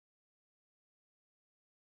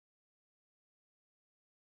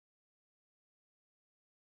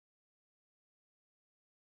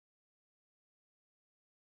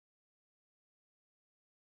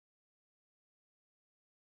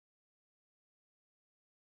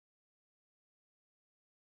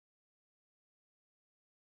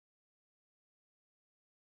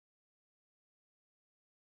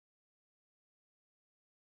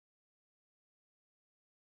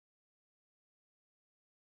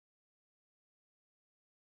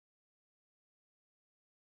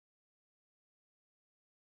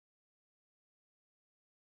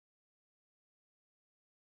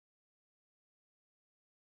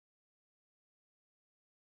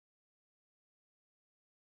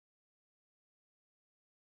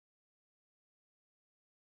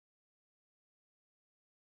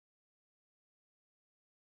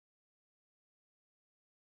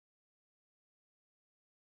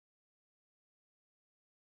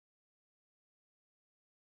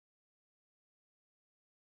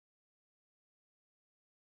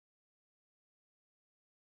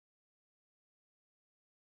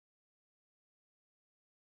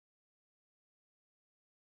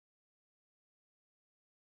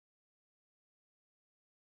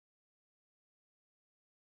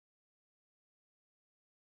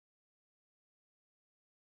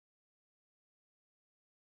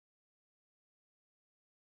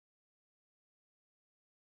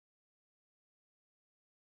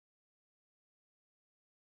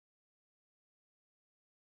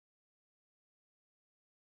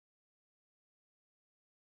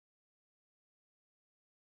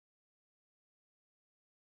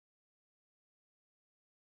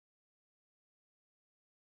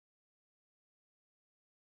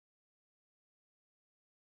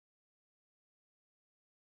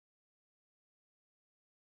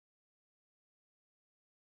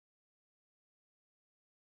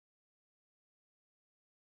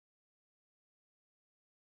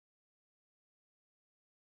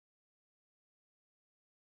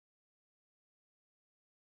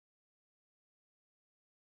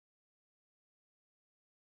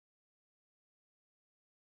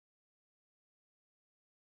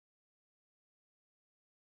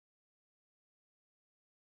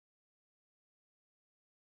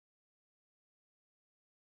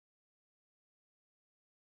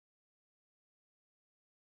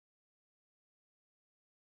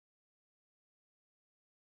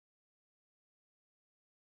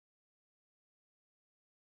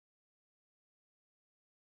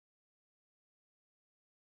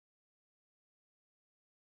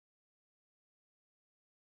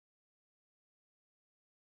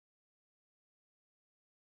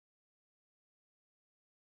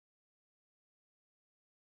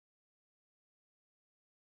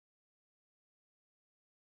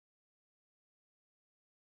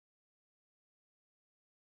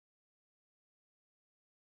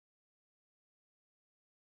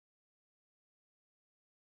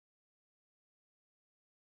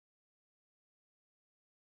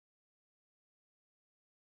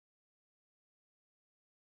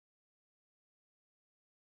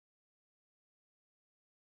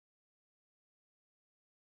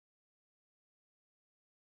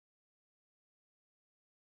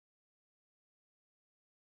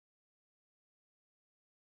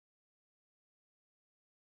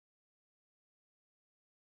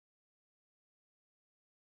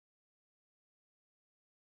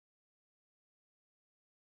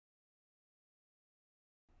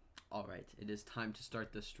Alright, it is time to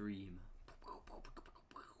start the stream.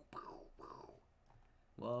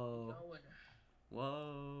 Whoa.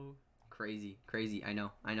 Whoa. Crazy. Crazy. I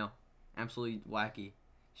know. Absolutely wacky.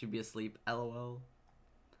 Should be asleep. LOL.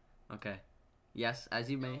 Okay. Yes, as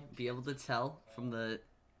you may be able to tell from the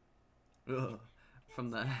the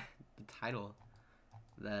title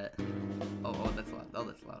that oh that's loud. Oh,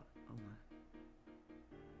 that's loud. Oh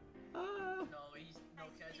my. No,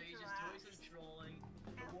 Kenster, he's just trolling.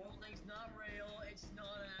 The world thing's not real. It's not.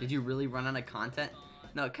 Did you really run out of content?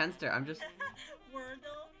 No, Kenster, I'm just.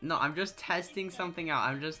 No, I'm just testing something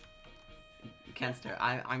out. Kenster,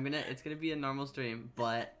 it's gonna be a normal stream,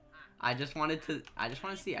 but I just wanted to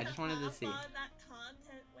see.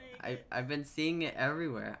 I've been seeing it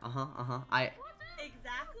everywhere.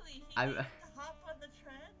 Exactly. I've Hop on the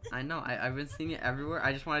trend. I know. I've been seeing it everywhere.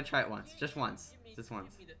 I just want to try it once. Just once. Just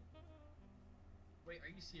once. Wait, are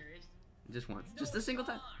you serious? Just once. Just a single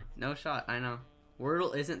time. No shot. I know.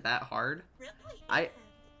 Wordle isn't that hard. Really?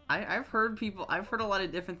 I've heard a lot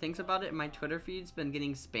of different things about it, and my Twitter feed's been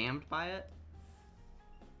getting spammed by it.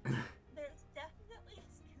 There's definitely a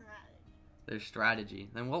strategy. There's strategy.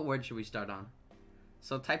 Then what word should we start on?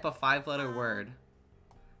 So type a 5-letter word.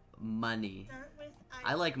 Money. Start with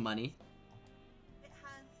I like money. It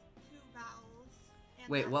has 2 vowels. And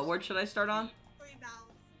Wait, what word should I start on? 3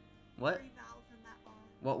 vowels. What? 3 vowels in that one.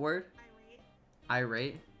 What word? Irate.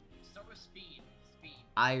 Irate? Start with speed. Speed.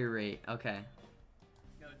 Irate. Okay.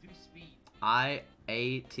 No, do speed.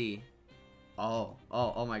 I-A-T.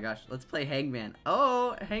 Oh my gosh. Let's play Hangman.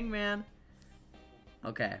 Oh, Hangman.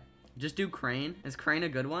 Okay. Just do Crane. Is Crane a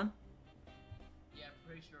good one? Yeah, I'm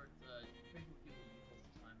pretty sure it's pretty good people use most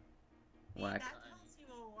of the time. Whack. That tells you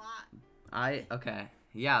a lot. Okay.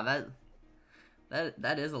 Yeah,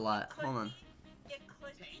 that is a lot. Hold on. It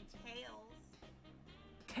could be tails.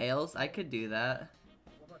 Tails? I could do that.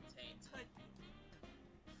 What about taint? Could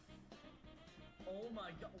Oh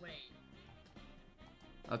my god, wait.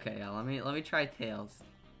 Okay, yeah, let me try tails.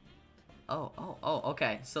 Oh,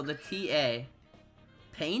 okay. So the T-A.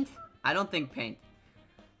 Paint? I don't think paint.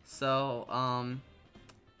 So,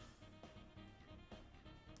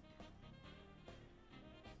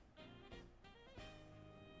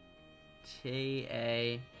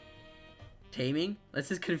 T-A. Taming?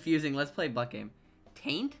 This is confusing. Let's play butt game.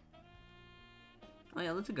 Taint? Oh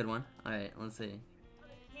yeah, that's a good one. Alright, let's see. But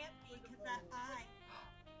it can't be because that eye.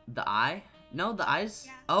 The eye? No, the eyes.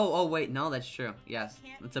 Yeah. Oh, wait, no, that's true. Yes,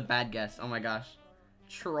 Can't that's a bad guess. Oh my gosh.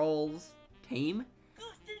 Trolls. Tame?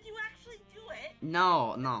 Goose, did you actually do it?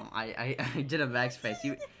 No, I did a backspace.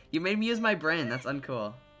 You made me use my brain. That's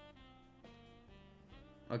uncool.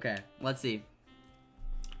 Okay, let's see.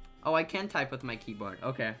 Oh, I can type with my keyboard.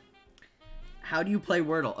 Okay. How do you play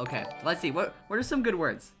Wordle? Okay, let's see. What are some good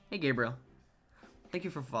words? Hey, Gabriel. Thank you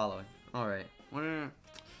for following. All right.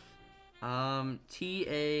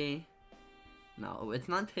 T-A... No, it's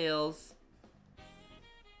not tails.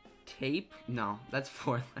 Tape? No, that's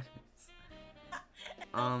 4 letters.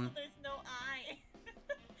 Also, there's no eye.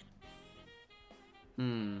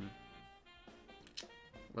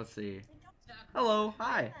 Let's see. Hello,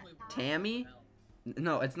 hi. Tammy?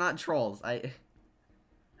 No, it's not trolls. How do you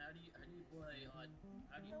play on?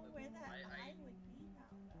 I don't know where that eye would be now,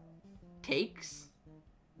 though. Takes?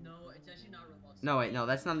 No, it's actually not Roblox. No, wait, no,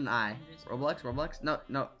 that's not an I. Roblox? No.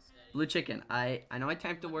 Blue chicken. I know I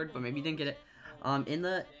typed the word, but maybe you didn't get it. In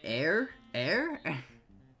the air? Air?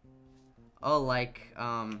 Oh, like,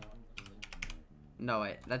 no,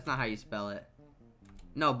 wait, that's not how you spell it.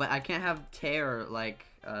 No, but I can't have tear, like,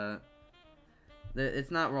 it's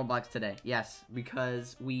not Roblox today. Yes,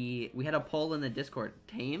 because we had a poll in the Discord.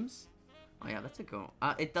 Tames? Oh, yeah, that's a good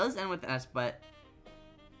one. It does end with S, but,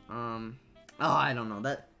 oh, I don't know,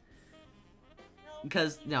 that,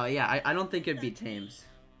 because, no, yeah, I don't think it'd be Tames.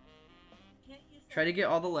 Try to get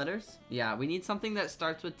all the letters? Yeah, we need something that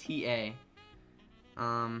starts with T-A.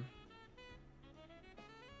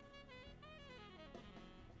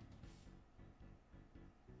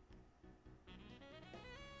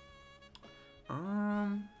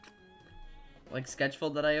 Like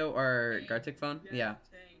Sketchful.io or Gartic Phone? Yeah.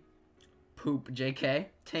 Poop, JK.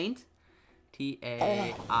 Taint?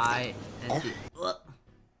 T-A-I-N-T.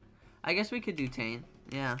 I guess we could do taint.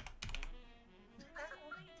 Yeah.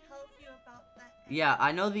 Yeah,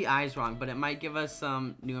 I know the I's wrong, but it might give us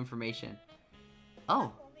some new information.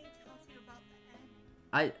 Oh.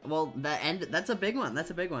 Well, the end, that's a big one.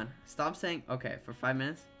 That's a big one. Stop saying, okay, for 5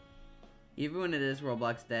 minutes. Even when it is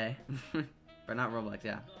Roblox day. But not Roblox,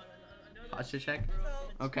 yeah. Posture check.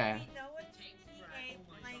 Okay.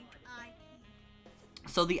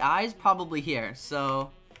 So the I's probably here.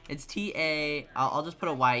 So It's T-A. I'll just put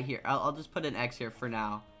a Y here. I'll just put an X here for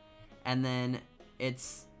now. And then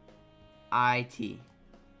it's I-T.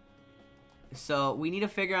 So we need to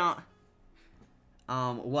figure out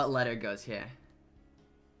what letter goes here.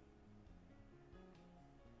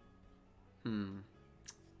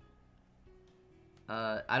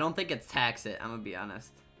 I don't think it's tax it, I'm gonna be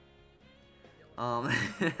honest.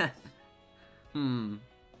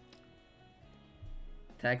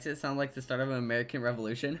 Tax it sounds like the start of an American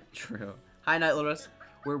Revolution. True. Hi, Night Lotus.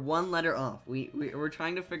 We're one letter off. We're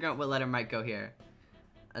trying to figure out what letter might go here.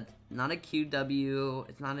 Not a QW.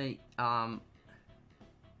 It's not a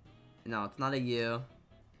no, it's not a U.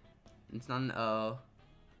 It's not an O.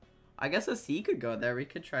 I guess a C could go there. We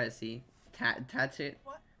could try a C. Tax it.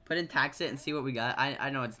 What? Put in tax it and see what we got. I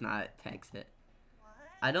know it's not tax it.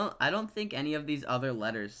 What? I don't think any of these other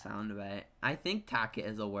letters sound right. I think tack it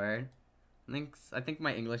is a word. I think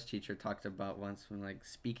my English teacher talked about once when like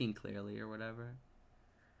speaking clearly or whatever.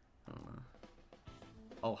 I don't know.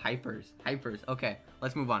 Oh, hypers. Okay,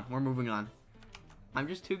 let's move on. We're moving on. I'm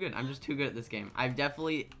just too good. I'm just too good at this game. I've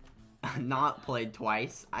definitely not played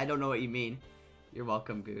twice. I don't know what you mean. You're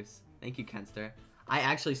welcome, Goose. Thank you, Kenster. I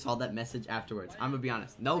actually saw that message afterwards. I'm gonna be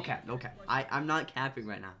honest. No cap. I'm not capping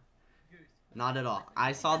right now. Not at all.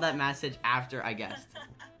 I saw that message after I guessed.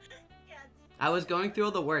 Yes. I was going through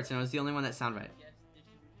all the words and it was the only one that sounded right.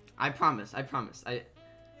 I promise.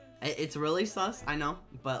 It's really sus, I know,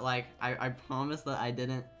 but like I promise that I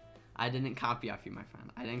didn't copy off you, my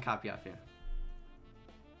friend. I didn't copy off you.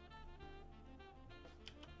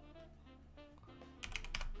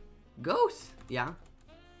 Ghost! Yeah.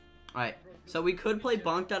 Alright. So we could play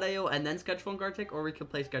bonk.io and then Sketchful and Gartic, or we could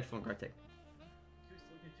play Sketchful and Gartic.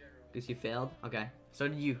 Goose, you failed? Okay. So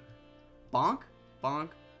did you. Bonk? Bonk.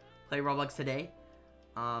 Play Roblox today.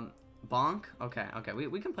 Bonk? Okay.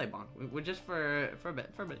 We can play bonk. We're just for a bit,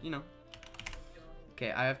 you know.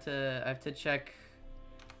 Okay, I have to check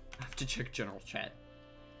general chat.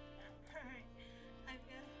 I'm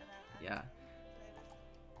good for that. Yeah.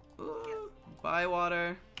 Ooh, bye,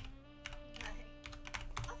 water.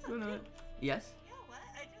 Also, Who knows? Goose, Yes. you know what?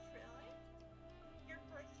 I just realized your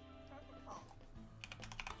first protocol.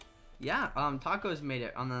 Yeah. Tacos made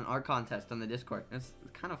it on an art contest on the Discord. It's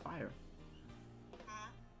kind of fire. Huh?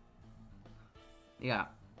 Yeah.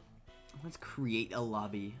 Let's create a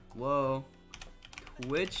lobby. Whoa.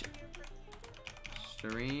 Twitch Your first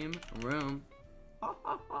stream room.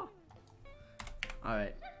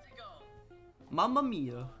 Alright. Mamma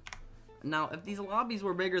mia. Now, if these lobbies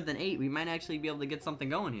were bigger than 8, we might actually be able to get something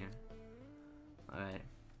going here. Alright.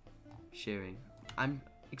 Sharing. I'm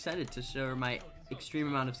excited to share my extreme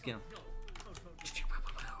amount of skill.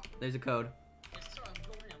 There's a code.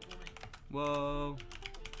 Whoa.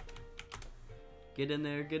 Get in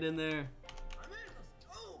there, get in there.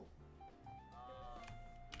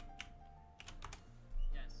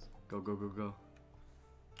 Go, go, go, go.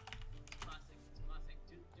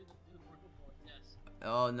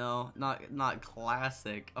 Oh no, not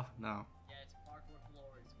classic. Oh no. Yeah, it's parkour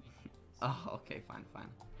floors. Oh, okay, fine.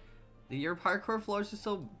 Your parkour floors are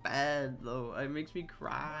so bad though. It makes me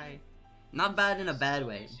cry. Not bad in a bad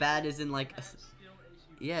way. Bad is in like,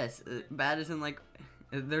 yes, bad is in like,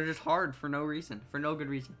 they're just hard for no reason, for no good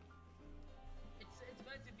reason. It's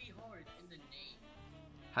meant to be hard in the name.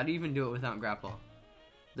 How do you even do it without grapple?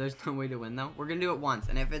 There's no way to win though. We're gonna do it once,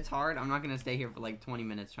 and if it's hard, I'm not gonna stay here for like 20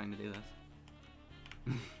 minutes trying to do this.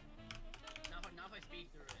 Not if I speed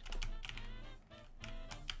through it.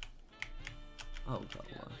 Oh,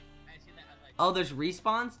 Yeah, God. like, I see that, like, Oh, there's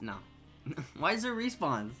respawns? No. Why is there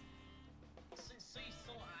respawns?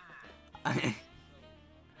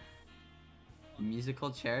 Musical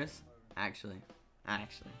chairs? Actually.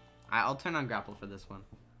 I'll turn on grapple for this one.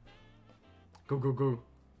 Go, go, go.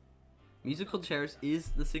 Musical chairs is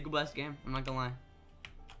the single best game. I'm not gonna lie.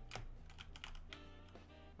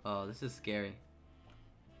 Oh, this is scary.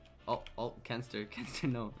 Oh, Kenster,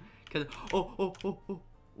 no. Oh.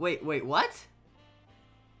 Wait, what?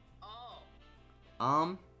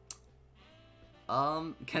 Oh.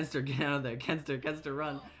 Kenster, get out of there. Kenster,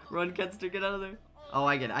 run. Run, Kenster, get out of there. Oh,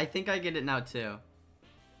 I get it. I think I get it now, too.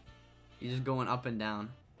 You're just going up and down.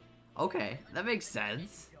 Okay, that makes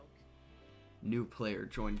sense. New player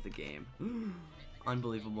joined the game.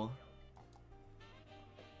 Unbelievable.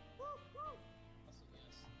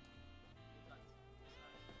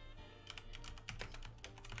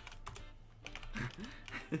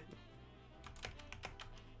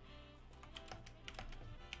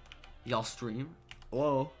 Y'all stream?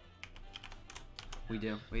 Whoa. We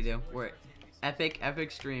do. We're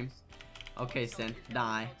epic stream. Okay, Sin,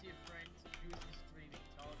 die.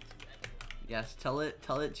 Yes, tell it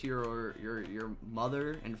to your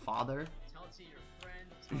mother and father. Tell it to your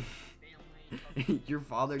friends, tell it to your family, tell it Your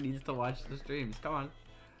father needs to watch the streams. Come on.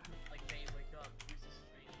 like, babe, wake up, use this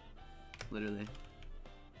stream. Literally.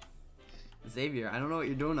 Xavier, I don't know what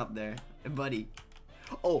you're doing up there, buddy.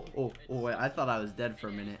 Oh, wait, I thought I was dead for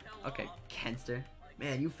a minute. Okay, Kenster.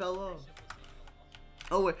 Man, you fell off.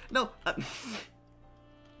 Oh, wait, no.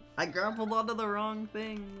 I grappled onto the wrong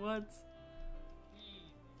thing. What?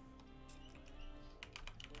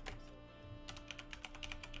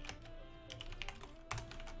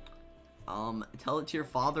 Tell it to your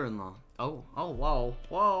father-in-law. Oh,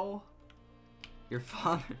 whoa. Your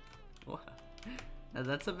father. What?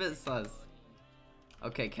 That's a bit sus.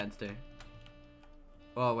 Okay, Kenster.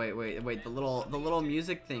 Oh, wait. The little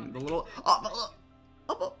music thing. The little.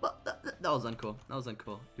 That was uncool. That was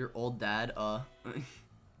uncool. Your old dad. Oh,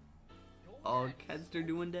 Kenster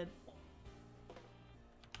doing dead.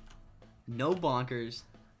 No bonkers.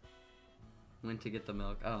 Went to get the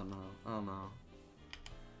milk. Oh no.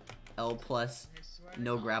 L plus.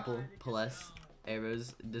 No grapple. Plus.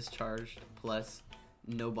 Arrows discharged. Plus.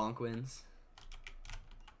 No bonk wins.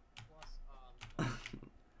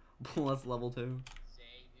 Plus level 2.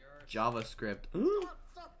 Xavier. JavaScript.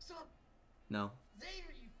 Stop. No.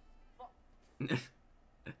 Xavier, you fuck.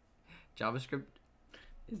 JavaScript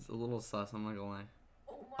is a little sus, I'm not gonna lie.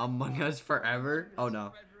 Oh my Among God. Us Forever? Oh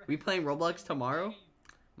no. Forever. We playing Roblox tomorrow?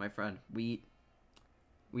 My friend, we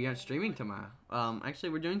aren't streaming tomorrow. Actually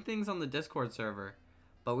we're doing things on the Discord server.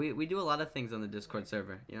 But we do a lot of things on the Discord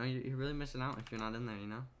server. You know, you're really missing out if you're not in there, you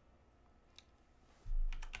know?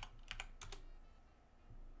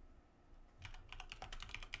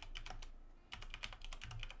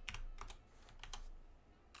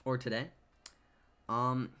 Or today.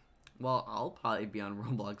 Well, I'll probably be on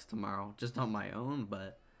Roblox tomorrow, just on my own,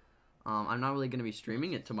 but I'm not really gonna be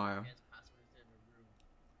streaming it tomorrow.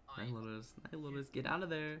 Hi Lotus, get out of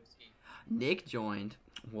there. Nick joined.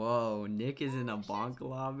 Whoa, Nick is in a bonk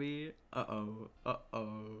lobby. Uh-oh.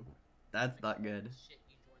 That's not good.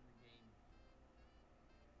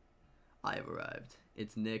 I have arrived.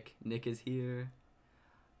 It's Nick. Nick is here.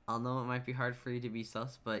 I'll know it might be hard for you to be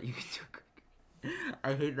sus, but you can do great.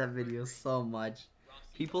 I hate that video so much.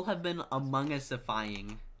 People have been Among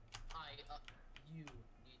Us-ifying. You need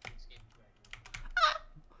to escape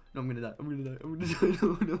correctly. No, I'm gonna die.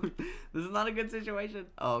 No. This is not a good situation.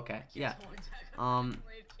 Oh, okay. Yeah.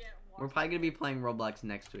 We're probably gonna be playing Roblox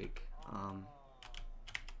next week.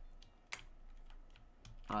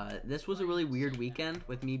 This was a really weird weekend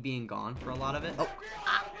with me being gone for a lot of it. Oh.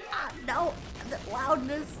 No! The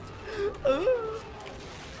loudness!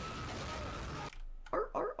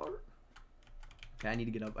 Okay, I need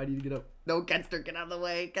to get up. No, Kenster, get out of the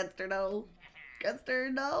way. Kenster, no.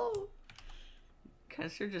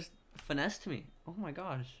 Kenster just finessed me. Oh my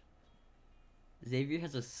gosh. Xavier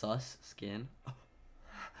has a sus skin.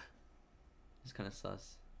 It's kind of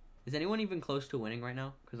sus. Is anyone even close to winning right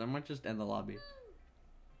now? Because I might just end the lobby.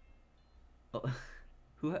 Oh.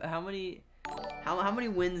 How many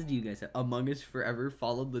wins do you guys have? Among Us Forever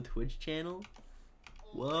followed the Twitch channel?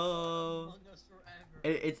 Whoa.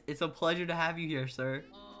 It's a pleasure to have you here, sir.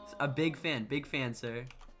 A big fan, sir.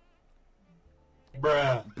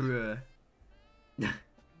 Bruh.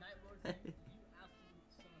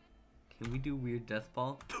 Can we do Weird Death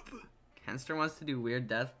Ball? Kenster wants to do Weird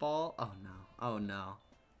Death Ball? Oh no.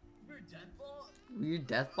 Weird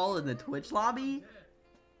Death Ball in the Twitch lobby?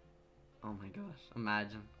 Oh my gosh,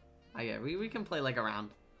 imagine. We can play like a round.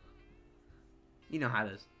 You know how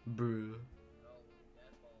it is. Bruh.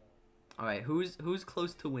 Alright, who's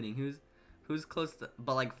close to winning? Who's close to,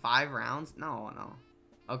 but like 5 rounds? No.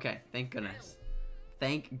 Okay, thank goodness.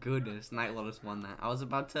 Thank goodness Night Lotus won that. I was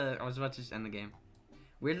about to just end the game.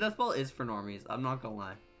 Weird Death Ball is for normies, I'm not gonna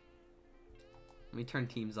lie. Let me turn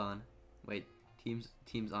teams on. Wait,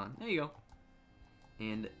 teams on. There you go.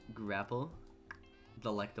 And grapple.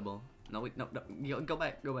 Delectable. No wait, no. Go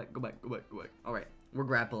back. Alright, we're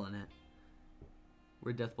grappling it.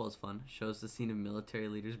 Weird Death Ball is fun. Shows the scene of military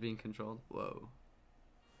leaders being controlled. Whoa.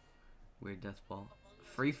 Weird Death Ball.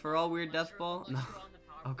 Free for all Weird Death Ball? No.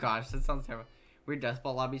 Oh gosh, that sounds terrible. Weird Death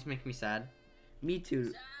Ball lobbies make me sad. Me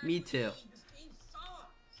too.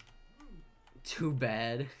 Too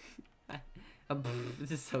bad. This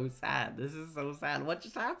is so sad. What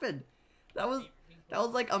just happened? That was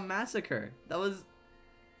like a massacre. That was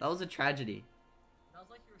a tragedy. That was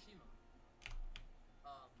like Hiroshima.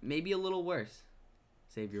 Maybe a little worse.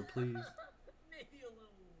 Xavier, please. Maybe a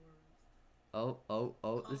little worse.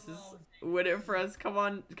 Oh, this is win it for us. Come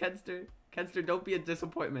on, Kenster. Kenster, don't be a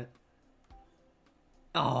disappointment.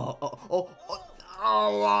 Oh.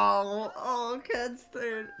 Oh, wow. Oh,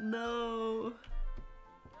 Kenster. No.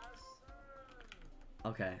 Yes, sir.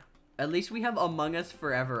 Okay. At least we have Among Us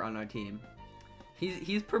Forever on our team.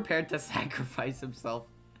 He's prepared to sacrifice himself.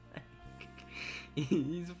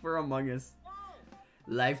 He's for Among Us. Oh!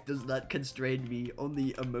 Life does not constrain me,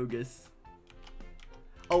 only Among Us.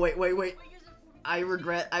 Oh wait. Wait, is it I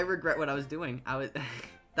regret what I was doing. I was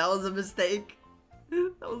that was a mistake.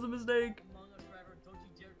 That was a mistake. Among Us Forever, don't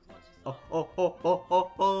you dare clutch this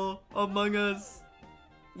up. Oh, Among Us.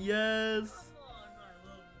 Yes. Come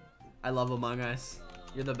on, I love Among Us.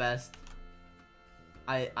 you. You're the best.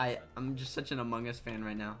 I'm just such an Among Us fan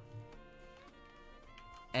right now.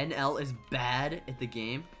 NL is bad at the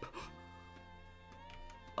game.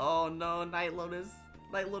 Oh no, Night Lotus.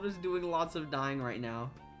 Night Lotus doing lots of dying right now.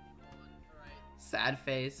 Right. Sad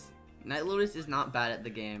face. Night Lotus is not bad at the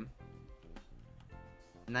game.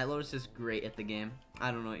 Night Lotus is great at the game.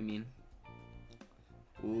 I don't know what you mean.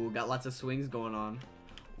 Ooh, got lots of swings going on.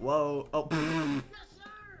 Whoa. Oh, Yes,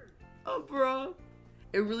 sir! oh, bro.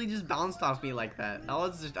 It really just bounced off me like that. That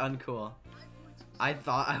was just uncool. I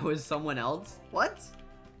thought I was someone else. What?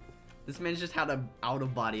 This man's just had a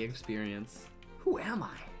out-of-body experience. Who am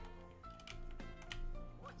I?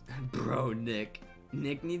 Bro, Nick.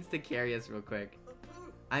 Nick needs to carry us real quick.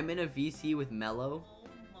 I'm in a VC with Mello. Oh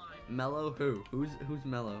my. Mello who? Who's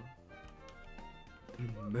Mello? You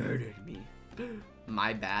murdered me.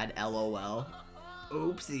 My bad, LOL.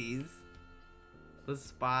 Oopsies. The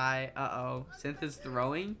spy. Uh-oh. Synth is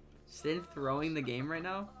throwing? Synth throwing the game right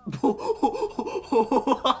now?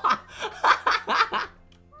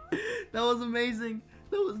 That was amazing.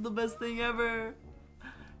 That was the best thing ever.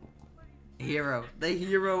 Hero. The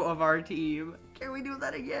hero of our team. Can we do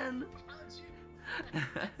that again?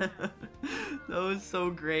 That was so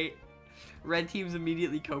great. Red team's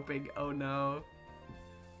immediately coping. Oh no.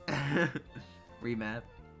 Remap.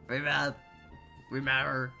 Remap.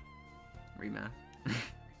 Remap. Rematch.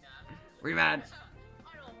 Rematch.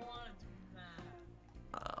 I don't want to do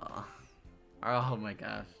that. Oh my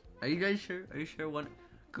gosh. Are you guys sure? Are you sure? One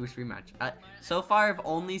Goose rematch. So far, I've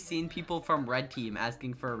only seen people from Red Team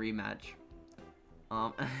asking for a rematch.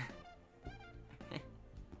 Sure.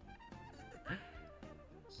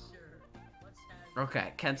 Let's have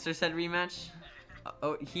Okay. Kenster said rematch.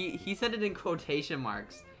 Oh, he said it in quotation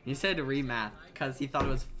marks. He said rematch because he thought it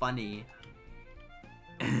was funny.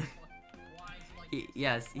 why is like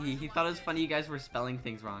Yes, he thought it was funny you guys were spelling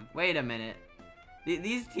things wrong. Wait a minute.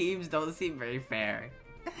 These teams don't seem very fair.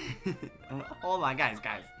 Hold on, guys.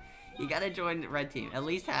 You gotta join Red Team. At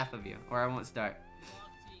least half of you, or I won't start.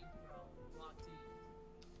 block team, bro. Block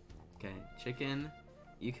team. Okay, Chicken.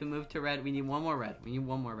 You can move to Red. We need one more Red.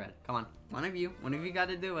 Come on. One of you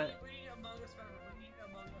gotta do it. We need Among Us Forever. We need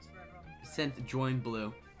Among Us Forever. Synth, join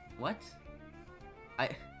Blue. What?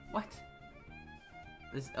 What?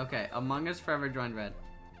 Okay, Among Us Forever joined Red.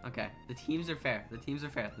 Okay, the teams are fair.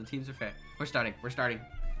 We're starting.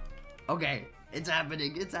 Okay, it's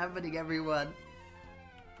happening, everyone.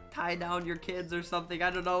 Tie down your kids or something. I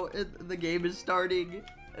don't know. The game is starting.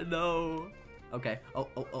 No. Okay.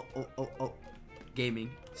 Oh.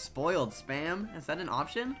 Gaming. Spoiled spam. Is that an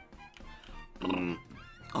option?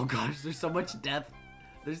 Oh gosh, there's so much death.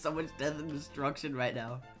 There's so much death and destruction right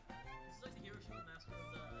now. It's like the Hiroshima massacre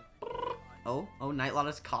of the. Oh, Night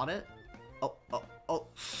Lotus caught it. Oh.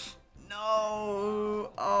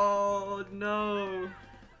 No. Oh, no.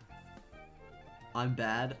 I'm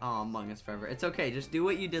bad. Oh, Among Us Forever. It's okay. Just do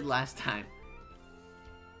what you did last time.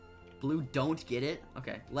 Blue, don't get it?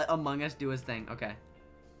 Okay. Let Among Us do his thing. Okay.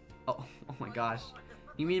 Oh my gosh.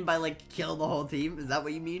 You mean by, like, kill the whole team? Is that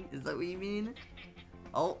what you mean?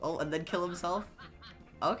 Oh, and then kill himself?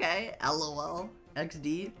 Okay. LOL.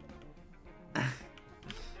 XD.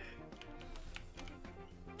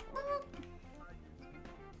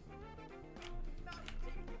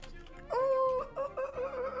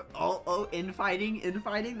 Oh, infighting.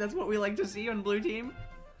 That's what we like to see on Blue Team.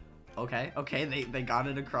 Okay, they got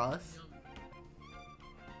it across.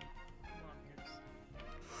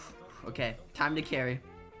 Okay, time to carry.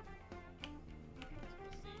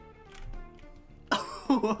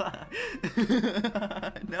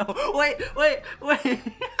 No, wait.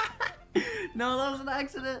 No, that was an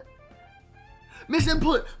accident.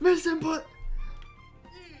 Misinput.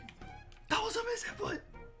 That was a misinput.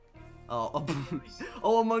 Oh,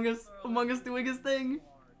 Among Us doing his thing.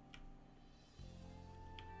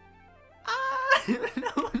 Ah,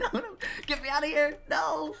 no. Get me out of here.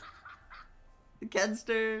 No.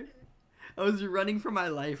 Kenster. I was running for my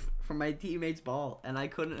life from my teammate's ball and I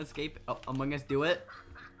couldn't escape. Oh, Among Us do it.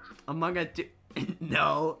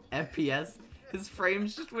 No, FPS. His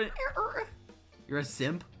frames just went. You're a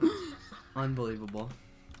simp? Unbelievable.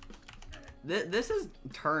 This is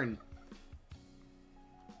turn.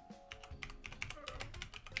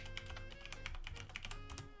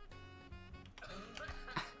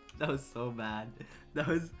 That was so bad. That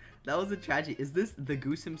was a tragedy. Is this the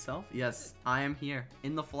goose himself? Yes, I am here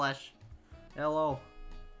in the flesh. Hello.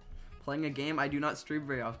 Playing a game I do not stream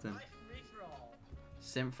very often.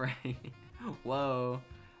 Simp Frey. Whoa.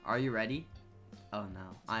 Are you ready? Oh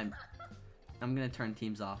no. I'm gonna turn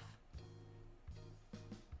teams off.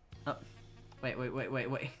 Oh. Wait.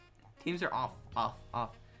 Teams are off.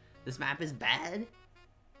 This map is bad?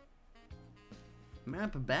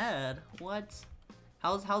 Map bad? What?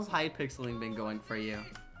 How's Hypixeling been going for you?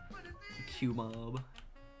 Q-Mob.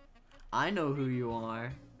 I know who you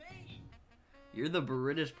are. You're the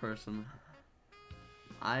British person.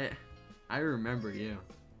 I remember you.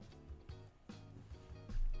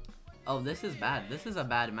 Oh, this is bad. This is a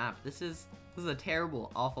bad map. This is a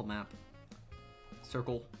terrible, awful map.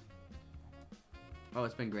 Circle. Oh,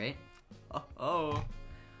 it's been great. Oh.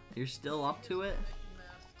 You're still up to it?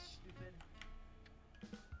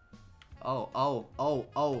 Oh,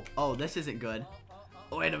 this isn't good.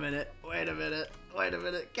 Wait a minute.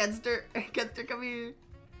 Kenster, come here.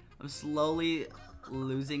 I'm slowly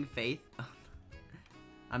losing faith.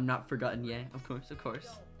 I'm not forgotten yet. Of course.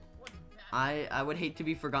 I would hate to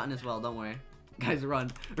be forgotten as well, don't worry. Guys,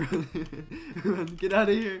 run. Run. Get out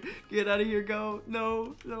of here. Go.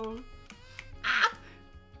 No. Ah!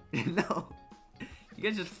 No. You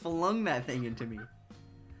guys just flung that thing into me.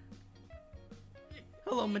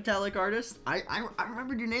 Hello, Metallic Artist. I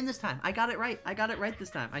remembered your name this time. I got it right this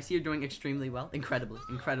time. I see you're doing extremely well.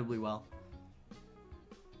 Incredibly well.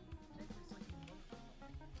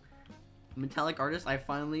 Metallic Artist, I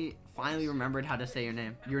finally remembered how to say your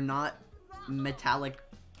name. You're not Metallic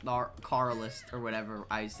Carlist or whatever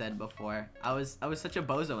I said before. I was such a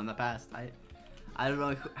bozo in the past. I don't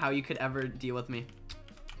know how you could ever deal with me.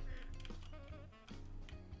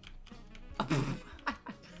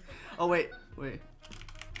 Oh wait.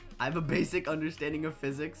 I have a basic understanding of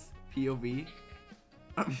physics. POV.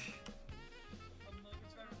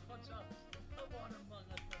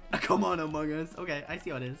 Come on, Among Us. Okay, I see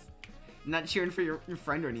how it is. I'm not cheering for your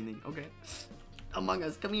friend or anything. Okay. Among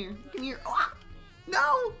Us, come here. Oh,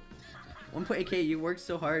 no! 1.8K, you worked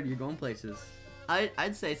so hard. You're going places.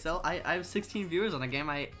 I'd say so. I have 16 viewers on a game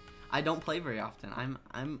I don't play very often.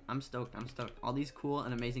 I'm stoked. All these cool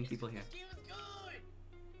and amazing people here.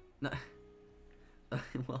 No.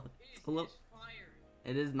 Well, it's a little.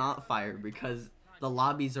 It is not fire because the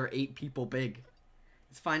lobbies are 8 people big.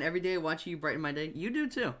 It's fine. Every day I watch you brighten my day. You do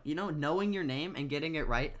too. You know, knowing your name and getting it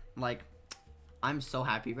right, like, I'm so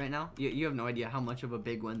happy right now. You have no idea how much of a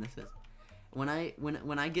big win this is. When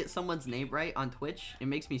I get someone's name right on Twitch, it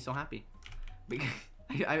makes me so happy. Because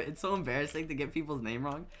it's so embarrassing to get people's name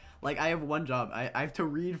wrong. Like, I have one job. I have to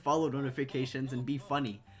read follow notifications and be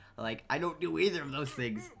funny. Like, I don't do either of those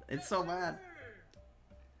things. It's so bad.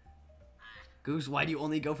 Goose, why do you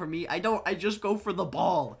only go for me? I don't. I just go for the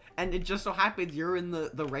ball. And it just so happens you're in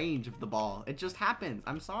the range of the ball. It just happens.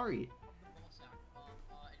 I'm sorry.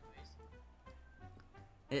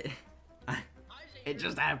 It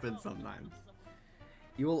just happens sometimes.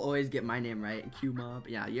 You will always get my name right. Q-Mob.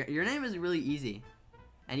 Yeah, your name is really easy.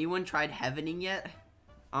 Anyone tried heavening yet?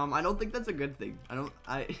 I don't think that's a good thing.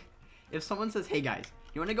 If someone says, hey guys,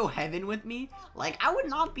 you want to go heaven with me? Like, I would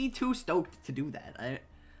not be too stoked to do that.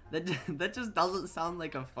 That just doesn't sound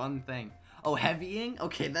like a fun thing. Oh, heavying?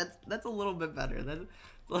 Okay, that's a little bit better.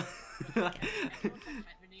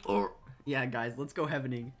 Or yeah, guys, let's go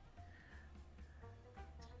heavening.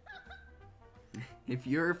 If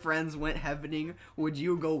your friends went heavening, would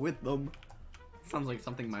you go with them? Sounds like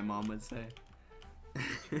something my mom would say.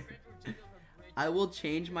 I will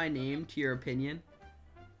change my name to your opinion.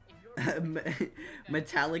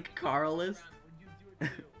 Metallic Carlist.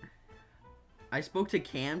 I spoke to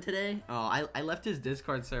Cam today. Oh, I left his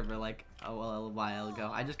Discord server like a while ago.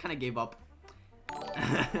 I just kind of gave up.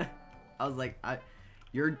 I was like,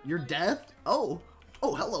 you're deaf? Oh,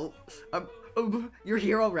 hello. You're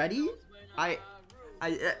here already? Are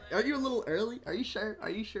you a little early? Are you sure? Are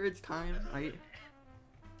you sure it's time?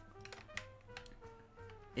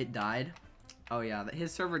 It died. Oh yeah,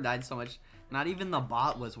 his server died so much. Not even the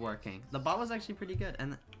bot was working. The bot was actually pretty good,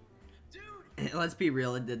 and let's be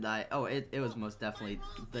real, it did die. Oh, it was most definitely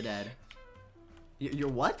the dead. You're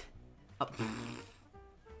what? Oh,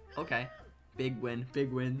 okay. Big win.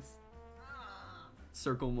 Big wins.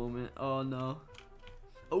 Circle moment. Oh no.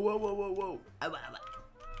 Oh, whoa.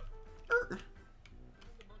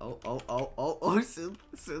 Oh, synth.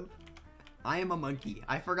 I am a monkey.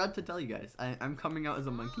 I forgot to tell you guys. I'm coming out as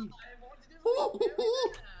a monkey. I want to do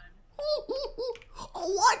it.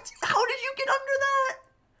 What? How did you get under that?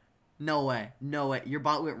 No way. No way. Your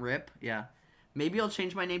bot went rip? Yeah. Maybe I'll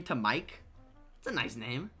change my name to Mike. It's a nice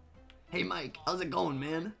name. Hey, Mike. How's it going,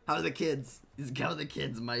 man? How are the kids? How are the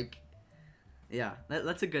kids, Mike? Yeah,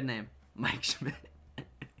 that's a good name. Mike Schmidt.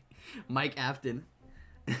 Mike Afton.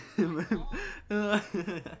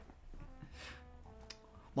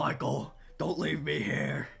 Michael, don't leave me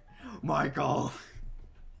here. Michael.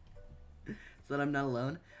 So that I'm not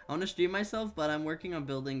alone. I want to stream myself, but I'm working on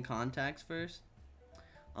building contacts first.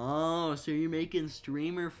 Oh, so you're making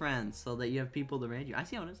streamer friends so that you have people to raid you. I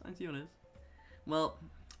see how it is. I see how it is. Well,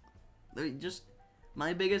 just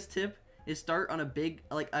my biggest tip is start on a big,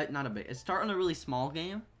 start on a really small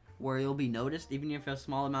game where you'll be noticed even if you have a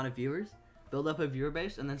small amount of viewers. Build up a viewer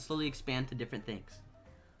base and then slowly expand to different things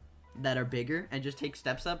that are bigger and just take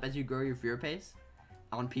steps up as you grow your viewer base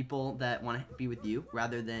on people that want to be with you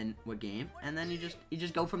rather than what game, and then you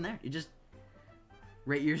just go from there. You just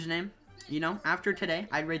rate your username. You know, after today,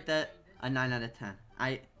 I'd rate that a 9 out of 10.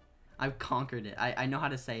 I've conquered it. I know how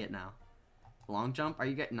to say it now. Long jump? Are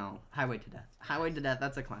you getting no? Highway to Death. Highway to Death.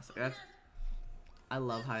 That's a classic. I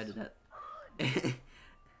love Highway to Death.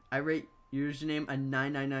 I rate your username a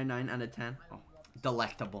 9999 out of 10. Oh,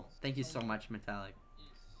 delectable. Thank you so much, Metallic.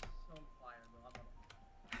 So fire,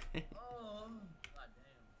 bro. Oh,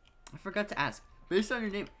 goddamn. I forgot to ask. Based on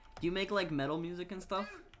your name, do you make like metal music and stuff?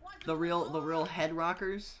 The real head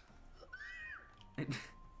rockers?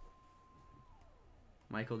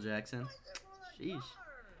 Michael Jackson. Sheesh.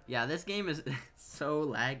 Yeah, this game is so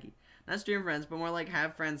laggy. Not stream friends, but more like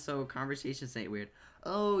have friends so conversations ain't weird.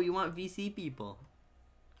 Oh, you want VC people?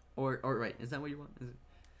 Or right, is that what you want? Is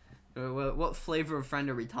it, what flavor of friend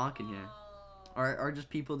are we talking here? Or just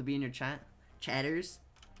people to be in your chat? Chatters?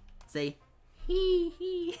 Say, hee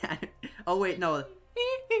hee. Oh wait, no.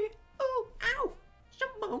 Hee hee. Oh, ow.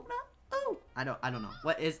 Shimona. Oh. I don't know.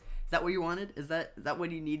 What is that what you wanted? Is that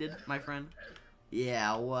what you needed, my friend?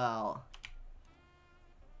 Yeah, well.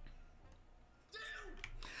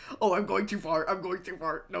 Oh, I'm going too far. I'm going too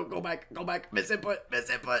far. No, go back. Go back. Miss input. Miss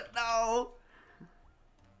input. No.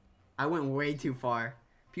 I went way too far.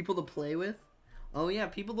 People to play with? Oh yeah,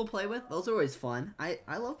 people to play with? Those are always fun. I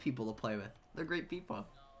love people to play with. They're great people.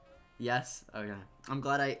 Yes? Okay. I'm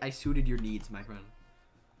glad I suited your needs, my friend.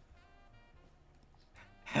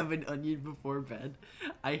 Have an onion before bed.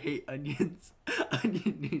 I hate onions.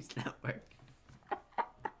 Onion News Network.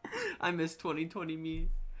 I miss 2020 me.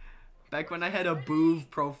 Back when I had a Boov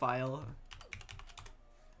profile.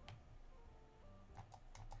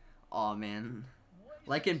 Aw, man.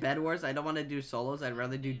 Like in Bed Wars, I don't want to do solos. I'd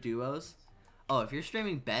rather do duos. Oh, if you're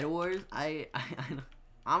streaming Bed Wars, I'm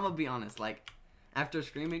gonna be honest. Like, after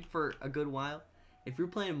streaming for a good while, if you're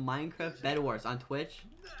playing Minecraft Bed Wars on Twitch,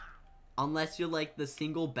 unless you're like the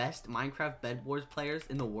single best Minecraft Bed Wars players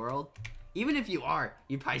in the world, even if you are,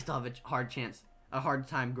 you probably still have a hard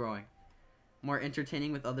time growing. More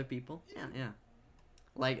entertaining with other people. Yeah.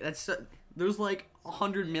 Like there's like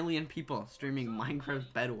 100 million people streaming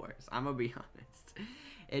Minecraft Bed Wars. I'm gonna be honest.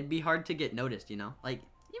 It'd be hard to get noticed, you know. Like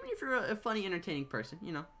even if you're a funny, entertaining person,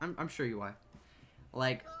 you know. I'm sure you are.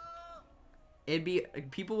 Like it'd be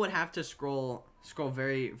people would have to scroll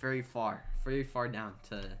very very far down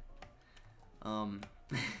to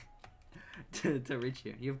to reach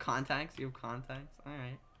you. You have contacts. All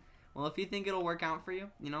right. Well, if you think it'll work out for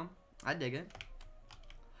you, you know. I dig it.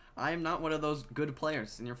 I am not one of those good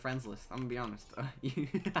players in your friends list. I'm gonna be honest.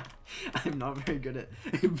 I'm not very good at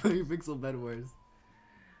playing Pixel Bed Wars.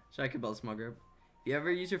 Should I build a small group? If you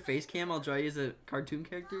ever use your face cam, I'll draw you as a cartoon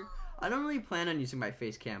character. I don't really plan on using my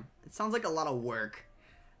face cam. It sounds like a lot of work.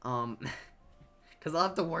 Cause I'll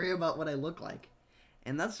have to worry about what I look like.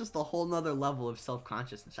 And that's just a whole nother level of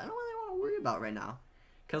self-consciousness I don't really want to worry about right now.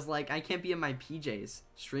 Cause like I can't be in my PJs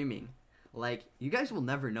streaming. Like, you guys will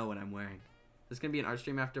never know what I'm wearing. This gonna be an art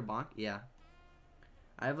stream after Bonk? Yeah.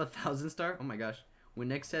 I have 1,000 star? Oh my gosh. When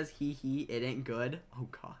Nick says he, it ain't good. Oh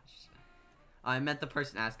gosh. I meant the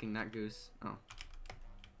person asking, not Goose. Oh.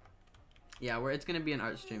 Yeah, it's gonna be an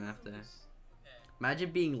art stream after.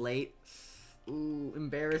 Imagine being late. Ooh,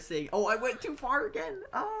 embarrassing. Oh, I went too far again.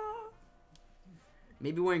 Ah.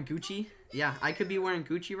 Maybe wearing Gucci. Yeah, I could be wearing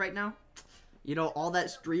Gucci right now. You know, all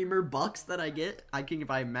that streamer bucks that I get, I can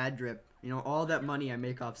buy mad drip. You know, all that money I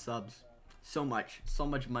make off subs. So much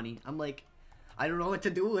money. I'm like, I don't know what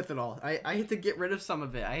to do with it all. I had to get rid of some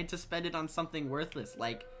of it. I had to spend it on something worthless.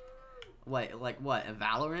 Like what? A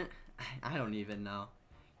Valorant? I don't even know.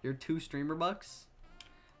 You're 2 streamer bucks?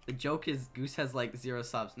 The joke is Goose has like 0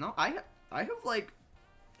 subs. No, I have like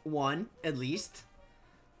One, at least.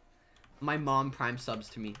 My mom prime subs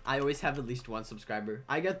to me. I always have at least one subscriber.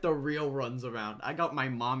 I get the real runs around. I got my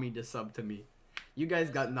mommy to sub to me. You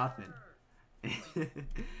guys got nothing.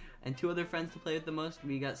 And 2 other friends to play with the most.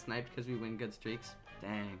 We got sniped because we win good streaks.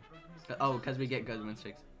 Dang. Oh, because we get good win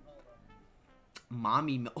streaks.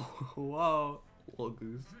 Mommy. Whoa. Little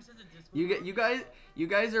goose. You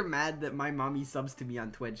guys are mad that my mommy subs to me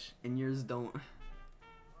on Twitch and yours don't.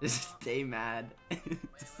 Just stay mad.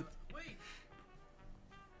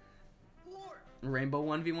 Rainbow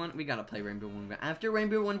 1v1? We gotta play Rainbow 1v1. After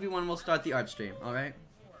Rainbow 1v1, we'll start the art stream, alright?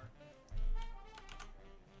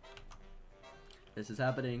 This is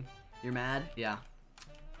happening. You're mad? Yeah.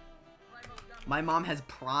 My mom has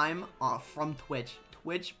Prime from Twitch.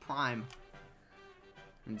 Twitch Prime.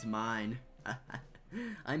 It's mine.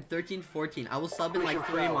 I'm 13, 14. I will sub in like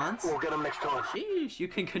 3 months. We'll get 'em next time. Sheesh, you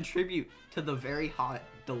can contribute to the very hot,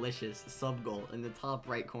 delicious sub goal in the top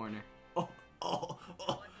right corner. Oh, oh,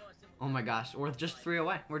 oh. Oh my gosh, we're just 3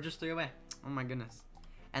 away. We're just 3 away. Oh my goodness.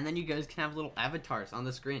 And then you guys can have little avatars on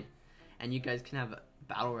the screen. And you guys can have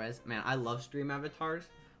battle res. Man, I love stream avatars,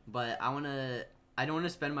 but I don't wanna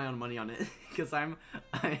spend my own money on it because I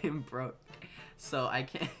am broke. So I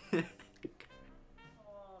can't.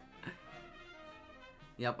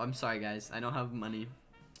 Yep, I'm sorry guys. I don't have money.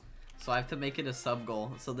 So I have to make it a sub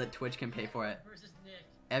goal so that Twitch can pay for it.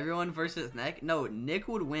 Everyone versus Nick? No, Nick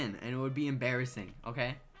would win and it would be embarrassing,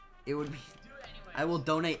 okay? It would be. I will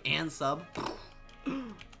donate and sub.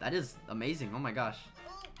 That is amazing. Oh my gosh.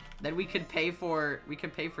 Then we could pay for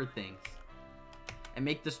things and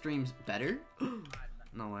make the streams better.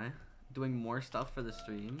 No way. Doing more stuff for the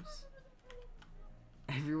streams.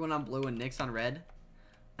 Everyone on blue and Nick's on red.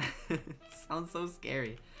 Sounds so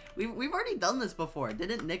scary. We've already done this before.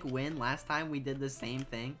 Didn't Nick win last time we did the same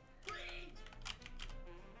thing?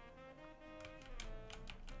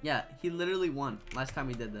 Yeah, he literally won last time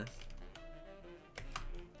we did this.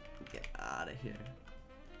 Get out of here.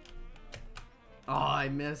 Oh, I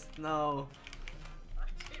missed. No.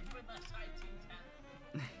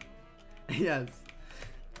 Yes.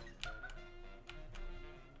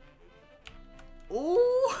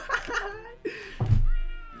 Oh.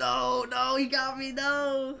 No, he got me.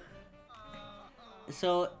 No.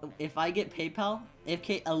 So if I get PayPal,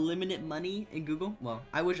 AFK eliminate money in Google. Well,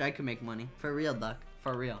 I wish I could make money for real, Duck.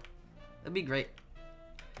 For real, that'd be great.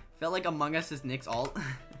 Felt like Among Us is Nick's alt.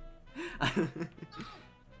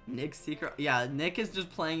 Nick's secret. Yeah, Nick is just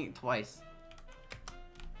playing it twice.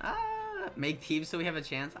 Make teams so we have a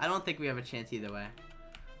chance. I don't think we have a chance either way.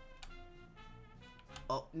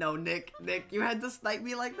 Oh no, Nick, you had to snipe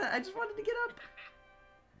me like that. I just wanted to get up.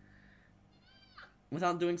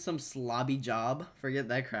 Without doing some slobby job. Forget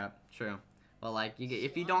that crap. True. Well, like,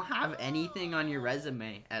 if you don't have anything on your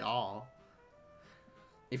resume at all,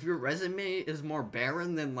 if your resume is more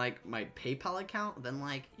barren than like my PayPal account, then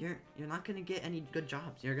like you're not gonna get any good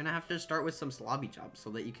jobs. You're gonna have to start with some slobby jobs so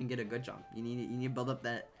that you can get a good job. You need to build up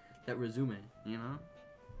that resume, you know.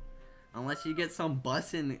 Unless you get some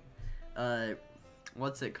bussin',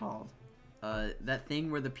 what's it called? That thing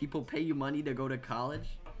where the people pay you money to go to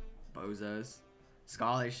college. Bozos.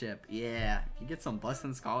 Scholarship. Yeah. If you get some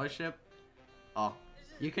bussin' scholarship, oh,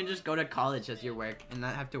 you can just go to college as your work and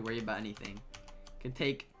not have to worry about anything. Could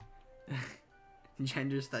take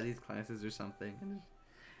gender studies classes or something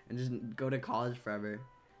and just go to college forever.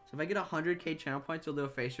 So if I get 100k channel points, you'll do a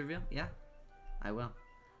face reveal? Yeah, I will.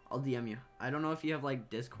 I'll DM you. I don't know if you have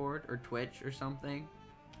like Discord or Twitch or something.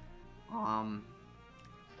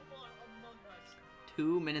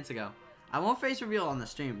 2 minutes ago. I won't face reveal on the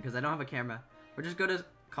stream because I don't have a camera. Or just go to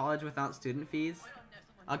college without student fees.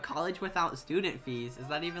 A college without student fees? Is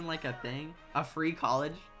that even like a thing? A free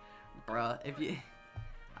college? Bruh, if you...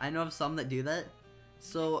 I know of some that do that.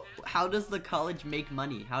 So, how does the college make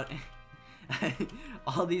money? How...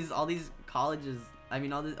 all these colleges... I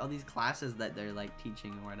mean, all these classes that they're, like,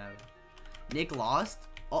 teaching or whatever. Nick lost?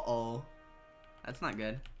 Uh-oh. That's not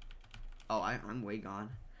good. Oh, I'm way gone.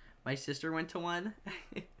 My sister went to one?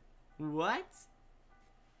 What?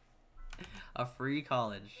 A free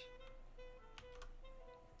college.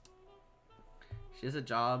 She has a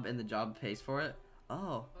job and the job pays for it?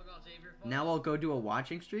 Oh. Now I'll go do a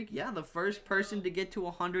watching streak? Yeah, the first person to get to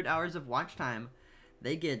 100 hours of watch time,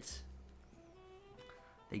 they get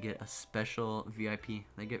a special VIP.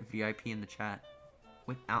 They get VIP in the chat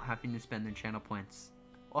without having to spend their channel points.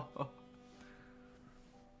 Oh.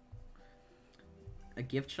 A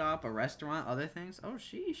gift shop, a restaurant, other things? Oh,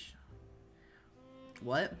 sheesh.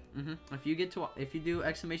 What? If you do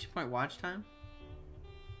exclamation point watch time,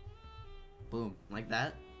 boom, like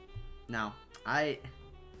that. Now,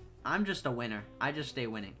 I'm just a winner. I just stay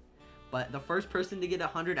winning. But the first person to get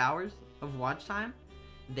 100 hours of watch time,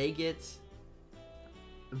 they get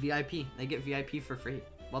VIP. They get VIP for free.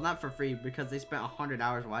 Well, not for free because they spent 100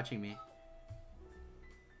 hours watching me.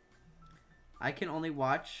 I can only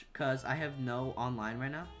watch because I have no online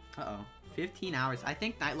right now. Uh-oh. 15 hours. I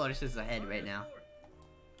think Night Lotus is ahead right now.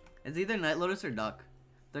 It's either Night Lotus or Duck.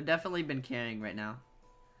 They've definitely been carrying right now.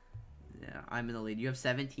 Yeah, I'm in the lead. You have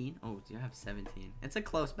 17? Oh, you have 17. It's a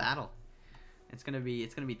close battle. It's gonna be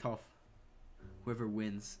tough. Whoever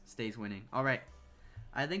wins stays winning. Alright.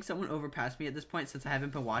 I think someone overpassed me at this point since I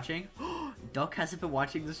haven't been watching. Duck hasn't been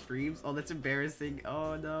watching the streams. Oh, that's embarrassing.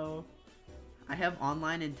 Oh no. I have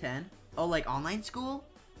online in 10. Oh, like online school?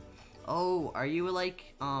 Oh, are you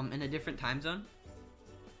like in a different time zone?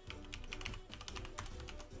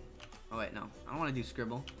 Oh wait, no. I don't want to do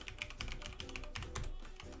Scribble.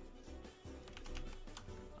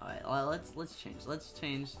 Alright, well, let's change. Let's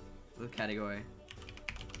change the category.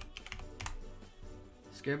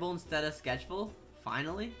 Scribble instead of Sketchful?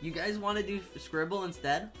 Finally? You guys want to do Scribble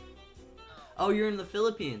instead? Oh, you're in the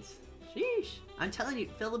Philippines. Sheesh. I'm telling you,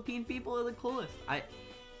 Philippine people are the coolest.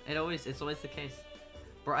 It's always the case.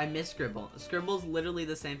 Bro, I miss Scribble. Scribble's literally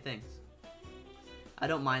the same things. I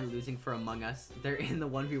don't mind losing for Among Us. They're in the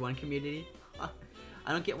 1v1 community.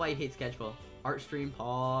 I don't get why you hate Sketchful. Artstream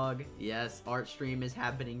Pog. Yes, Artstream is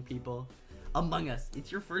happening, people. Among Us.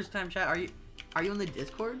 It's your first time chat. Are you on the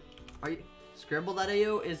Discord? Are you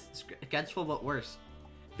Scribble.io is Sketchful but worse.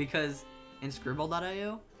 Because in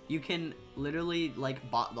Scribble.io, you can literally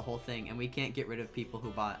like bot the whole thing and we can't get rid of people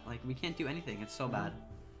who bot. Like we can't do anything. It's so bad.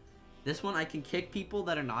 This one I can kick people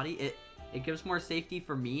that are naughty. It gives more safety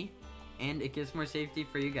for me and it gives more safety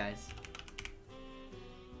for you guys.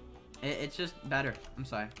 It's just better. I'm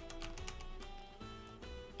sorry.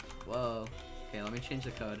 Whoa. Okay, let me change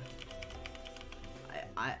the code.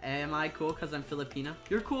 Am I cool because I'm Filipino?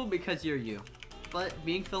 You're cool because you're you. But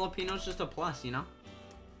being Filipino is just a plus, you know?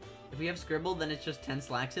 If we have Scribble, then it's just 10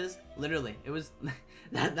 slaxes. Literally, it was...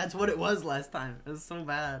 that's what it was last time. It was so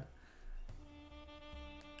bad.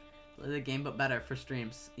 Play the game, but better for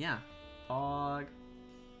streams. Yeah. Pog.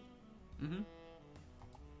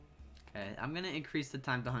 Okay, I'm gonna increase the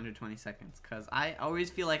time to 120 seconds, because I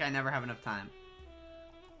always feel like I never have enough time.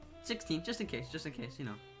 16, just in case, you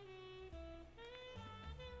know.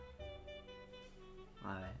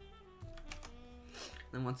 Alright.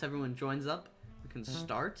 Then once everyone joins up, we can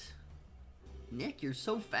start. Nick, you're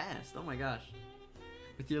so fast. Oh my gosh.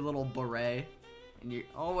 With your little beret. And your...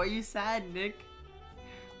 Oh, are you sad, Nick?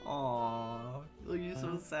 Aww. Oh, you're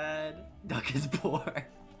so sad. Duck is poor.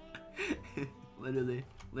 Literally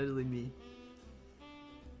me.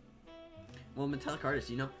 Well, Metallic Artist,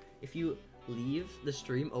 you know, if you leave the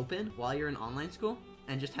stream open while you're in online school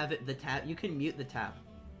and just have it the tab, you can mute the tab.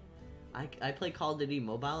 I play Call of Duty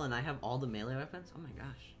Mobile and I have all the melee weapons. Oh my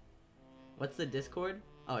gosh. What's the Discord?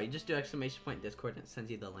 Oh, you just do ! Discord and it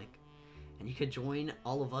sends you the link. And you could join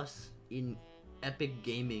all of us in epic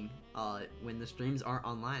gaming when the streams aren't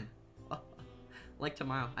online. Like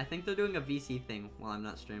tomorrow. I think they're doing a VC thing while I'm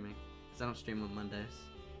not streaming. Because I don't stream on Mondays.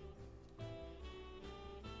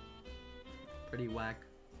 Pretty whack.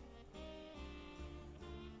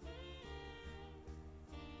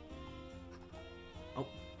 Oh.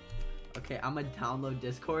 Okay, I'm gonna download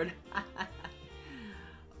Discord.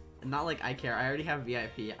 Not like I care. I already have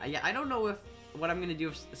VIP. I don't know what I'm gonna do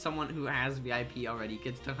if someone who has VIP already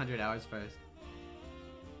gets to 100 hours first.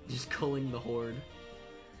 Just culling the horde.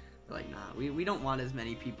 They're like, nah, we don't want as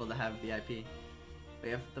many people to have VIP. But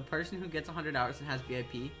if the person who gets 100 hours and has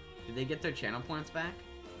VIP, do they get their channel points back?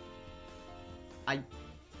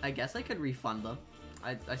 I guess I could refund them.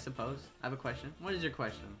 I suppose. I have a question. What is your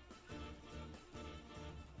question?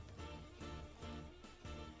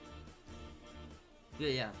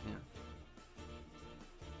 Yeah.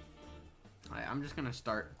 Alright, I'm just gonna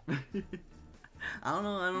start. I don't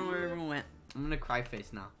know where everyone went. I'm gonna cry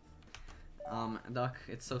face now. Duck,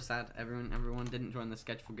 it's so sad. Everyone didn't join the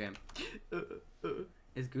Sketchful game.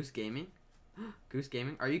 Is Goose Gaming? Goose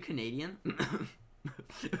Gaming? Are you Canadian?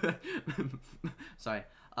 Sorry.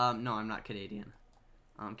 No, I'm not Canadian.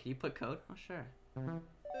 Can you put code? Oh, sure.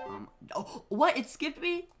 Oh, what? It skipped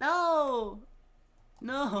me? No!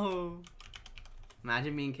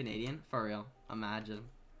 Imagine being Canadian. For real. Imagine.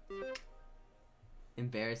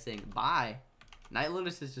 Embarrassing. Bye. Night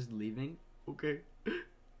Lotus is just leaving. Okay.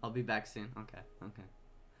 I'll be back soon. Okay.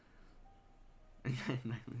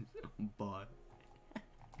 Bye.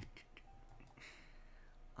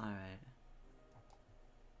 Alright.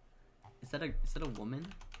 Is that a woman?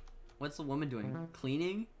 What's the woman doing?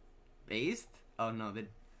 Cleaning? Based? Oh no,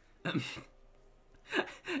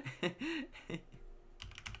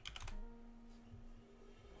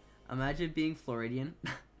 Imagine being Floridian.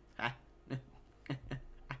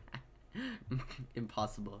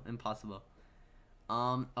 Impossible. Impossible.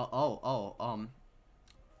 I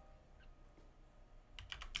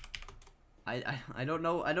don't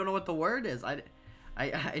know. I don't know what the word is. I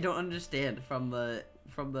don't understand from the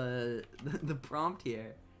the prompt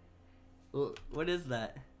here. What is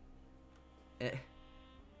that?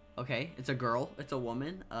 Okay, it's a girl. It's a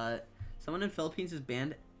woman. Someone in Philippines is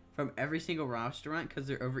banned from every single restaurant because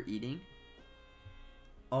they're overeating.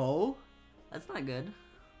 Oh, that's not good.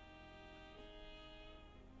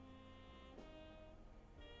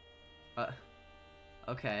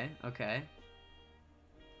 Okay, okay.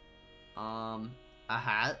 A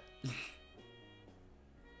hat?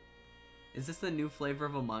 Is this the new flavor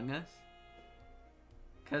of Among Us?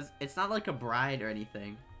 Cause it's not like a bride or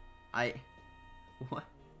anything. What?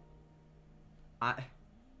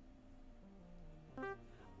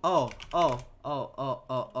 Oh.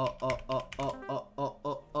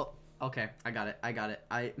 Okay, I got it.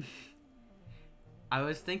 I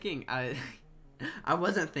was thinking, I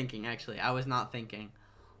wasn't thinking actually. I was not thinking.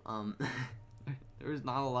 There's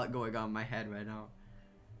not a lot going on in my head right now.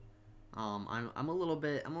 I'm a little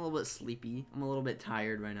bit sleepy. I'm a little bit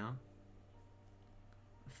tired right now.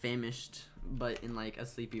 Famished, but in like a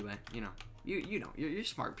sleepy way. You know, you're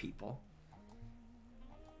smart people.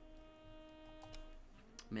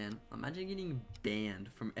 Man, imagine getting banned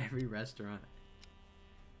from every restaurant.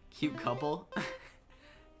 Cute couple.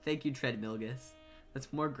 Thank you, Treadmilgus.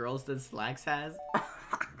 That's more girls than Slacks has.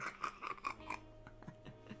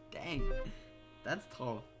 Dang, that's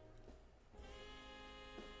tough.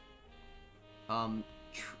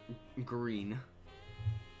 Green.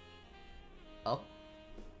 Oh.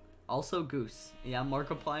 Also Goose. Yeah,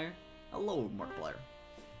 Markiplier. Hello, Markiplier.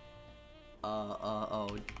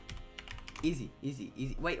 Oh. Easy.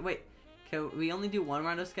 Wait. Can we only do one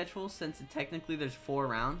round of Sketchful since technically there's 4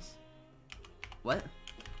 rounds? What?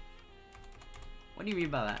 What do you mean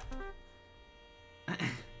by that?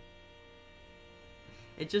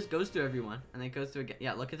 It just goes through everyone, and then it goes through again.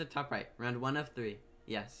 Yeah, look at the top right. Round 1 of 3.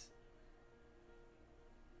 Yes.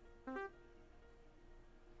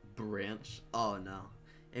 Branch. Oh no.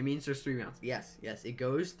 It means there's 3 rounds. Yes. It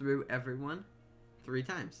goes through everyone 3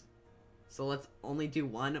 times. So let's only do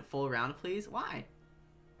 1 full round, please. Why?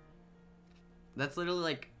 That's literally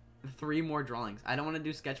like 3 more drawings. I don't want to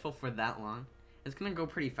do Sketchful for that long. It's gonna go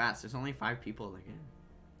pretty fast. There's only 5 people in the game.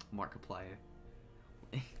 Markiplier.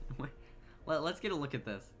 Let's get a look at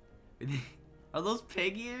this. Are those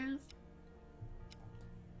pig ears?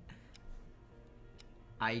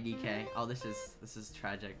 IDK. Oh, this is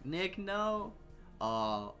tragic. Nick, no.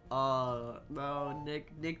 No,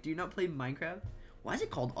 Nick, do you not play Minecraft? Why is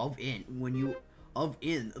it called of in when you of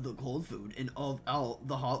in the cold food and of out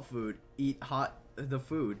the hot food? Eat hot the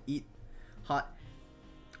food. Eat hot.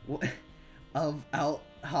 What? Of out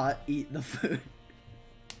hot eat the food.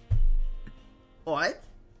 What?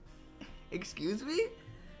 Excuse me?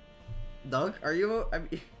 Duck? Are you? I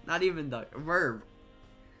mean, not even duck. Verb.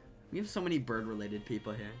 We have so many bird-related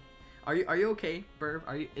people here. Are you okay,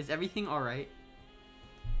 Burb? Is everything all right?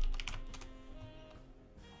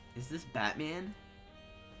 Is this Batman?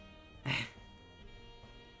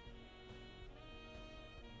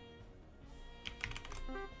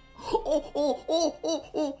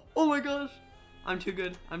 Oh my gosh. I'm too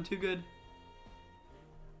good.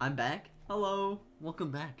 I'm back. Hello.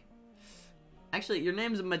 Welcome back. Actually, your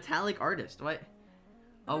name's Metallic Artist. What?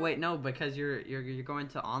 Oh wait, no, because you're going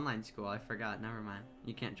to online school. I forgot. Never mind.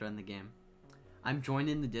 You can't join the game. I'm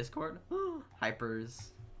joining the Discord.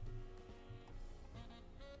 Hypers.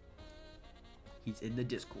 He's in the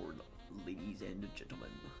Discord, ladies and gentlemen.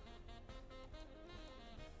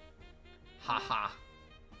 Haha.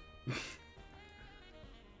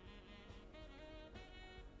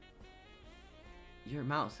 Your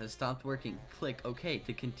mouse has stopped working. Click OK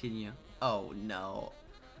to continue. Oh no.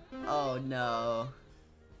 Oh no.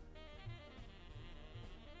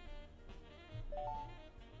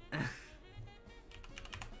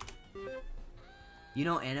 You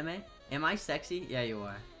know anime? Am I sexy? Yeah, you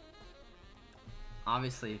are.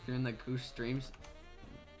 Obviously, if you're in the Goose streams,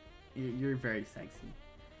 you're very sexy.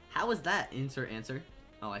 How was that? Insert answer.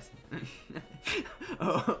 Oh, I see.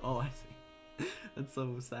 oh, I see. That's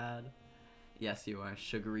so sad. Yes, you are.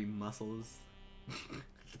 Sugary muscles.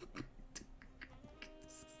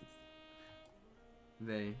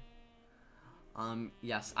 Very.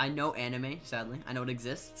 Yes, I know anime, sadly. I know it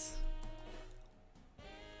exists.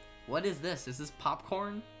 What is this? Is this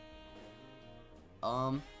popcorn?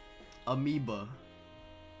 Amoeba.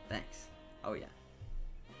 Thanks. Oh yeah.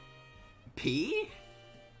 P?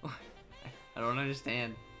 I don't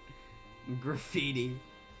understand. Graffiti.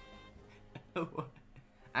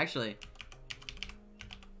 Actually.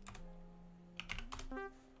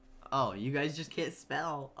 Oh, you guys just can't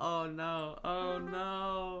spell. Oh no. Oh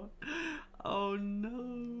no. Oh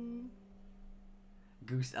no.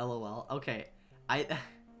 Goose LOL. Okay.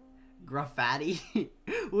 Graffiti?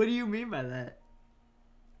 What do you mean by that?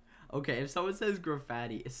 Okay, if someone says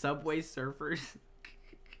graffiti, Subway Surfers.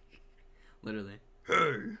 Literally.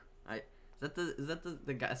 Hey. Is that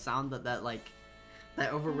the guy sound that like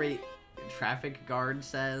that overweight traffic guard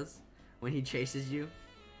says when he chases you?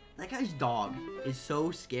 That guy's dog is so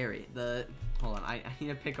scary. Hold on, I need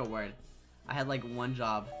to pick a word. I had like one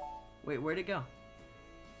job. Wait, where'd it go?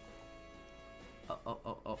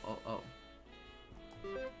 Oh.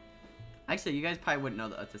 Actually, you guys probably wouldn't know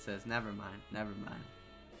what this is. Never mind.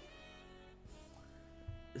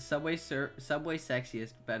 Subway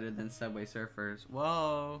sexiest better than Subway Surfers.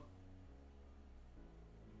 Whoa.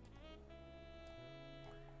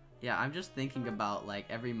 Yeah, I'm just thinking about like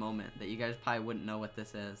every moment that you guys probably wouldn't know what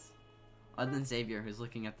this is. Other than Xavier, who's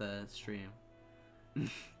looking at the stream.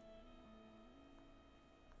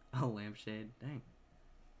 Oh, lampshade. Dang.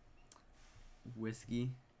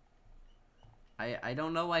 Whiskey. I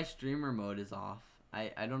don't know why streamer mode is off.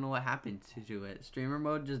 I don't know what happened to it. Streamer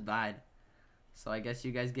mode just died. So I guess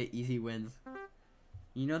you guys get easy wins.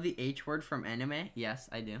 You know the H word from anime? Yes,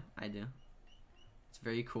 I do. It's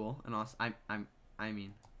very cool and also I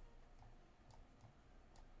mean.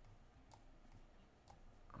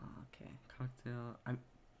 Okay, cocktail.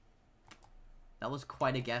 That was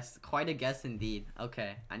quite a guess. Quite a guess indeed.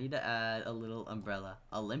 Okay, I need to add a little umbrella.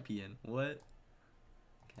 Olympian. What?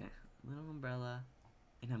 Okay, little umbrella,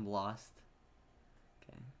 and I'm lost.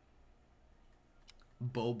 Okay.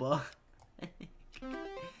 Boba.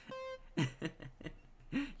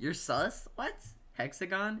 You're sus? What?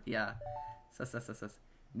 Hexagon? Yeah. Sus.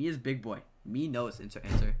 Me is big boy. Me knows. Answer.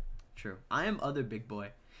 True. I am other big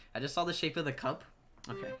boy. I just saw the shape of the cup.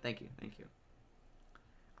 Okay, thank you.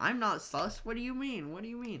 I'm not sus. What do you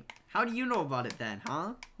mean? How do you know about it then,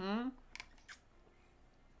 huh?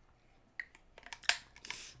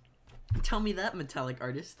 Tell me that, metallic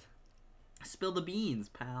artist. Spill the beans,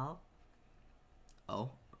 pal. Oh.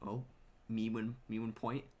 Me when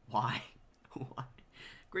point? Why? Why?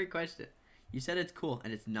 Great question. You said it's cool,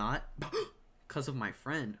 and it's not? Because of my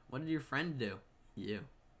friend. What did your friend do? You.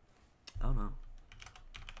 Oh no.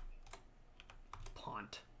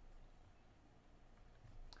 Pont.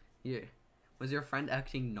 Yeah. Was your friend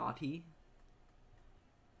acting naughty?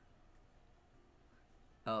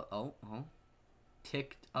 Oh.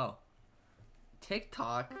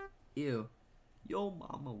 TikTok? Ew. Yo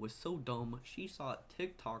mama was so dumb, she thought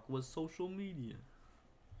TikTok was social media.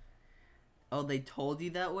 Oh, they told you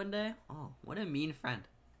that one day? Oh, what a mean friend.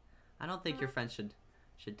 I don't think your friends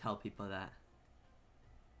should tell people that.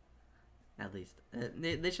 At least.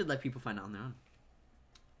 They should let people find out on their own.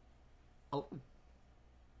 Oh.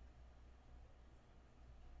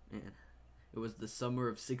 Man. It was the summer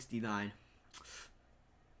of '69.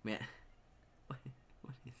 Man. What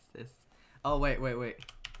is this? Oh, wait.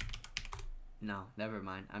 No, never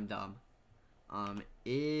mind. I'm dumb.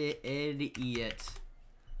 Idiot.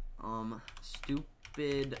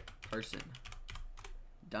 Stupid person.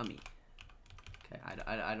 Dummy. Okay,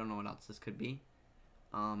 I don't know what else this could be.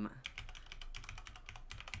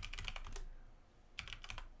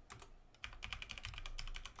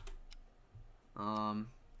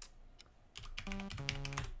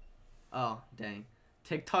 Oh, dang.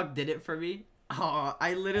 TikTok did it for me. Oh,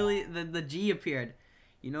 I literally, the G appeared.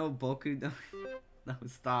 You know, Boku. No,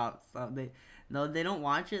 stop. They don't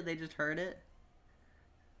watch it. They just heard it.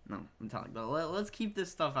 No, I'm telling you. Let's keep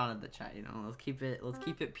this stuff out of the chat. You know, let's keep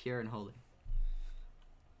it pure and holy.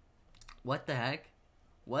 What the heck?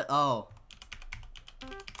 What? Oh,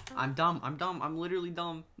 I'm dumb. I'm literally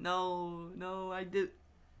dumb. No, I did.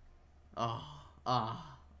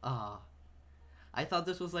 I thought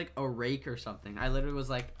this was like a rake or something. I literally was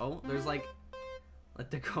like, oh, there's like,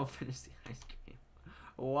 let the girl finish the ice cream.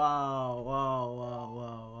 Whoa.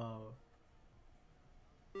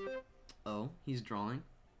 Oh, he's drawing.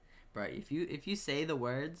 Right, if you say the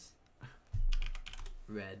words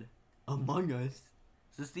red Among Us,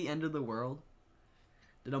 is this the end of the world?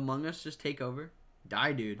 Did Among Us just take over?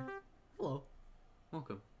 Die, dude. Hello.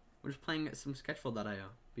 Welcome. We're just playing some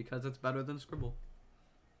Sketchful.io because it's better than Scribble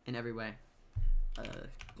in every way.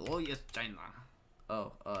 Glorious China.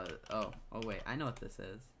 Oh wait, I know what this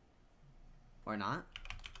is. Or not?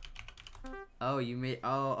 Oh, you made,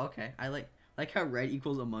 oh, okay. I like how red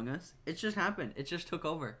equals Among Us. It just happened. It just took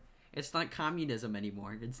over. It's not communism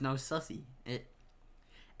anymore. It's now sussy.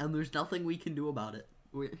 And there's nothing we can do about it.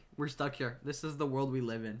 We're stuck here. This is the world we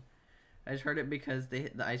live in. I just heard it because they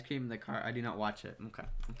hit the ice cream in the car. I do not watch it. Okay.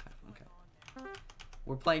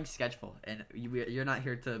 We're playing Sketchful, and you're not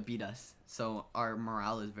here to beat us. So our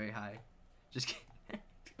morale is very high. Just kidding.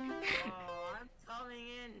 Oh, I'm coming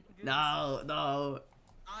in. Goose. No.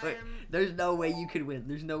 I Wait, am. there's no way you could win.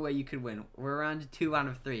 There's no way you could win. We're around 2 out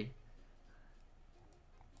of 3.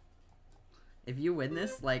 If you win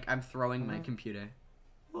this, like, I'm throwing my computer.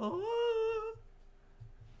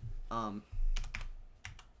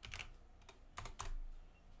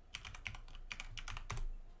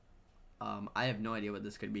 I have no idea what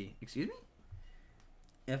this could be. Excuse me?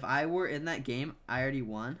 If I were in that game, I already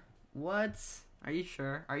won. What? Are you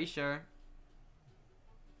sure? Are you sure?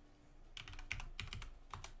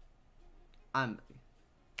 Oh,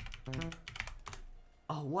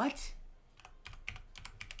 what?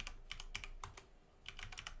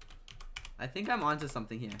 I think I'm onto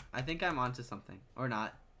something here. I think I'm onto something. Or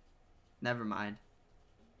not. Never mind.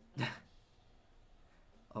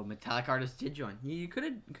 Oh, Metallic Artist did join. You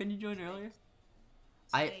couldn't you join earlier?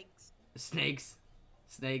 Snakes.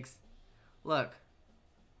 Snakes. Look,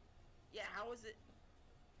 Yeah, how is it?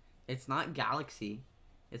 it's not Galaxy.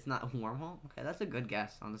 It's not Wormhole. Okay, that's a good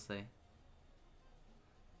guess, honestly.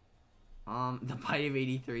 The Bite of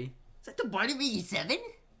 83. Is that the Bite of 87?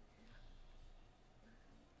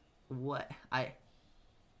 What?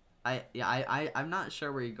 I'm not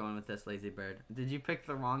sure where you're going with this, Lazy Bird. Did you pick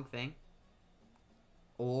the wrong thing?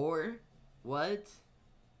 Or what?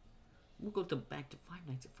 We'll go back to Five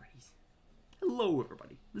Nights at Freddy's. Hello,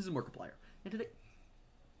 everybody. This is Markiplier, and today.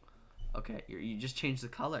 Okay, you just changed the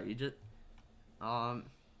color. You just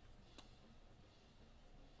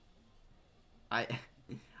I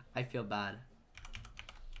feel bad.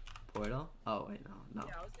 Portal? Oh wait, no.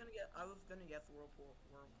 Yeah, I was gonna guess Whirlpool.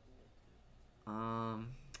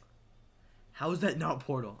 How is that not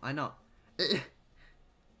Portal? I know.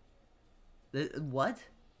 What?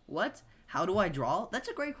 What? How do I draw? That's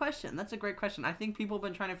a great question. I think people have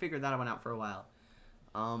been trying to figure that one out for a while.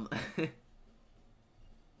 I'm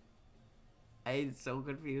so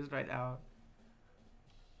confused right now.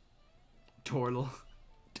 Tortle.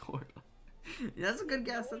 That's a good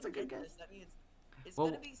guess. That means it's Well,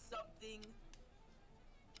 gonna be something.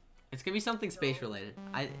 It's gonna be something space related.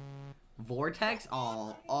 Vortex?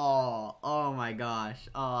 Oh my gosh.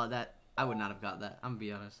 Oh, that I would not have got that. I'm gonna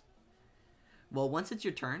be honest. Well, once it's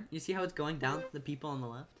your turn, you see how it's going down? The people on the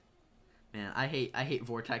left. Man, I hate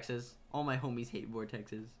vortexes. All my homies hate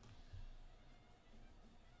vortexes.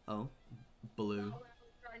 Oh, blue. What are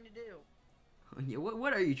we trying to do? Yeah,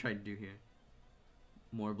 what are you trying to do here?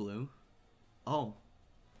 More blue? Oh.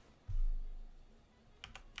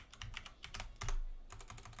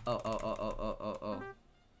 Oh.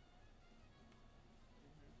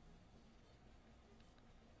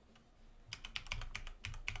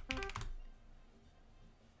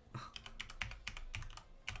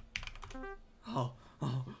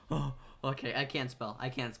 Oh. Okay, I can't spell.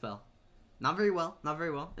 Not very well.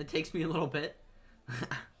 It takes me a little bit.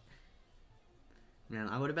 Man,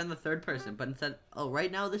 I would have been the third person, but instead,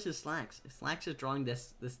 right now this is Slacks. Slacks is drawing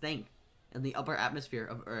this thing in the upper atmosphere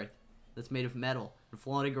of Earth that's made of metal and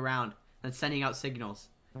floating around and sending out signals.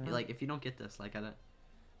 Like, if you don't get this, like,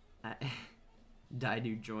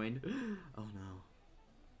 Daidu joined. Oh no.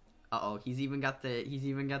 Uh-oh, he's even got the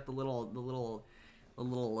little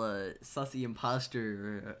sussy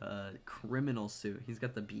imposter criminal suit. He's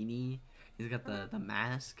got the beanie. He's got the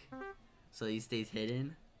mask, so he stays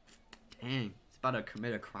hidden. Dang, he's about to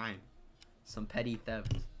commit a crime, some petty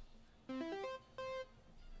theft.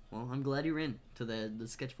 Well, I'm glad you're in to the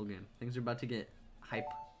Sketchful game. Things are about to get hype.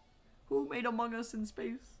 Who made Among Us in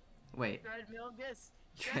space? Wait.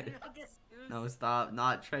 Treadmilgus. No, stop.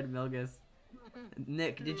 Not Treadmilgus.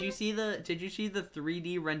 Nick, did you see the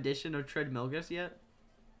 3D rendition of Treadmilgus yet?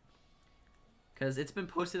 Cause it's been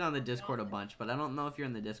posted on the Discord a bunch, but I don't know if you're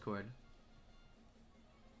in the Discord.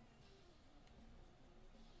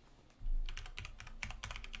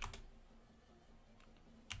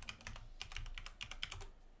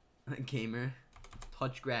 Gamer,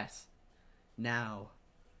 touch grass now.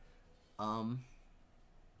 Oh.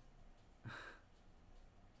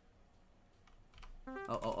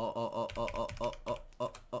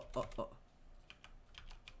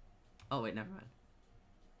 Oh wait, never mind.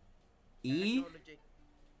 E?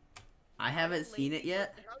 I haven't seen it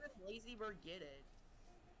yet. How did Lazy Bird get it?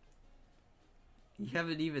 You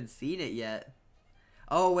haven't even seen it yet.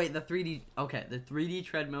 Oh wait, the 3D. Okay, the 3D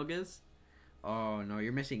Treadmilgus. Oh no,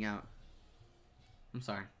 you're missing out. I'm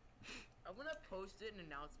sorry. I'm gonna post it in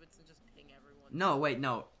announcements and just ping everyone. No, wait,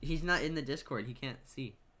 no. He's not in the Discord. He can't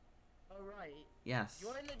see. All right. Yes.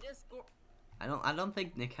 Join the Discord. I don't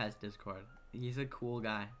think Nick has Discord. He's a cool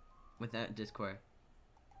guy without Discord.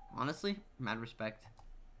 Honestly, mad respect.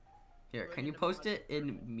 Here, can you post it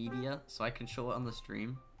in media so I can show it on the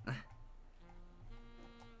stream?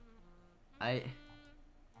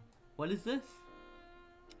 What is this?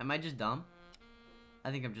 Am I just dumb?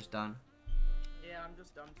 I think I'm just done. Yeah, I'm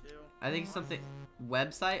just dumb too. I think something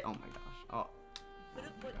website. Oh my gosh. Oh,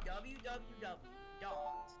 Put www.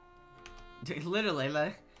 dude, literally,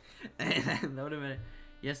 like, that would have been.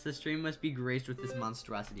 Yes, the stream must be graced with this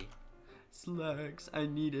monstrosity. Slacks, I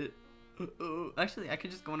need it. Actually, I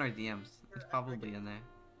could just go in our DMs. It's probably in there.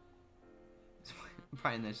 It's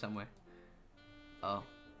probably in there somewhere. Oh.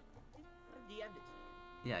 DM'd it.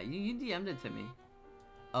 Yeah, you DM'd it to me.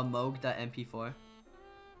 Amog.mp4.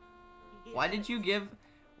 Why did you give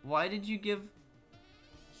why did you give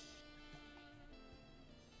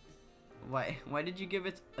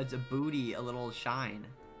its a booty a little shine?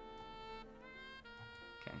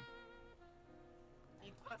 Okay.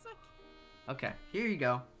 Okay, here you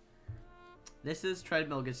go. This is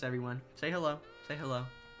Treadmilgus, everyone. Say hello. Say hello.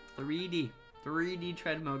 3D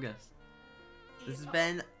Treadmilgus. This has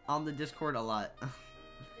been on the Discord a lot.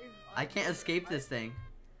 I can't escape this thing.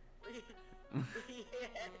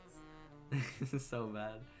 This is so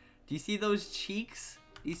bad. Do you see those cheeks?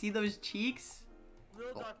 Do you see those cheeks?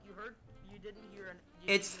 Real talk, you didn't hear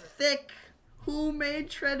It's thick. Who made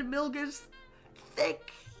Treadmilgus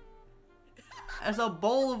thick? As a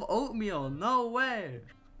bowl of oatmeal. No way.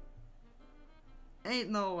 Ain't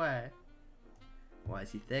no way. Why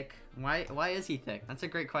is he thick? Why is he thick? That's a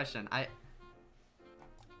great question. I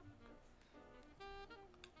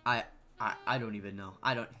don't even know.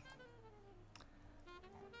 I don't.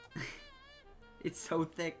 It's so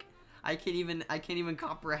thick. I can't even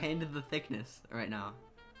comprehend the thickness right now.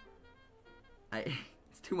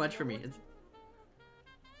 It's too much for me. It's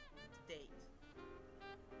State.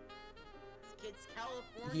 It's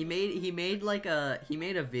California. he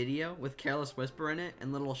made a video with Careless Whisper in it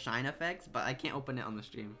and little shine effects, but I can't open it on the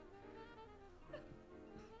stream.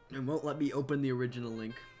 It won't let me open the original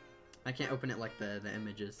link. I can't open it like the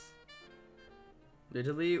images.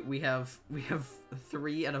 Literally, we have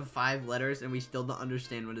 3 out of 5 letters and we still don't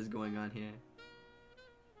understand what is going on here.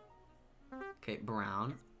 Okay,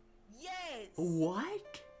 brown. Yes.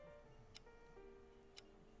 What?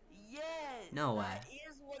 Yes. No way. That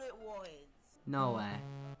is what it was. No way.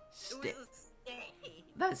 It was a stain.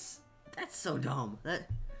 That's so dumb.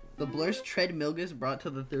 The Blur's Treadmilgus brought to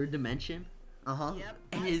the 3rd dimension. Uh-huh. Yep,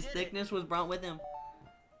 And I his did thickness was brought with him.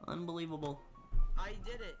 Unbelievable. I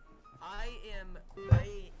did it. I've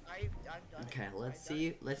done Okay, it.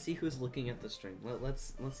 let's see who's looking at the stream.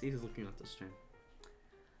 Let's see who's looking at the stream.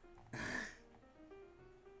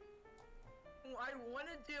 I want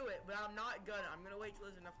to do it, but I'm not gonna. I'm gonna wait till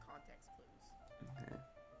there's enough context clues. Okay.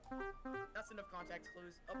 That's enough context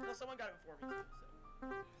clues. Oh, no, someone got it before me too. So.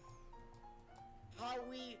 How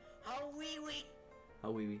we.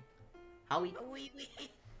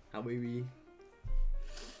 How we.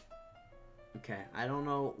 Okay, I don't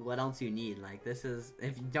know what else you need. Like, this is,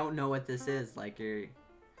 if you don't know what this is, like, you're.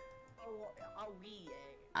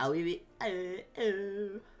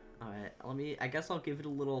 Alright, I guess I'll give it a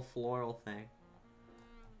little floral thing.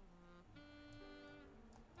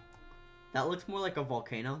 That looks more like a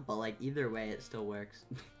volcano, but like either way it still works.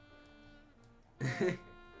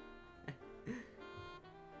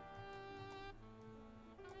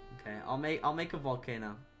 Okay, I'll make a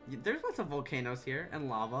volcano. There's lots of volcanoes here and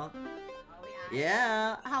lava.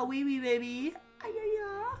 Yeah, how wee wee baby.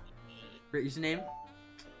 Username?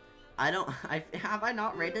 Have I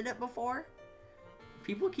not rated it before?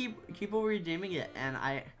 People keep redeeming it, and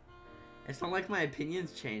it's not like my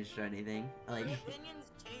opinions changed or anything. Like, My opinions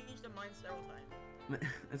changed in mine several times.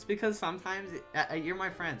 it's because sometimes you're my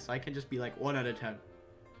friend, so I can just be like 1 out of 10.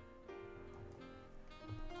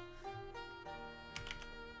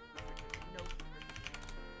 No.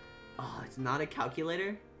 Oh, it's not a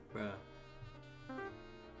calculator, bruh.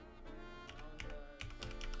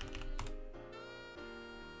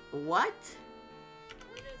 What?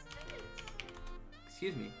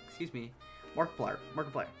 Excuse me. Markiplier.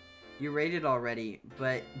 You rated already,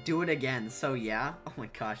 but do it again, so yeah? Oh my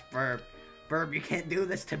gosh, Burb, you can't do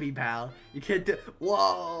this to me, pal. You can't do-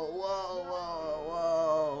 Whoa.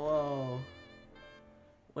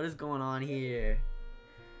 What is going on here?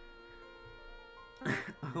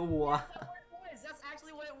 What? That's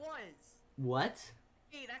actually what it was. What?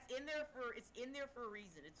 Hey, it's in there for a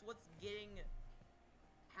reason. It's what's getting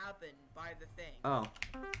happened by the thing. Oh.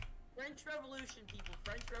 French Revolution, people.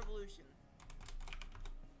 French Revolution.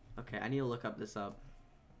 Okay, I need to look up this up.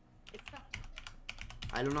 It's not.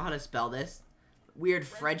 I don't know how to spell this. Weird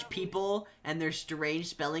French people and their strange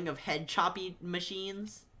spelling of head choppy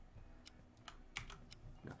machines.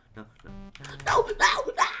 No, no, no. No,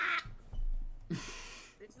 no, ah! This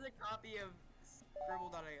is a copy of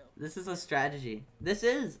Scribble.io. This is a strategy. This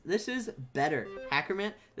is better.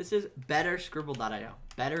 Hackerman, this is better Scribble.io.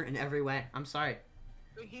 Better in every way. I'm sorry.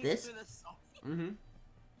 This? Mm-hmm.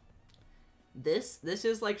 This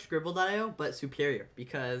is like Scribble.io, but superior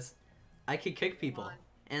because I can kick people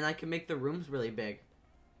and I can make the rooms really big.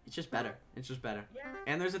 It's just better. It's just better. Yeah.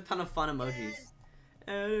 And there's a ton of fun emojis.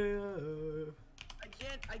 Yes.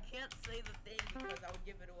 I can't say the thing because I would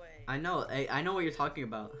give it away. I know. I know what you're talking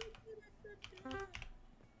about.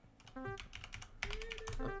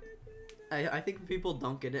 I think people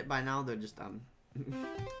don't get it by now. They're just dumb.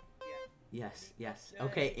 Yes, yes.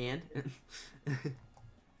 Okay, and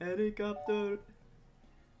helicopter.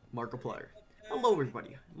 Markiplier. Hello,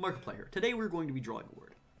 everybody. Markiplier. Today we're going to be drawing a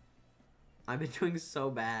word. I've been doing so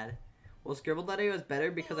bad. Well, Scribble.io is better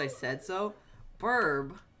because I said so.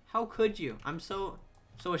 Burb, how could you? I'm so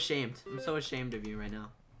ashamed. I'm so ashamed of you right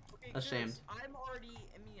now. Okay, Ashamed. Chris, I'm already.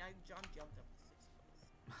 I mean, I jumped up to 6th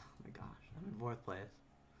place. Oh my gosh, I'm in 4th place.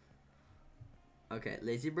 Okay,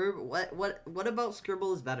 Lazy Burb. What about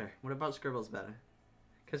Scribble is better? What about Scribble is better?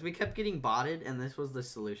 Because we kept getting botted, and this was the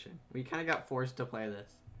solution. We kind of got forced to play this.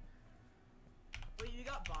 Wait, you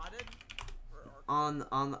got botted? On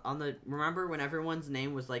the remember when everyone's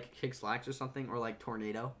name was like Kick Slacks or something, or like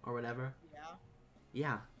Tornado or whatever?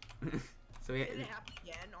 Yeah. Yeah. So we, Did it happen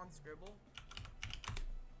again on Scribble?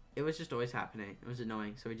 it was just always happening. It was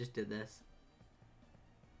annoying, so we just did this.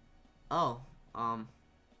 Oh,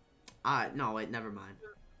 no, wait, never mind.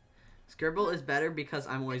 Scribble is better because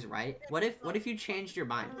I'm always right. What if you changed your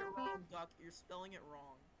mind? You're wrong, Duck. You're spelling it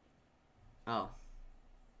wrong. Oh.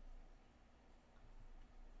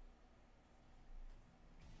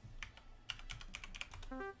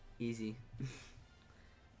 Easy.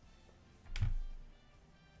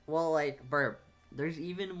 Well, like, Burp, there's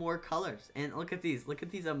even more colors. And look at these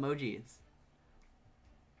emojis.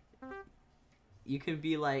 You can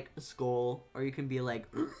be like a skull, or you can be like,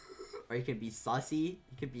 or you can be Sussy,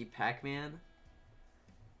 you can be Pac-Man.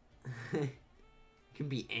 You can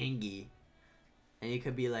be Angie. And you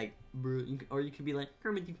could be like, or you could be like,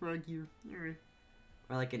 Kermit the Frog here.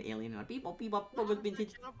 Or like an alien, like, beep, beep,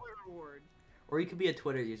 vintage. Or you could be a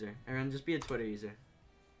Twitter user. Everyone, just be a Twitter user.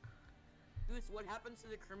 Goose, what happened to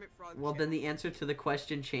the Kermit Frog? Well, then the answer to the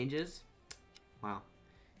question changes. Wow.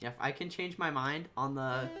 Yeah, if I can change my mind on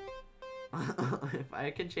the... if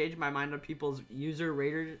I can change my mind on people's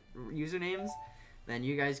usernames, then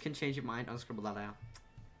you guys can change your mind on Scribble.io.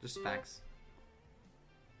 Just facts.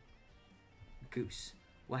 Goose.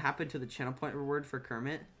 What happened to the channel point reward for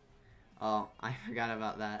Kermit? Oh, I forgot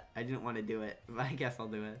about that. I didn't want to do it, but I guess I'll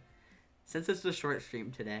do it. Since it's a short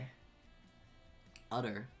stream today.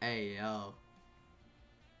 Utter. Ayo.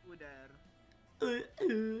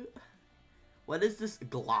 What is this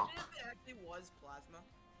glop? Imagine if it actually was plasma.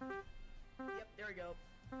 Yep, there we go.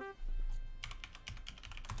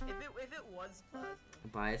 If it was plasma.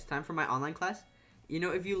 Bye. It's time for my online class. You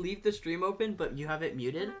know, if you leave the stream open but you have it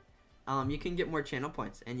muted, you can get more channel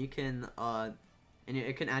points, and you can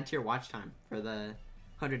it can add to your watch time for the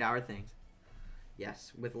 100-hour things.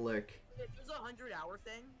 Yes, with Lurk. There's a 100-hour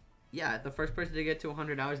thing. Yeah, the first person to get to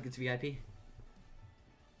 100 hours gets VIP.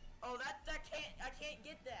 Oh, I can't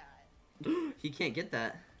get that. He can't get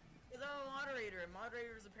that. Because I'm a moderator, and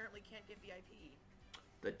moderators apparently can't get VIP.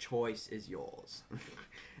 The choice is yours.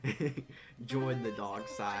 Join the dog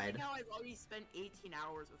I side. think how I've already spent 18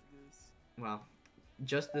 hours with Goose. Wow.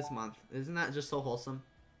 Just this month. Isn't that just so wholesome?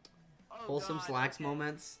 Oh, Wholesome God, Slacks okay.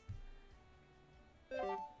 moments. I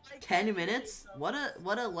 10 can't minutes? believe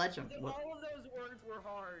What a legend. something. What? All of those words were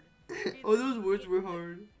hard. Oh, those words were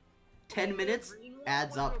hard. 10 The minutes green one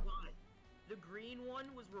adds was up. robotic. The green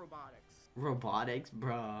one was robotics. Robotics,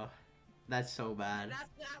 bruh. That's so bad.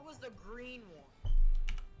 That was the green one.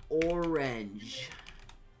 Orange.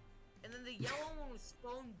 And then the yellow one was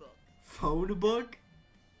phone book. Phone book?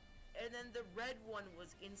 And then the red one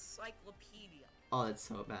was encyclopedia. Oh, that's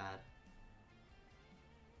so bad.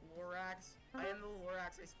 Lorax. I am the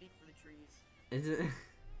Lorax. I speak for the trees. Is it?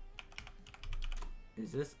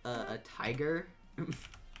 Is this a tiger?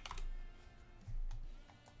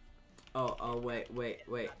 Oh, wait.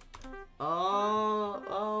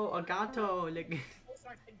 Oh, a gato. Like, It's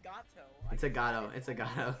like a gato. it's a gato. It's a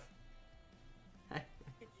gato. Wait,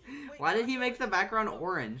 Why did he gato make is- the background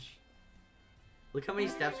orange? Look how many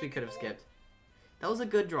steps we could have skipped. That was a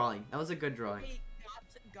good drawing. That was a good drawing. Hey,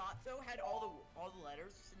 Gotzo had all the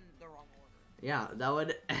letters in the wrong order. Yeah, that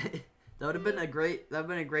would that would have been a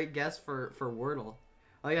great guess for Wordle.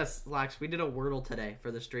 Oh yes, Lax, we did a Wordle today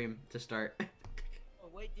for the stream to start. Oh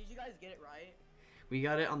wait, did you guys get it right? We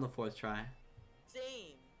got it on the 4th try.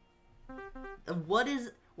 Same. What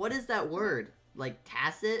is that word? Like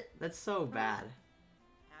tacit? That's so bad.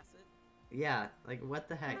 Tacit. Yeah, like what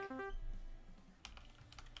the heck?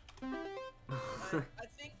 I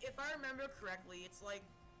think if I remember correctly, it's like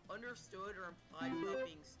understood or implied without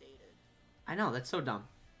being stated. I know, that's so dumb.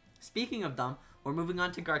 Speaking of dumb, we're moving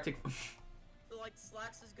on to Gartic. So like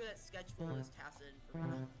Slacks is good at sketchful as tacit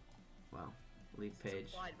information. Wow, lead It's page.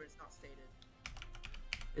 implied, but it's not stated.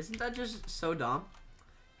 Isn't that just so dumb?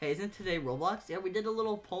 Hey, isn't today Roblox? Yeah, we did a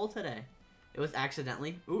little poll today. It was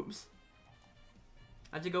accidentally. Oops.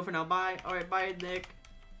 I have to go for now. Bye. Alright, bye, Nick.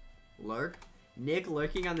 Lurk? Nick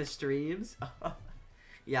lurking on the streams?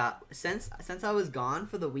 Yeah, since I was gone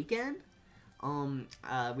for the weekend,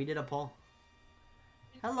 we did a poll.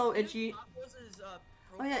 Hello, Itchy.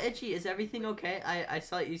 Oh yeah, Itchy, is everything okay? I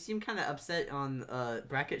saw you seem kind of upset on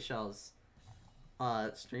Bracket Shell's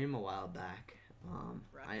stream a while back.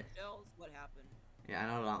 Shells, what happened? Yeah, I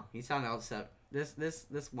don't know. He sounded upset. This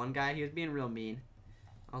one guy, he was being real mean.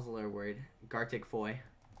 I was a little worried. Gartic Foy.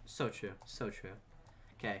 So true. So true.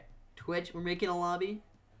 Okay. Twitch, we're making a lobby.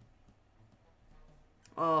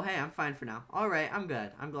 Oh, hey, I'm fine for now. Alright, I'm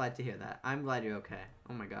good. I'm glad to hear that. I'm glad you're okay.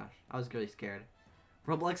 Oh my gosh. I was really scared.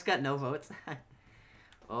 Roblox got no votes.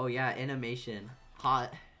 Oh yeah, animation.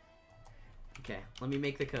 Hot. Okay, let me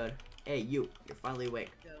make the code. Hey, you're finally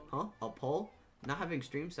awake. Huh? A poll? Not having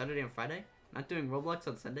streams Saturday and Friday? Not doing Roblox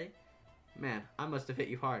on Sunday? Man, I must have hit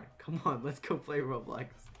you hard. Come on, let's go play Roblox.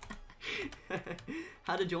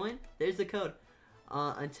 How to join? There's the code.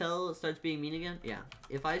 Until it starts being mean again? Yeah.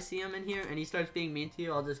 If I see him in here and he starts being mean to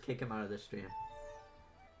you, I'll just kick him out of the stream.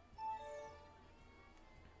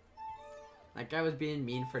 That guy was being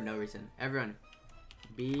mean for no reason. Everyone,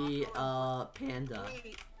 be a panda.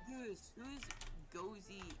 Wait, who's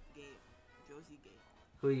Gozy Gate? Josie Gate.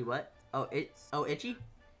 Who you what? Oh, Itchy?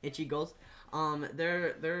 Itchy Goals?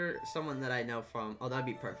 They're someone that I know from. Oh, that'd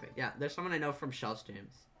be perfect. Yeah, there's someone I know from Shell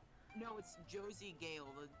streams. No, it's Josie Gale,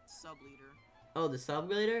 the sub leader. Oh, the sub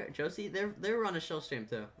leader, Josie. They were on a Shell stream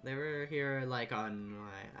too. They were here like on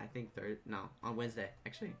I think on Wednesday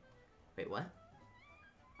actually. Wait, what?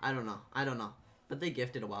 I don't know. But they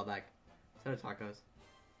gifted a while back. So did Tacos.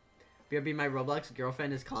 BRB, my Roblox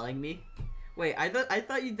girlfriend is calling me. Wait, I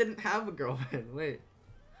thought you didn't have a girlfriend. Wait,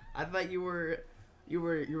 I thought you were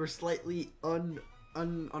slightly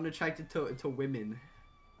unattracted to women.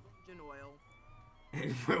 Virgin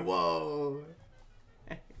oil. Whoa.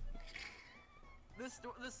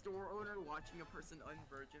 The store owner watching a person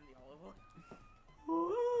unvirgin the olive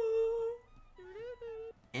oil.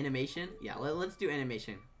 Animation? Yeah, let's do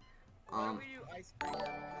animation. Why don't we do ice cream?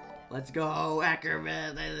 Let's go,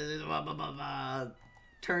 Ackerman.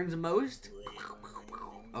 Turns most.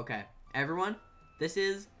 Okay, everyone. This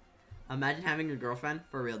is imagine having a girlfriend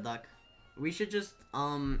for real, duck. We should just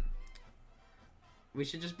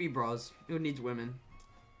be bros. Who needs women?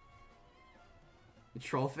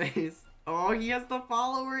 Troll face. Oh, he has the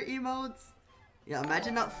follower emotes. Yeah,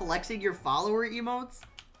 imagine not flexing your follower emotes.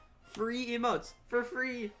 Free emotes for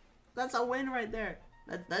free. That's a win right there.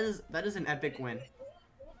 That is an epic win.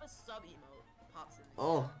 A sub emote pops in.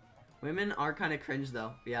 Oh, women are kind of cringe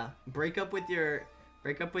though. Yeah, break up with your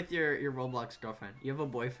Roblox girlfriend. You have a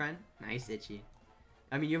boyfriend? Nice, Itchy.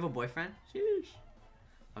 I mean, you have a boyfriend? Sheesh.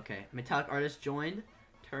 Okay, Metallic Artist joined.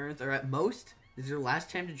 Turns are at most. This is your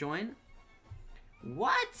last time to join.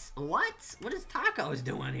 What? What is Tacos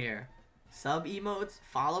doing here? Sub emotes,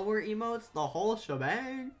 follower emotes, the whole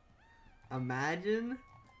shebang. Imagine.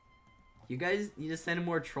 You guys need to send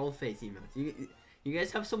more troll face emotes. You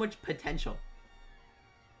guys have so much potential.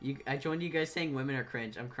 I joined you guys saying women are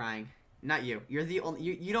cringe. I'm crying. Not you. You're the only.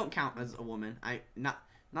 You don't count as a woman. Not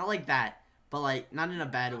like that. But like not in a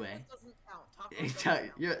bad way. Doesn't count. Tacos doesn't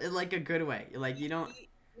count. You're in like a good way. Like you don't.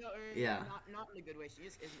 No, Yeah. Not in a good way. She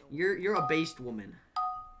just isn't a woman. You're a based woman.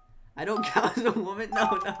 I don't count as a woman.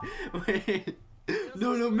 No. Wait.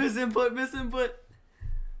 No. Misinput.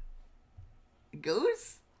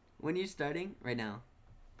 Goose? When you starting? Right now.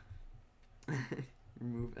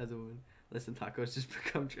 Remove as a woman. Listen, Tacos, just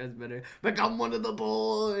become transmitter. Become one of the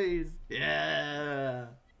boys. Yeah.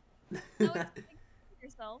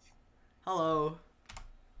 Yourself. Hello.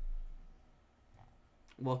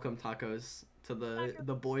 Welcome, Tacos, to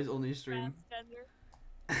the boys only stream.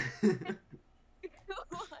 Transgender.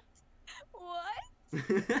 What? Hi,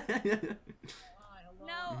 hello.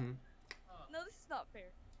 No. Mhm. No, this is not fair.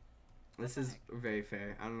 This the is heck? very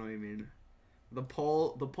fair. I don't know what you mean. The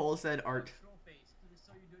poll said art. Troll face, because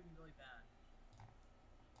so you're doing really bad.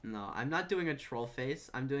 No, I'm not doing a troll face.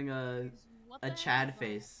 I'm doing a What the heck Chad is that?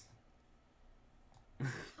 face.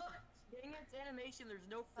 Dang its animation, there's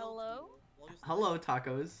no filter. Hello? Well, just- Hello,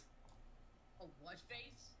 tacos. A what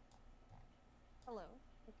face? Hello.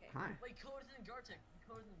 Okay. Hi. Like Codes and Gartic.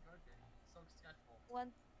 Codes and Gartic. So sketchful.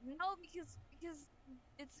 One. No, because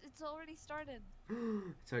it's already started.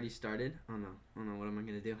 It's already started. Oh no. Oh no. What am I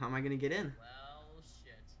gonna do? How am I gonna get in? Well,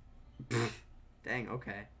 shit. Dang.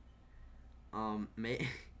 Okay. May.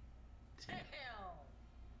 Damn!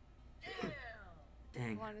 Damn!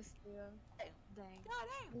 Dang. Honestly, dang. God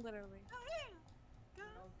damn. Literally. God damn.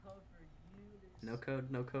 No code for you. No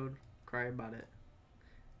code. No code. Cry about it.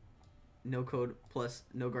 No code plus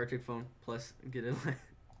no Gartic phone plus get in line.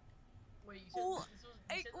 Wait, you said Oh, this was,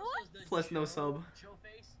 hey, you said this what? was the Plus no Joe, sub. Joe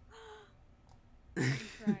face? I'm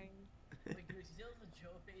crying. Wait, dude, you said it was the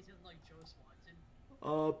Joe face, it was like Joe Swanson.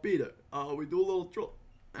 Peter. We do a little troll.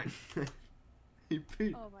 Hey,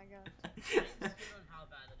 Pete. Oh my god. I'm just kidding on how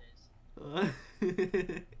bad it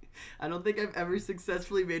is. I don't think I've ever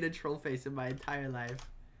successfully made a troll face in my entire life.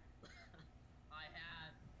 I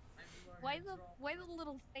have. I've learned Why how to the draw.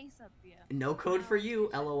 little face up here? No code for you,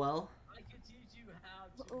 LOL. I can teach you how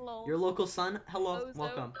to. Lol. Your local son, hello, Bozo.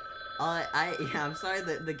 welcome. I'm sorry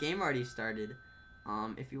that the game already started.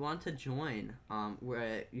 If you want to join,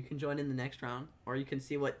 where you can join in the next round, or you can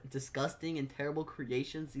see what disgusting and terrible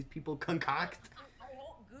creations these people concoct. I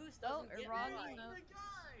hope Goose Oh, doesn't get wrong mad. email. The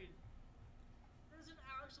guide! There's an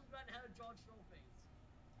actual guide on how to draw troll face.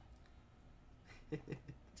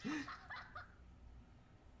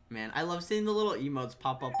 Man, I love seeing the little emotes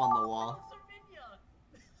pop up on the wall.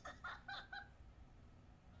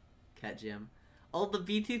 Cat Jim. Oh, the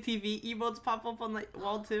BTTV emotes pop up on the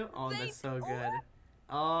wall too? Oh, that's so good. That's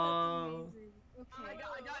Oh. amazing. I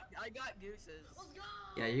Okay. got Goose's. Let's go!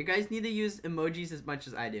 Yeah, you guys need to use emojis as much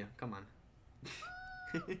as I do. Come on.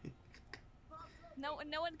 No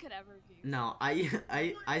one could ever be. No,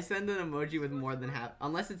 I send an emoji with more than half,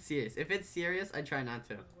 unless it's serious. If it's serious, I try not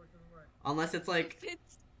to. Doesn't work, doesn't work. Unless it's like, If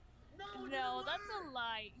it's No, it no, doesn't that's work! a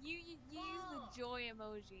lie. You use the joy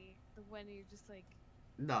emoji, the when you're just like.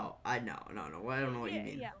 no, I no. I don't know what you Yeah,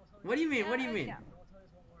 mean. yeah. What do you mean? What do you Yeah, mean? yeah. Don't tell us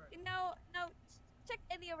it won't work. No. Check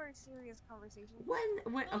any of our serious conversations.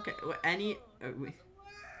 When okay, any Doesn't work!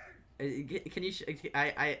 can you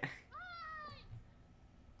I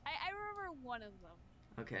I remember one of them.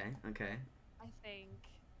 okay. I think.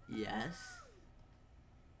 Yes.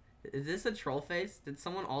 Is this a troll face? Did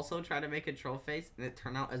someone also try to make a troll face and it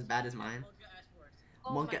turned out as bad as mine? Look at S words.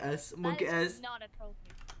 Oh Monkey my- S, that monkey is S. Not a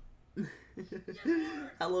trophy.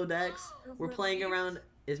 Hello, Dex. Oh, We're playing Relief. around.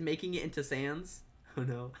 Is making it into Sans. Oh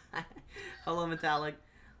no. Hello, Metallic.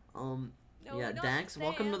 No, Yeah, not Dax,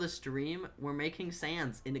 welcome to Sam. the stream. We're making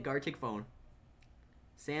Sans into Gartic phone.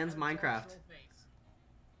 Sans How to draw Minecraft. troll face.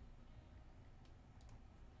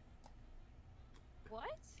 What?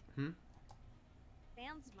 Hmm?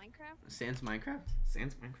 Sans Minecraft? Sans Minecraft?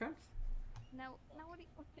 Sans Minecraft? Now what do you?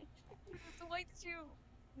 So why did you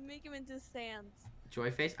make him into Sans?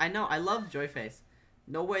 Joyface? I know, I love Joyface.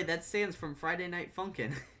 No way, that's Sans from Friday Night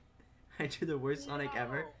Funkin'. I do the worst Sonic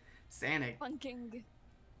ever. Sonic. Funking.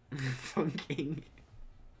 Funking.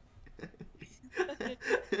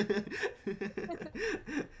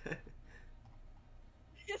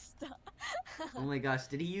 Stop. Oh my gosh,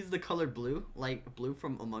 did he use the color blue? Like blue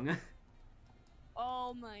from Among Us?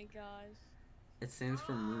 Oh my gosh. It's Sans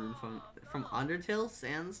from Moon from Undertale?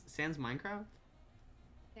 Sans Minecraft?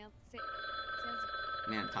 Sans.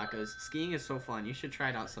 Man, tacos. Skiing is so fun. You should try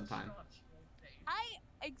it out sometime. Draw troll face.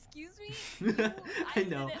 Excuse me. I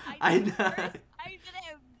know. Did it, I did it know. first, I did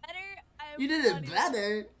it better. You did it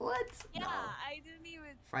better? What? Yeah, No. I didn't even.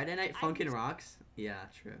 Friday Night I Funkin' just- Rocks? Yeah,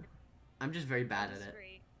 true. I'm just very bad at That's it.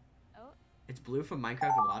 great. Oh, It's blue from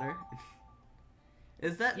Minecraft Water?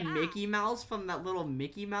 Is that Yeah. Mickey Mouse from that little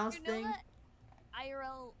Mickey Mouse you know thing? that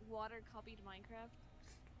IRL water copied Minecraft?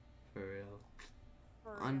 For real.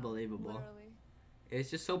 For real, Unbelievable. Literally. It's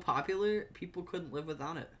just so popular, people couldn't live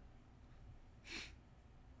without it.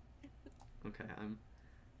 Okay, I'm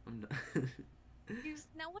done.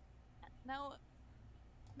 Now what? Now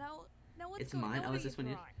what's It's going mine? on? Oh, is this one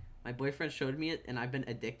yours? My boyfriend showed me it and I've been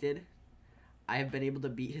addicted. I have been able to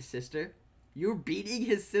beat his sister. You're beating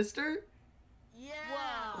his sister? Yeah.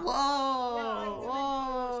 Whoa!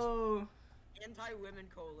 Whoa! Anti-women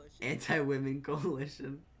coalition. Anti-women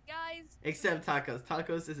coalition. Guys. Except tacos.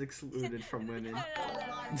 Tacos is excluded from women. You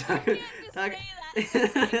Taco- can't just taco-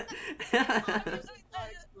 say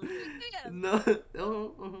that. No.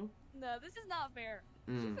 Oh, No, this is not fair.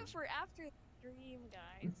 Mm. Keep it for after the stream,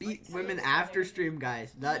 guys. Beat Like, women so after sorry. stream,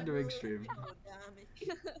 guys, not during stream. Oh, damn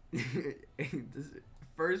it. This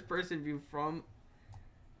first person view from.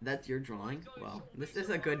 That's your drawing. Well, this is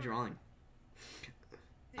a good drawing.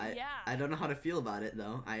 Yeah. I don't know how to feel about it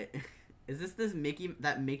though. Is this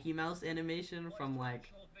Mickey Mouse animation from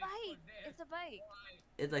like? Bike. It's a bike.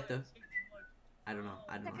 It's like the. I don't know.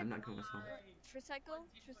 I'm not going to myself. Tricycle.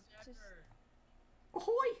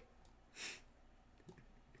 Ahoy!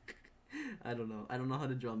 I don't know. I don't know how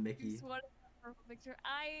to draw Mickey. Just what a purple picture.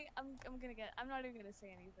 I'm gonna get. I'm not even gonna say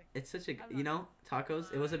anything. It's such a, I'm you not- know,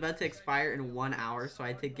 tacos. It was about to expire in 1 hour, so I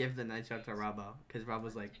had to give the night shot to Robbo because Rob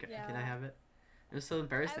was like, "Can I Yeah. have it?" It was so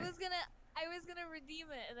embarrassing. I was gonna redeem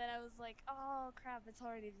it, and then I was like, oh crap, it's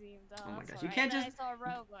already redeemed. Oh, Oh my that's gosh, you alright. can't And then just- I saw a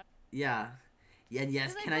robot. Yeah. Yeah.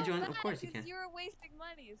 Yes. Can I join? Of course you can. You were wasting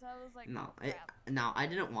money, so I was like, No, oh, crap. I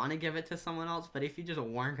didn't want to give it to someone else, but if you just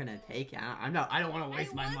weren't gonna take it, I don't want to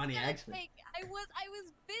waste my was money gonna actually. I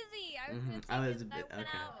was busy. I was Mhm, gonna take I was it, a and bit- I went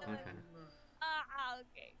okay, out, and okay.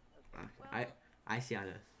 okay. I I see how it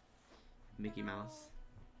is. Mickey Mouse.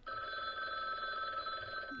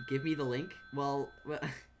 Give me the link. Well,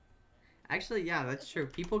 actually, yeah, that's true.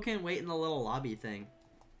 People can wait in the little lobby thing.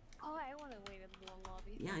 Oh, I want to wait in the little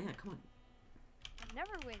lobby. Yeah, yeah, come on. I've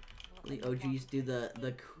never wait. The OGs do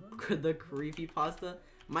the creepy pasta.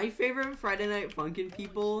 My favorite Friday Night Funkin'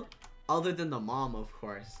 people, other than the mom, of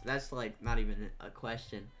course. That's like not even a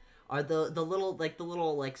question. Are the little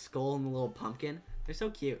skull and the little pumpkin? They're so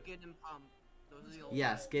cute. Skid and Pump. Those are the old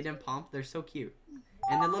Yeah, ones. Skid and Pomp. They're so cute.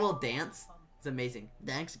 And the little dance is amazing.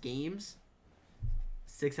 Dance games.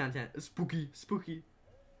 6 out of 10. Spooky, spooky.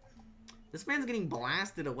 This man's getting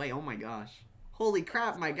blasted away. Oh my gosh. Holy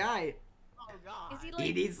crap, my guy. Oh god. Is he He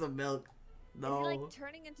like? needs some milk. No. Is he like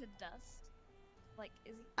turning into dust? Like,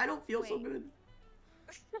 is he? I don't feel so Wait. good.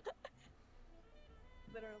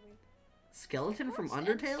 Literally. Skeleton from Watched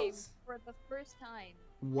Endgame Undertales? for the first time.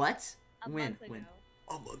 What? A When? month When? ago.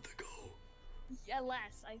 A month ago. Yeah,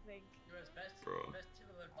 less, I think. Bro. Best tip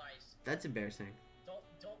of advice. That's embarrassing.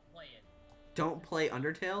 Don't play it. Don't play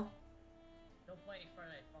Undertale? Don't play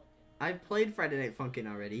Friday Night Funkin'. I've played Friday Night Funkin'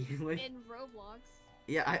 already. Like, In Roblox.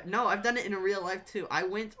 yeah, no, I've done it in real life too. I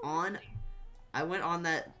went on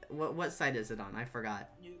that. What site is it on? I forgot.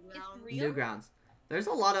 Newgrounds. real? Newgrounds. There's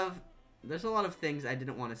a lot of things I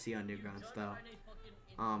didn't want to see on Newgrounds though.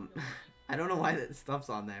 I don't know why that stuff's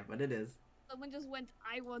on there, but it is. Someone just went,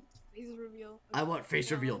 I want face reveal. I want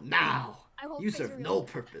face Wow. reveal now. I want You face serve reveal. no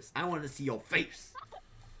purpose. I want to see your face.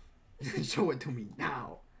 Show it to me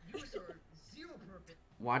now. You serve zero purpose.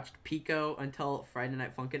 Watched Pico until Friday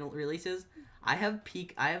Night Funkin' releases. I have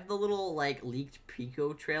the little like leaked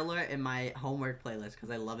Pico trailer in my homework playlist because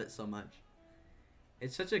I love it so much.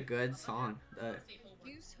 It's such a good song.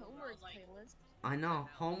 Use homework playlist. I know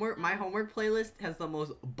my homework playlist has the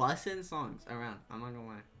most bussin' songs around. I'm not gonna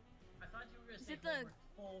lie. I thought you were gonna Is say it the- homework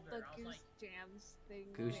folder. The I was Goose like, Jams thing.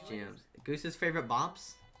 Goose playlist. Jams. Goose's favorite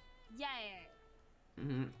bops. Yeah.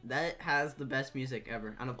 That has the best music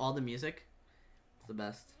ever. Out of all the music, it's the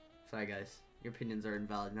best. Sorry guys, your opinions are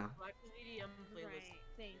invalid now. Like his EDM playlist.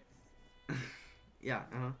 Right. Thanks. Yeah.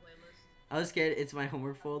 playlist. I was scared. It's my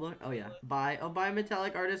homework folder. Oh yeah. Bye.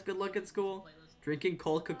 Metallic artist. Good luck at school. Playlist. Drinking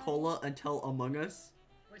Coca-Cola until Among Us.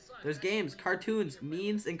 Wait, Slacks, There's I actually games, link cartoons, me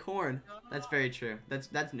your memes, and corn. That's very true. That's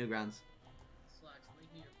Newgrounds. playlist. Slacks,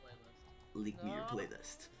 link me your playlist. Link me your No.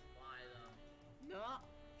 playlist. Why though? No.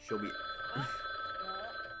 Show me.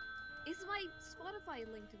 Is my Spotify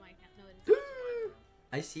linked to my account? No, it is.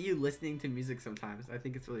 I see you listening to music sometimes. I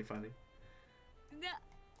think it's really funny.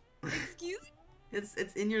 No. Excuse me?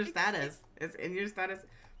 It's in your status. It's in your status.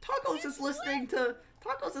 Taco's just listening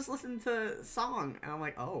to song, and I'm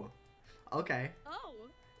like, oh, okay. Oh.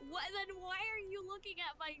 What? Then why are you looking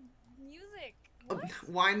at my music? Uh, What?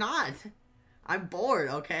 Why not? I'm bored.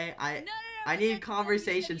 Okay, No, no, no. I then- need then you said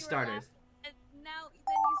conversation you were starters. laughing, and now, then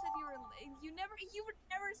you said you would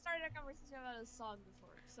never started a conversation about a song before.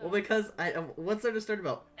 So. Well, because what's there to start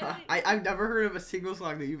about? I've never heard of a single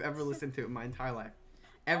song that you've ever listened to in my entire life.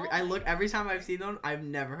 Every time I've seen one, I've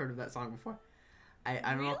never heard of that song before. I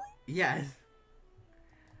don't know. Really? Yes.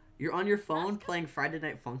 You're on your phone playing Friday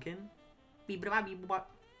Night Funkin'.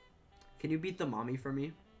 Can you beat the mommy for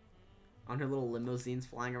me? On her little limousines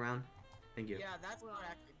flying around. Thank you. Yeah, that's not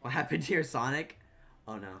actually. What happened to your Sonic?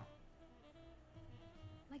 Oh no.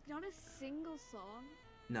 Like, not a single song?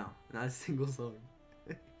 No, not a single song.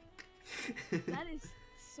 That is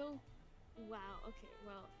so. Wow, okay,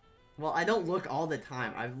 well. Well, I don't look all the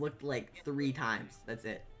time. I've looked like 3 times. That's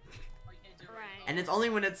it. Oh, you can't do it Right. And it's only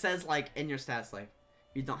when it says like in your stats, like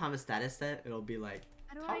if you don't have a status set, it'll be like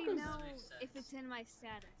How do I Tacos. know Makes if sense. it's in my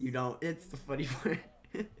status? You don't. It's the funny part.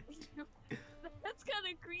 That's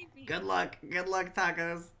kind of creepy. Good luck. Good luck,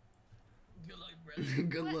 tacos. Good luck, brother.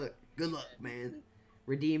 Good luck. Good luck, man.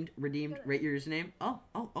 Redeemed. Redeemed. Rate your username. Oh.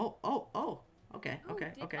 Okay. Oh,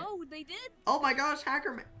 Okay. did- Okay. Oh, they did? Oh my gosh,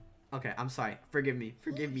 hacker man. Okay, I'm sorry. Forgive me.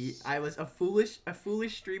 Forgive me. I was a foolish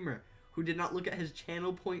streamer who did not look at his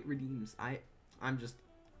channel point redeems. I'm just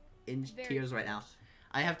in Very tears right now. foolish.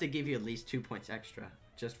 I have to give you at least 2 points extra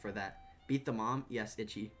just for that. Beat the mom? Yes,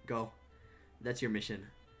 Itchy. Go. That's your mission.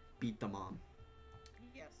 Beat the mom.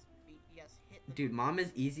 Yes, yes, hit the Dude, mom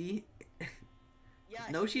is easy. Yeah,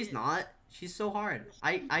 No, he she's is. not. She's so hard.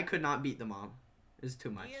 I could not beat the mom. It's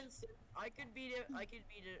too much. Me and Sim- I could beat it. I could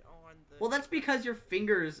beat it on the. Well, that's because your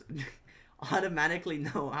fingers automatically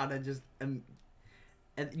know how to just and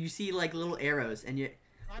you see like little arrows and you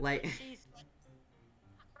That's like- what she said.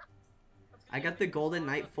 I got the Golden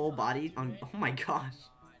Knight full body on. Oh my gosh.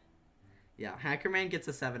 Yeah, Hackerman gets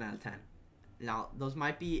a 7 out of 10. Now, those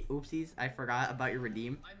might be oopsies. I forgot about your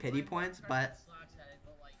redeem pity points, but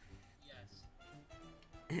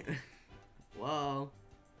yes. whoa.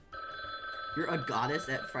 You're a goddess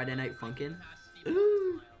at Friday Night Funkin'. I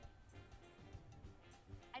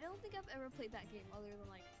don't think I've ever played that game other than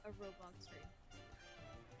like a Roblox stream.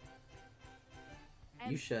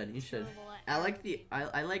 You should. You should. Terrible at I like everything.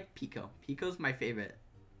 I like Pico. Pico's my favorite.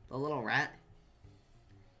 The little rat.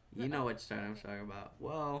 You know which star I'm talking about.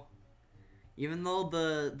 Whoa. Even though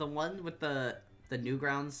the one with the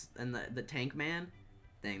Newgrounds and the tank man,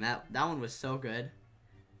 dang that one was so good.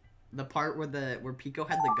 The part where Pico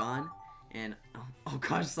had the gun and oh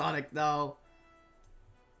gosh, Sonic, no.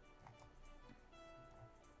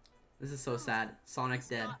 This is so sad. Sonic's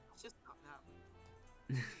dead. Just stop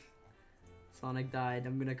now. Sonic died.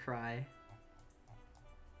 I'm gonna cry.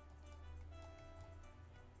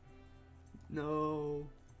 No.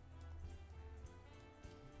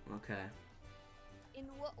 Okay. In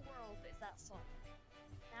what world is that song?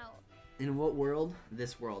 Now, In what world?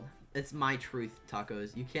 This world. It's my truth,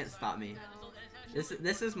 tacos. You can't stop me.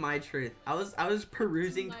 This is my truth. I was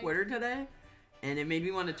perusing Nice. Twitter today, and it made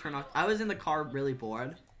me want to turn off. I was in the car really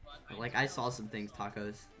bored. But, like I saw some things,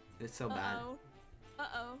 tacos. It's so bad. uh-oh.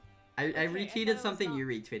 Uh-oh. I Okay, I retweeted thought it something was you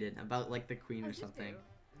retweeted about like the queen or What'd you something. do?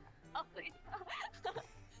 Oh,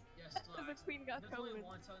 the queen got COVID.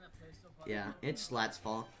 Yeah, it's Slat's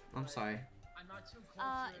fault. I'm sorry.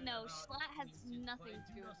 No, Schlatt has nothing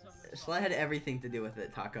to do with this. Slat had everything to do with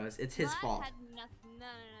it, tacos. It's his Schlatt fault. had nothing.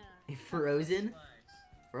 No. Frozen?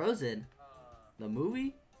 Frozen? The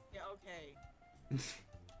movie? Yeah. Okay.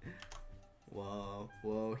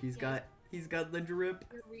 Whoa, he's Yeah. got the drip.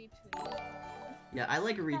 You're retweeting. Yeah, I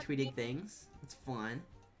like retweeting things. It's fun.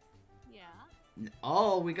 Yeah.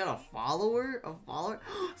 Oh, we got a follower? A follower?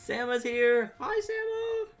 Sama's here! Hi,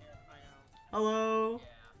 Sama! Yeah, I know. Hello!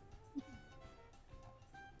 Yeah.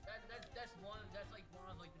 That's like one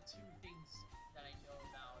of like the two things that I know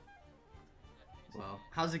about. Well,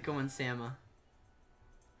 how's it going, Sama?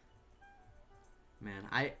 Man,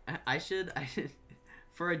 I should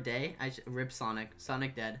for a day, I should rip Sonic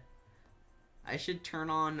dead. I should turn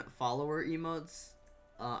on follower emotes.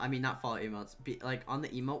 I mean not follow emotes, be like on the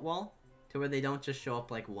emote wall to where they don't just show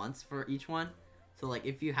up like once for each one. So like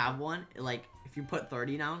if you have one, like if you put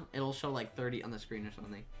 30 down, it'll show like 30 on the screen or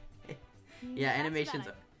something. Yeah, That's a bad animations.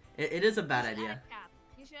 idea. It is a bad You should idea. add a cap.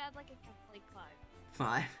 You should add like a cap, like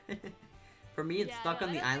 5. 5. For me, it's Yeah, stuck no,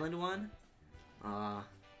 on I the don't think- island one.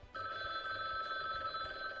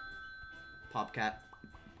 Popcat.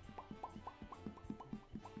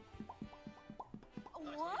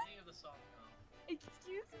 What?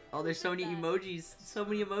 Excuse me? Oh, there's so many That- emojis. So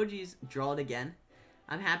many emojis. Draw it again.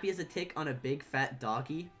 I'm happy as a tick on a big fat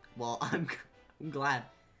doggy. Well, I'm glad.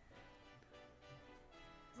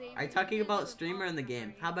 Xavier, Are you you talking did about the streamer in the game?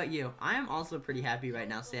 right? How about you? I am also pretty happy right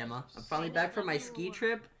now, Sama. I'm finally back from my ski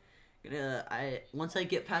trip. Once I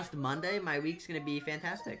get past Monday, my week's gonna be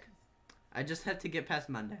fantastic. I just have to get past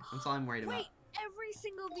Monday. That's all I'm worried about. Wait, every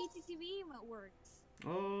single BTTV emote works.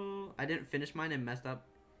 Oh, I didn't finish mine and messed up.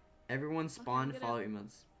 Everyone spawn good follow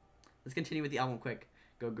emotes. Let's continue with the album quick.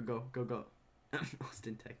 Go, go, go, go, go.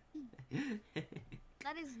 Austin Tech.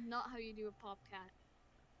 That is not how you do a popcat.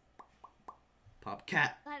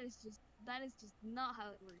 Popcat. That is just not how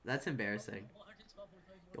it works. That's embarrassing.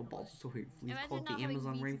 Yo, balls are so hate. Please call Imagine it not the having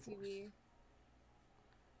Amazon BTTV. rainforest.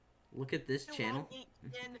 Look at this channel.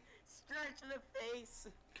 Straight to the face.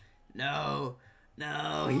 No,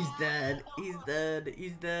 no, he's dead. He's dead.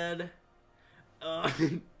 He's dead. Oh,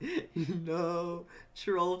 no,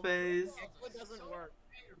 troll face. What doesn't work?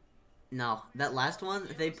 No, that last one,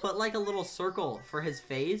 they put like a little circle for his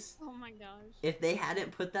face. Oh my gosh. If they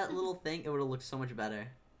hadn't put that little thing, it would have looked so much better.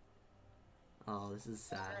 Oh, this is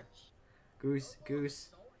sad. Goose, Goose,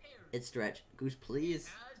 So hairy. it's Stretch. Goose, please.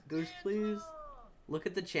 As Goose, please. D'Angelo. Look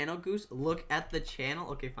at the channel, Goose. Look at the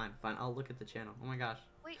channel. Okay, fine, fine. I'll look at the channel. Oh my gosh.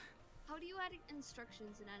 How do you add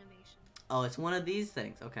instructions in animation? Oh, it's one of these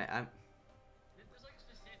things. Okay, I'm. There's like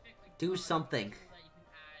specific, like, Do color something. that you can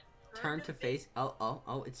add. Turn to face.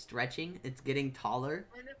 Oh, it's stretching. It's getting taller.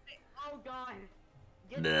 Oh god.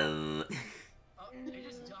 Get No. Oh, I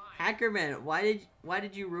just died. Hackerman, why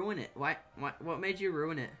did you ruin it? What made you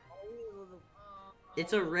ruin it?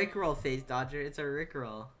 It's a Rickroll, Face Dodger. It's a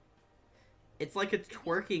Rickroll. It's like it's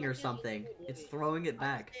twerking or something. It's throwing it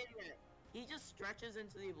back. He just stretches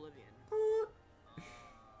into the oblivion.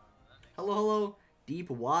 Hello, hello. Deep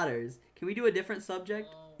waters. Can we do a different subject?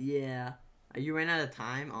 Oh. Yeah. You ran out of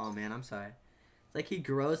time? Oh man, I'm sorry. It's like he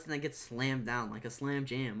grows and then gets slammed down like a slam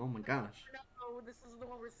jam. Oh my gosh. No, this is the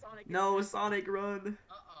one where Sonic. No, Sonic, run.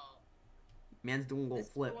 Uh-oh. Man's doing a little This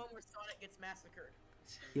is flip. the one where Sonic gets massacred.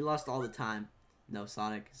 He lost all the time. No,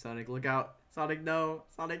 Sonic. Sonic, look out. Sonic, no.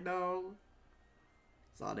 Sonic, no.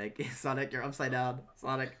 Sonic. Sonic, you're upside down.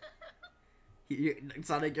 Sonic.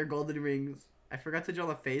 Sonic, your golden rings. I forgot to draw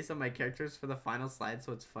the face of my characters for the final slide,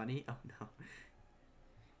 so it's funny. Oh no.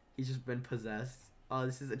 He's just been possessed. Oh,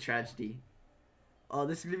 this is a tragedy. Oh,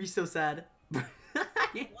 this is gonna be so sad. Why wasn't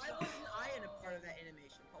I in a part of that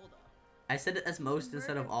animation? Hold on. I said it as most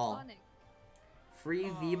instead of Murdered all. Sonic. Free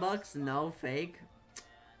Oh, V-Bucks? No, fake.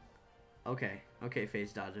 Okay, okay,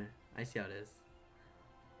 Face Dodger. I see how it is.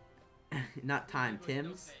 Not time. It was no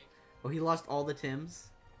Tim's? fake. Oh, he lost all the Tims?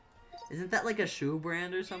 Isn't that like a shoe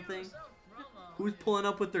brand or You something? were so promo. Who's pulling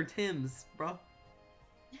up with their Tims, bro?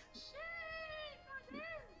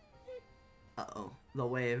 Uh-oh. The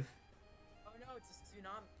wave. Oh no, it's a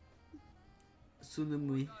tsunami.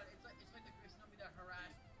 Tsunami. God, it's like the tsunami that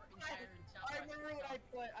harassed the entire I Southwest. remember what I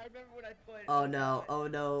put. I remember what I put. Oh no, oh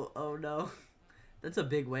no, oh no. That's a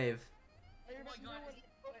big wave. I remember Oh my God,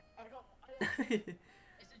 what I put. I don't.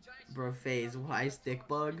 It's a giant Bro, FaZe, why stick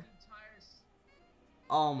bug? Entire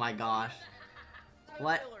Oh my gosh.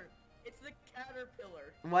 What? Caterpillar. It's the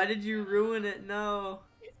caterpillar. Why did you ruin it? No.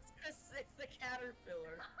 It's the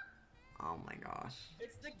caterpillar. Oh my gosh.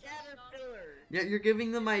 It's the caterpillar. Yeah, you're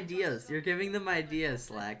giving them ideas. You're giving them ideas,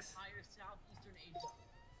 Slacks. entire Southeastern Asia.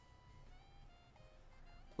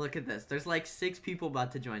 Look at this. There's like 6 people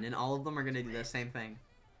about to join, and all of them are gonna do the same thing.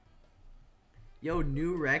 Yo,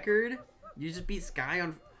 new record? You just beat Sky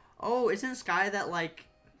on. Oh, isn't Sky that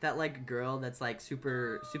like girl that's like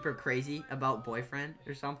super crazy about boyfriend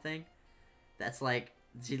or something? That's like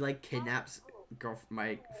she like kidnaps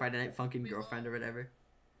my Friday Night Funkin' girlfriend or whatever.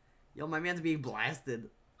 Yo, my man's being blasted.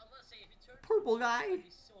 I'm gonna say, if it turned Purple guy. I'd be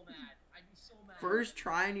so mad. I'd be so mad. First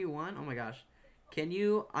try and you won? Oh my gosh. Can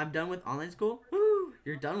you? I'm done with online school? Woo!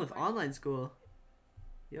 You're done with online school.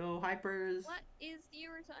 Yo, hypers. What is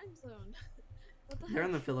your time zone? What the They're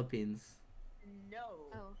in the heck? Philippines. No.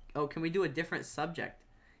 Oh. Oh, can we do a different subject?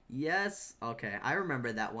 Yes. Okay, I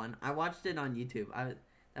remember that one. I watched it on YouTube.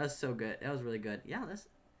 That was so good. That was really good. Yeah, that's.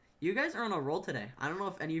 You guys are on a roll today. I don't know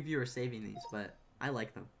if any of you are saving these, but I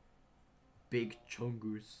like them. Big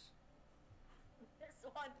Chungus. This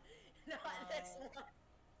one. Not this one.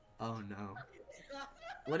 Oh no.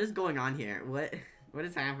 What is going on here? What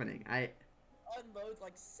is happening? Unloads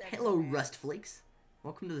like 7. Hello, maps. Rust Flakes.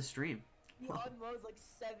 Welcome to the stream. He unloads like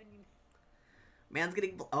 7. Man's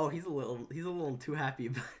getting. Oh, he's a little too happy.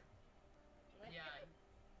 But Yeah.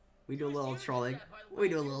 we do a You're little serious trolling. with that, by the We way.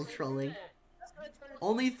 do a You're little serious trolling. with that. That's gonna turn into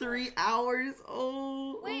Only a 3 hours.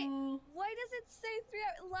 Oh. Wait. Oh. Why does it say 3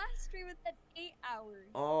 hours? Last stream it said 8 hours.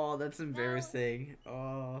 Oh, that's embarrassing.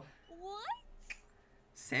 Oh. What?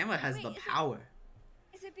 Sama has Wait, the is it- power.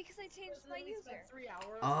 Is it because I changed my Personally user? spent 3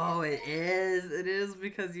 hours. Oh, it is. It is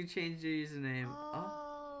because you changed your username. Oh.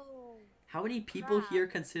 Oh. How many people crap. here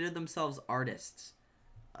consider themselves artists?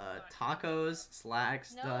 Tacos,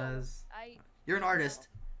 Slacks No. does. I. You're an artist.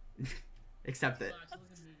 Accept it. Slash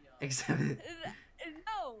social media. Accept it.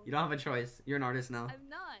 No. You don't have a choice. You're an artist now. I'm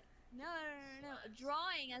not. No.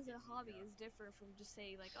 Drawing as a hobby is different from just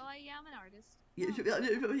saying like, oh yeah, I'm an artist. No, I'm not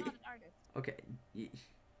an artist. Okay.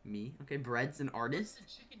 Me? Okay, Bread's an artist?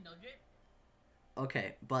 What's the chicken nugget?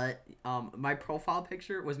 Okay, but my profile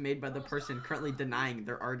picture was made by the person currently denying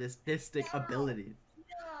their artistic abilities.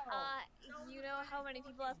 You know how many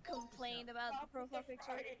people have complained about the profile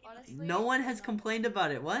picture? Honestly, No one has complained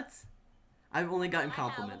about it. What? I've only gotten I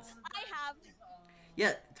have. compliments. I have.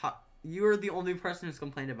 Yeah, you're the only person who's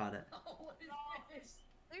complained about it. Oh, what is this?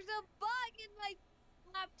 There's a bug in my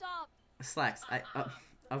laptop. Slacks,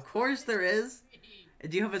 Of course there is.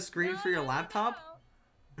 Do you have a screen for your laptop?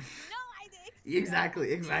 No, I did.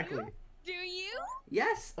 Exactly, exactly. Do you?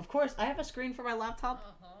 Yes, of course. I have a screen for my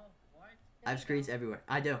laptop. What? I have screens everywhere.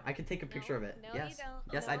 I do. I can take a picture of it. No, Yes. you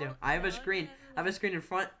don't. Yes, I do. No, I have a no, screen. no, I have a screen in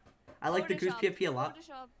front. I like the Goose Photoshop, PFP a lot.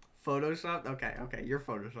 Photoshop. Photoshop? Okay, okay. You're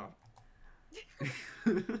Photoshop.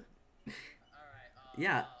 Alright,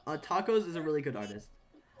 Yeah, Tacos is a really good artist.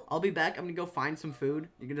 I'll be back. I'm gonna go find some food.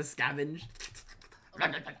 You're gonna scavenge.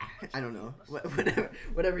 I don't know.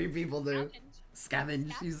 Whatever you people do.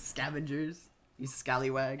 Scavenge. Use scavengers. Use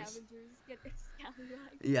scallywags. Scavengers get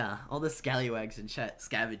scallywags. Yeah, all the scallywags in chat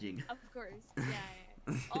scavenging. Of course.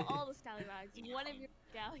 Yeah. All the scallywags. One of your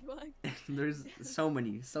scallywags. There's so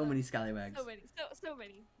many scallywags. So many. So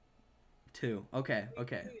many. 2. Okay,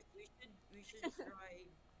 okay. We should try.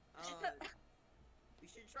 We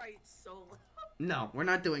should try solo. No, we're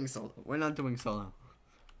not doing solo. We're not doing solo.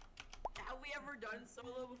 Have we ever done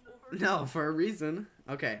solo before? No, for a reason.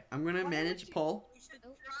 Okay, I'm gonna manage poll. We should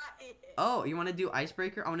try it. Oh, you want to do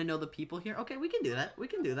icebreaker? I want to know the people here. Okay, we can do that. We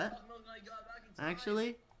can do that. Oh my God, back in time.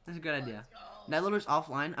 Actually, that's a good idea. Let's go. Night Lotus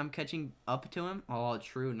offline. I'm catching up to him. Oh,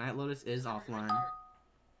 true. Night Lotus is offline.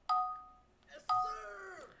 Yes,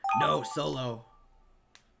 sir. No solo.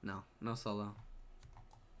 No, no solo.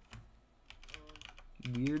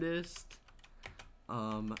 Weirdest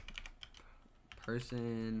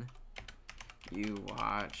person you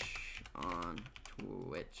watch on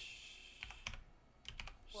Twitch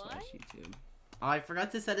What? / YouTube. Oh, I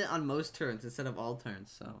forgot to set it on most turns instead of all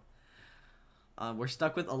turns, so we're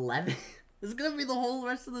stuck with 11. This is gonna be the whole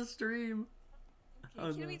rest of the stream. Okay,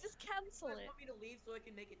 Oh, can no. we just You cancel guys it? want me to leave so I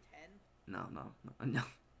can make it 10? No.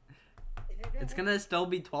 It's gonna still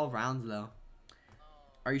be 12 rounds though.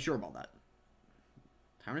 Are you sure about that?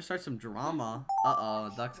 Time to start some drama.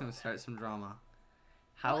 Uh-oh, Duck's gonna start some drama.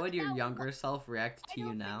 How What would your about- younger self react I to you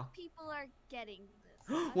don't now? think people are getting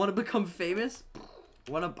this. Want to become famous?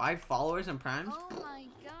 Want to buy followers and primes? Oh my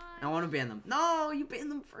god. I want to ban them. No, you banned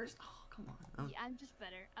them first. Oh, come on. Yeah, I'm just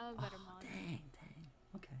better. I'm a better Oh, mod. dang.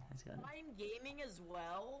 Okay, that's good. Prime Gaming as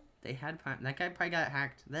well? They had prime. That guy probably got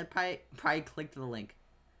hacked. That probably clicked the link.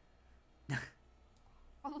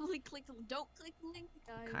 Probably click the don't click the link,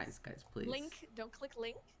 guys. Guys, please. Link, don't click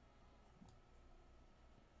link.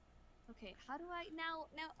 Okay, how do I now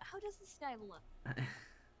how does this guy look?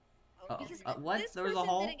 Uh-oh. Because What? this There was a person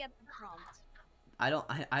hole? didn't get the prompt.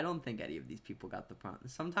 I don't think any of these people got the prompt.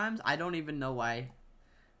 Sometimes I don't even know why.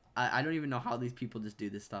 I don't even know how these people just do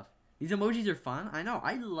this stuff. These emojis are fun. I know.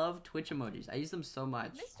 I love Twitch emojis. I use them so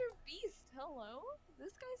much. Mr. Beast, hello?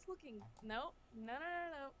 This guy's looking no.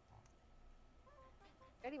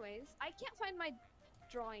 Anyways, I can't find my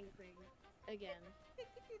drawing thing again.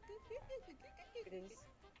 It is.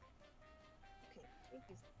 Okay, thank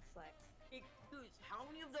you, Slacks. Hey, Goose, how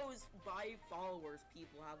many of those buy followers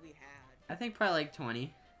people have we had? I think probably like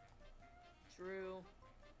 20. True.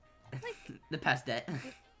 The past debt.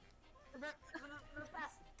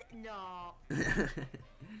 No.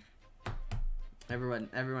 everyone,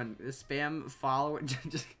 spam follower.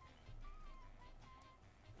 Just.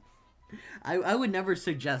 I would never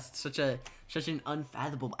suggest such an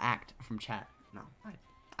unfathomable act from chat. No,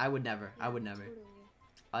 I would never. I would never.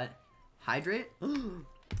 Totally. Hydrate?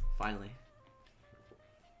 Finally.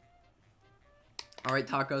 All right,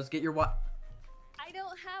 tacos, get your what? I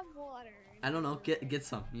don't have water. I don't know. Get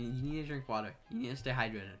some. You need to drink water. You need to stay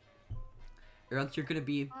hydrated, or else you're gonna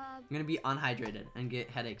be unhydrated and get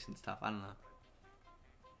headaches and stuff. I don't know.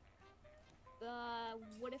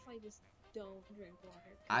 What if I just don't drink water?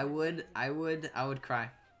 I would cry.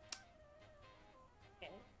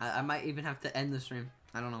 Okay. I might even have to end the stream.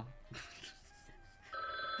 I don't know.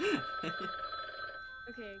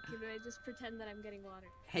 Okay, can I just pretend that I'm getting water?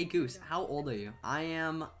 Hey Goose, how old are you? I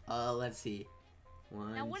am. Let's see.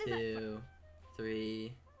 Now, 1, what is that 2,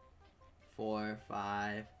 3, 4,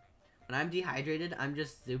 5. When I'm dehydrated, I'm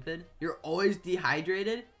just stupid. You're always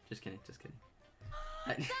dehydrated? Just kidding.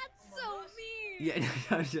 That's so mean. Yeah,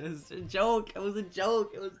 no, just a joke. It was a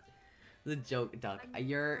joke. It was a joke, Duck. I'm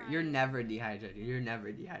You're crying. never dehydrated. You're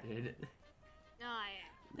never dehydrated. No, I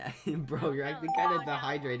am. Bro, you're acting kind of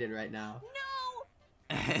dehydrated right now. No,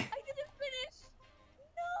 I didn't finish.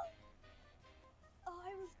 No. Oh,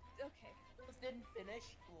 I was okay. Goose didn't finish.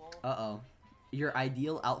 Lol. Uh-oh. Your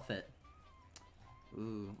ideal outfit.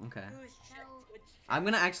 Ooh, okay. Goose, check No. Twitch chat. I'm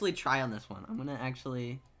gonna actually try on this one. I'm gonna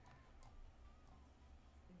actually...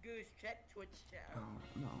 Goose, check Twitch chat. Oh,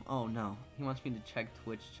 no. Oh, no. He wants me to check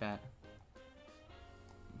Twitch chat.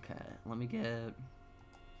 Okay, let me get...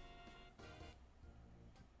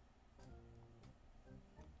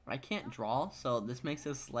 I can't draw, so this makes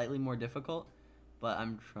this slightly more difficult. but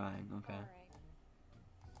I'm trying. Okay. Alright.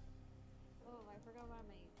 Oh, I forgot about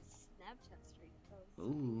my Snapchat streak. Oh,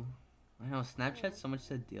 Ooh. I know Snapchat's so much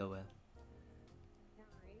to deal with. yeah,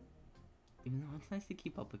 right? Even though it's nice to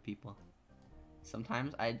keep up with people.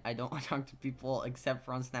 Sometimes I don't want to talk to people except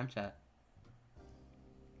for on Snapchat.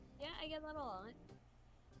 Yeah, I get that a lot.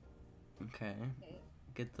 Okay. Okay.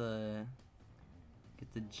 Get the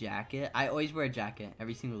jacket. I always wear a jacket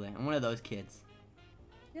every single day. I'm one of those kids.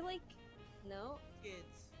 You're like, no,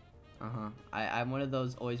 Kids. Uh-huh. I'm one of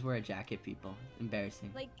those always wear a jacket people.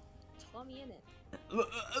 Embarrassing. like Tommy in it.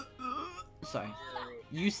 Sorry.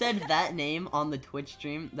 You said that name on the Twitch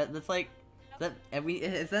stream. That's like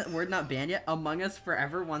is that word not banned yet? Among Us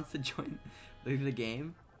Forever wants to join the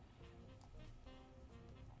game.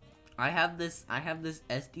 I have this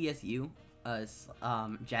SDSU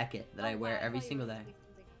jacket that I wear every single day.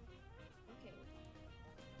 Okay.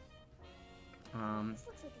 This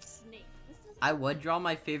looks like a snake. This doesn't. I would draw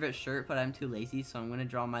my favorite shirt, but I'm too lazy, so I'm gonna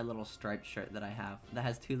draw my little striped shirt that I have that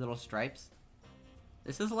has 2 little stripes.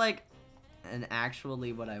 This is like an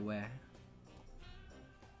actually what I wear.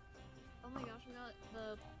 Oh my gosh, we got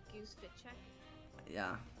the goose fit check.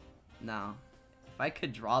 Yeah. No. If I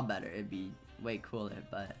could draw better, it'd be way cooler,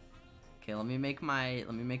 but okay, let me make my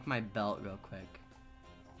belt real quick.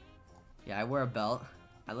 Yeah, I wear a belt.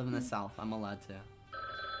 I live in the South. I'm allowed to. No,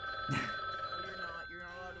 you're not. You're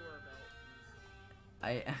not allowed to wear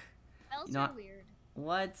a belt. Belts know are what? weird.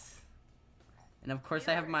 What? And of course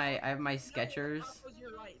I have my Skechers. No, Tacos,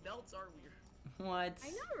 you're right. Belts are weird. What? I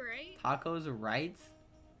know, right? Tacos are right?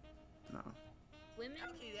 No. Women,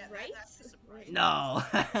 Actually, right? that's a surprise. No.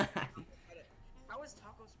 How is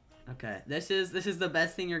tacos? Okay, this is the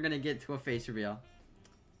best thing you're gonna get to a face reveal.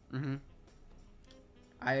 This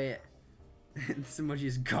emoji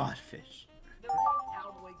is godfish. The real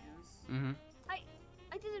cowboy goose. I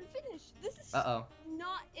didn't finish. This is Uh-oh.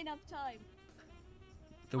 not enough time.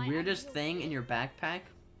 The My weirdest ideal thing in fit. your backpack?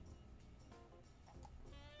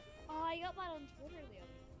 Oh, I got that on Twitter the other day.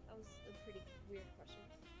 That was a pretty weird question.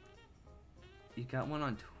 You got one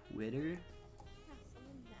on Twitter? Yeah,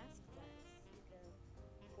 someone asked that as like a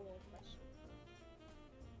cool question.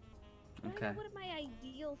 I don't Okay. know what my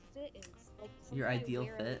ideal fit is. Like Your something I ideal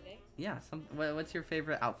wear every fit? day. Yeah, what's your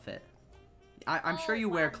favorite outfit? I'm sure Oh, you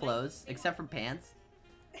wear my clothes, favorite- except for pants.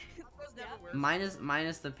 Tacos never Yeah. wear Minus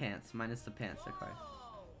the pants. Minus the pants, of course.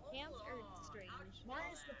 Pants are strange.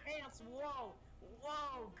 Minus the pants. Whoa.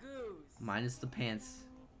 Whoa, goose. Minus the pants.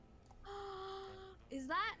 Is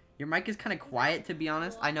that? Your mic is kind of quiet, to be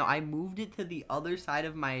honest. I know. I moved it to the other side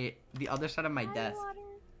of my desk. Water?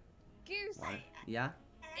 Goose. What? Yeah,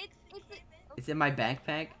 It's it's in my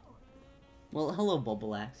backpack. Well, hello,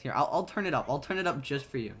 Bubble-Ax. Here, I'll turn it up. I'll turn it up just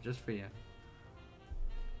for you. Just for you.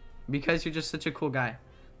 Because you're just such a cool guy.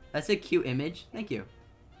 That's a cute image. Thank you.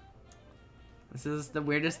 This is the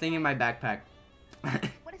weirdest thing in my backpack.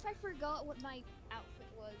 What if I forgot what my outfit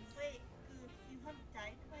was? Wait, Goose, you have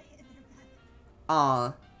dynamite in your back.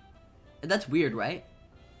 Aw. That's weird, right?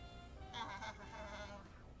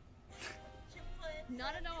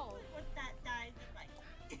 Not at all. With that dynamite.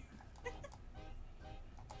 See,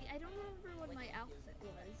 I don't remember what my outfit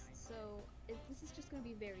was, so this is just gonna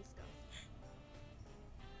be very scuffed.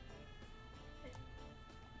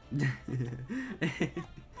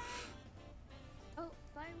 Oh,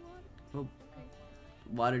 bye one. Oh. Okay.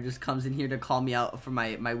 Water just comes in here to call me out for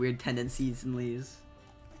my weird tendencies and leaves.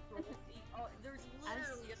 Oh, there's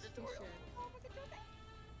literally a tutorial.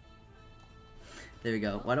 There we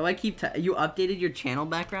go. Why do I keep you updated your channel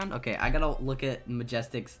background? Okay, I gotta look at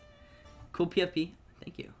Majestic's cool PFP.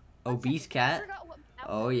 Thank you. Obese I cat. forgot what my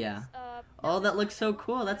Oh, outfit yeah. was. Oh, that looks so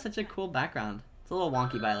cool. That's such a cool background. It's a little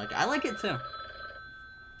wonky, but I like it. I like it too.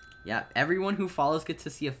 Yeah, everyone who follows gets to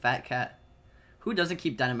see a fat cat. Who doesn't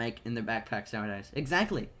keep dynamite in their backpacks nowadays?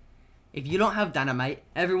 Exactly. If you don't have dynamite,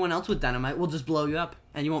 everyone else with dynamite will just blow you up,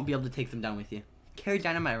 and you won't be able to take them down with you. Carry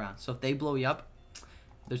dynamite around, so if they blow you up,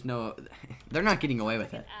 there's no... They're not getting away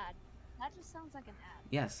with Like it. an ad. That just sounds like an ad.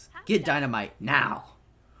 Yes. Have Get dynamite. dynamite now.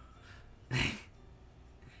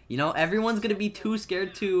 You know, everyone's gonna be too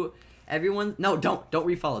scared to... No, don't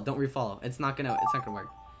refollow. Don't refollow. It's not gonna work.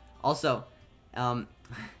 Also, I'm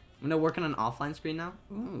gonna work on an offline screen now.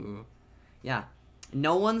 Ooh. Yeah.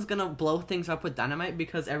 No one's gonna blow things up with dynamite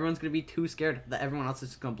because everyone's gonna be too scared that everyone else is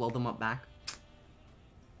just gonna blow them up back.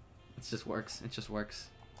 It just works. It just works.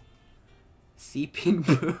 Seeping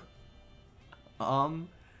boo. Okay,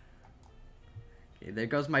 there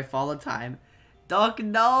goes my follow time. Duck,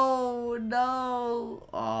 no.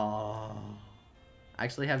 Oh. I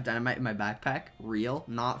actually have dynamite in my backpack. Real,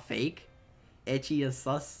 not fake. Itchy as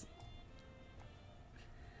sus.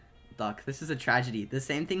 Duck. This is a tragedy. The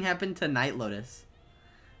same thing happened to Night Lotus.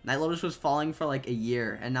 Night Lotus was falling for like a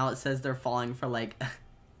year, and now it says they're falling for like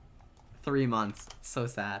 3 months. It's so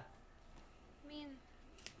sad. I mean,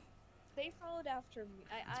 they followed after me.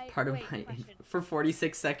 I Part of wait, my question. for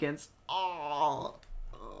 46 seconds. Oh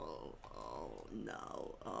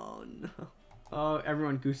no. Oh no. Oh,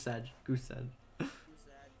 everyone goose edge. Who's that?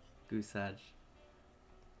 Goose edge.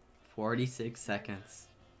 46 seconds.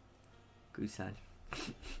 Goose edge.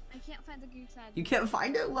 I can't find the goose ad. You can't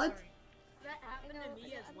find it? What? Sorry. That happened know, to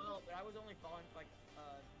me as I- well, but I was only following for like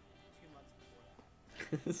 2 months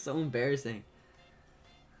before that. So embarrassing.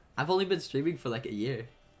 I've only been streaming for like a year.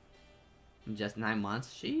 In just 9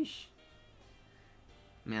 months. Sheesh.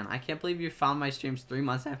 Man, I can't believe you found my streams 3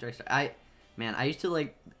 months after I started. Man, I used to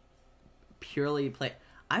like purely play.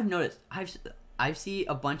 I've noticed. I've seen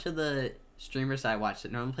a bunch of the streamers that I watch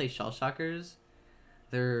that normally play Shell Shockers.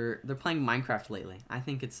 They're playing Minecraft lately. I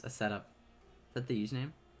think it's a setup. Is that the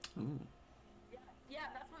username? Ooh. Yeah,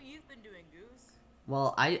 that's what you've been doing, Goose.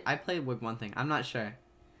 Well, I played with one thing. I'm not sure.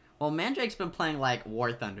 Well, Mandrake's been playing like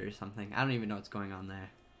War Thunder or something. I don't even know what's going on there.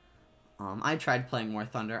 I tried playing War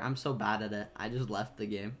Thunder. I'm so bad at it. I just left the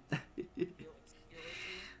game.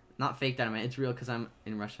 Not fake dynamite. It's real because I'm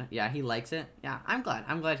in Russia. Yeah, he likes it. Yeah, I'm glad.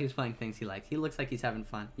 I'm glad he's playing things he likes. He looks like he's having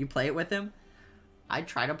fun. You play it with him? I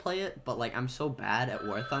try to play it, but like I'm so bad at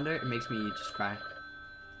War Thunder, it makes me just cry.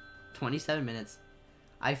 27 minutes.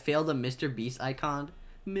 I failed a Mr. Beast icon.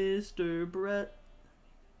 Mr. Brett.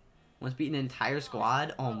 Once beat an entire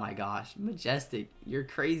squad. Oh my gosh. Majestic. You're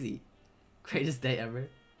crazy. Greatest day ever.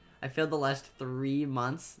 I failed the last 3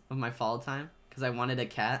 months of my follow time because I wanted a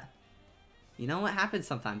cat. You know what happens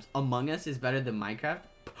sometimes? Among Us is better than Minecraft.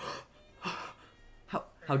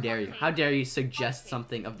 How dare you? How dare you suggest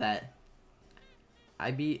something of that?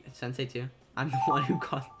 I beat Sensei too. I'm the one who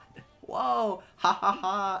caused that. Whoa! Ha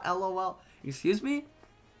ha ha! LOL. Excuse me?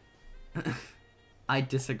 I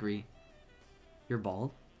disagree. You're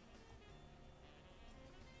bald?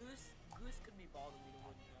 Goose could be bald and we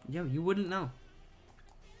wouldn't know. Yo, you wouldn't know.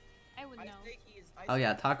 I would know. I think he is. Oh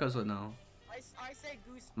yeah, tacos would know. I say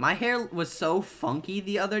Goose. My hair was so funky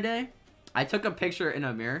the other day. I took a picture in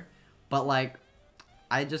a mirror, but like,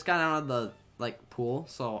 I just got out of the like pool,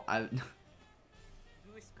 so I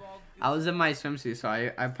Goose bald. I was in my swimsuit, so I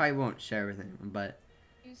probably won't share with anyone. But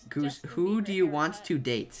Goose, Justin who Bieber do you want haircut. to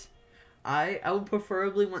date? I would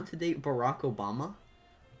preferably want to date Barack Obama,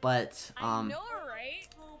 but I know, right?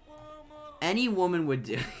 any woman would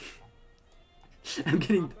do. I'm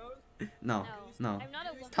kidding. No, no. I'm not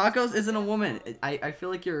a woman. Tacos isn't a woman. I feel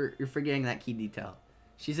like you're forgetting that key detail.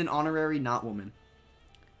 She's an honorary not woman.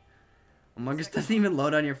 Among Us doesn't even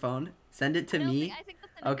load on your phone. Send it to me. I think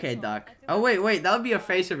that's an Okay, insult. Doc. I think Oh that's- wait, that would be a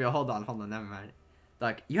face reveal. Hold on, never mind.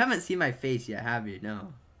 Doc, you haven't seen my face yet, have you?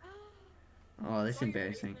 No. Oh, that's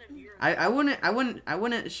embarrassing. I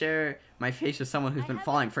wouldn't share my face with someone who's I been haven't-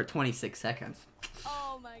 falling for 26 seconds.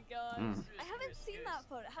 Oh my gosh. Mm. I haven't seen that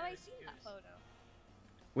photo. Have I seen that photo?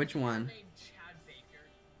 Which one? Named Chad Baker.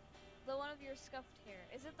 The one of your scuffed hair.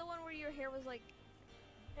 Is it the one where your hair was like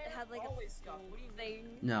it had like Always a scuffed. What do you mean?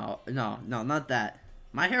 thing? No, not that.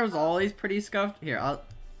 My hair was always pretty scuffed. Here,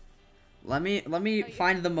 let me you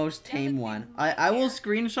find the most you haven't tame seen one. my I will hair?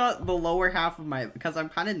 screenshot the lower half of my because I'm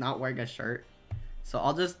kind of not wearing a shirt, so Oh.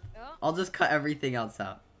 I'll just cut everything else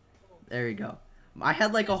out. There we go. I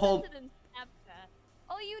had like a You whole. sent it in Snapchat.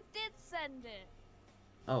 Oh, you did send it.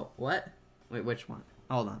 Oh, what? Wait, which one?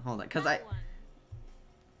 Hold on. Cause That one.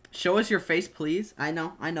 show us your face, please. I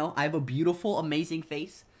know. I have a beautiful, amazing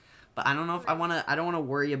face, but I don't know if I wanna. I don't wanna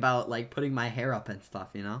worry about like putting my hair up and stuff.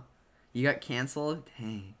 You know, you got canceled.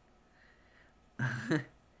 Dang.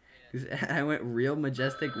 I went real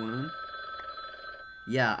majestic wound.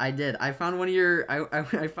 Yeah, I did. I found one of your.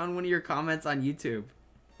 I found one of your comments on YouTube.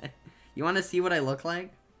 You want to see what I look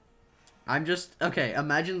like? I'm just okay.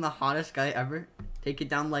 Imagine the hottest guy ever. Take it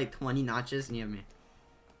down like 20 notches, and you have me.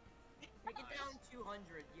 Take it down 200.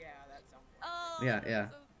 Yeah, that sounds. Oh. Yeah, that's yeah.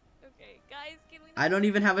 So, okay, guys, can we? I don't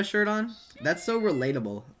even have a shirt on. That's so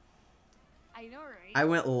relatable. I know, right? I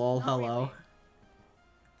went lol Not hello. really.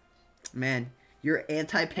 Man, you're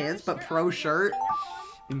anti pants but pro shirt.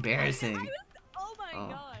 Embarrassing. Oh my Oh.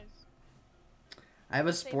 gosh. I have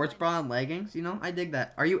a Say sports mine. bra and leggings. You know, I dig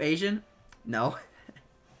that. Are you Asian? No.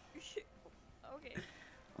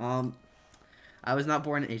 Okay. I was not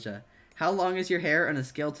born in Asia. How long is your hair on a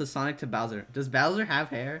scale to Sonic to Bowser? Does Bowser have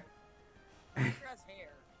hair? Bowser has hair.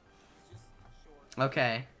 It's just short.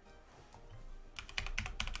 Okay.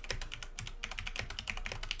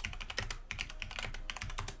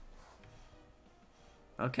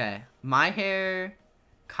 Okay. My hair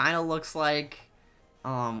kind of looks like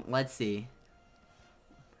Let's see.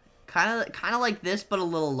 Kind of like this, but a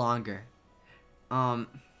little longer. I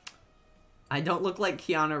don't look like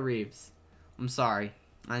Keanu Reeves. I'm sorry.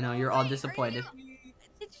 I know you're all Wait, disappointed. Did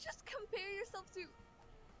you just compare yourself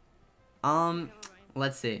to? Um,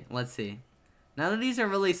 let's see. None of these are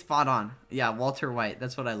really spot on. Yeah, Walter White.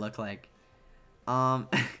 That's what I look like. Of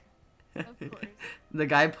course. The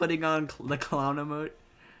guy putting on the clown emote.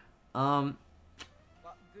 Goose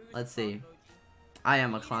Let's clown see. emoji. I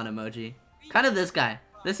am a clown emoji. Kind of this guy.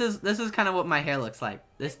 This is kind of what my hair looks like.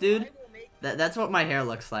 This dude. I will make That's what my hair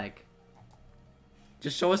looks like.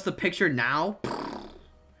 Just show us the picture now.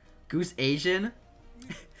 Goose Asian.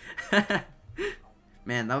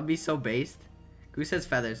 Man, that would be so based. Goose has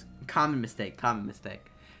feathers. Common mistake.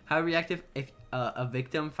 How react if a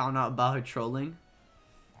victim found out about her trolling?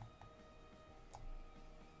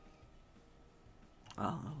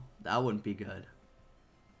 Oh, that wouldn't be good.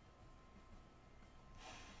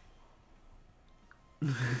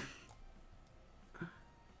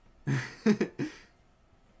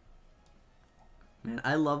 Man,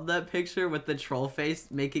 I love that picture with the troll face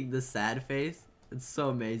making the sad face. It's so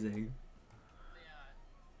amazing. Yeah,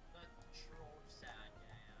 the troll sad.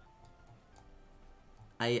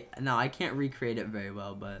 I can't recreate it very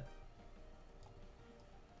well, but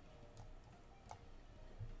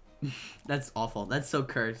that's awful. That's so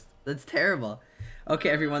cursed. That's terrible. Okay,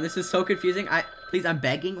 everyone, this is so confusing. Please, I'm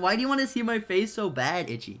begging. Why do you want to see my face so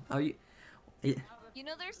bad, Itchy? Are you? You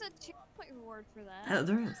know, there's a 2-point reward for that.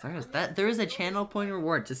 There is a channel point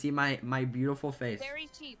reward to see my beautiful face. Very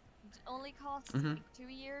cheap. Only costs Mhm. like 2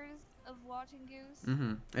 years of watching Goose.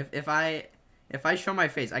 Mhm. If I show my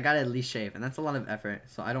face, I gotta at least shave, and that's a lot of effort.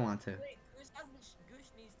 So I don't want to. Wait, Goose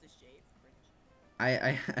needs to shave.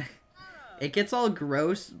 Fringe. It gets all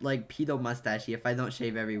gross, like pedo mustachy if I don't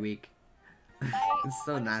shave every week. It's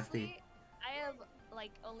so nasty. Honestly, I have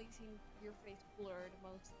like only seen your face blurred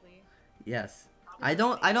mostly. Yes. I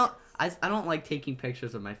don't like taking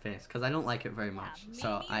pictures of my face because I don't like it very Yeah, much. me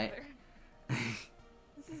So neither.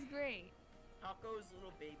 This is great. Taco's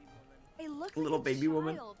little baby woman. I look Little like a baby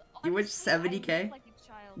woman. child. You wish Honestly, I 70K? look like a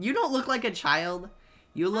child. You don't look like a child.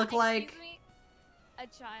 You look Excuse like me? A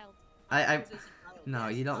child. I Taco's is a child. no,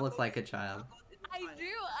 Yes, you don't look Taco like a is- child. Taco is a I child. do.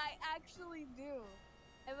 I actually do.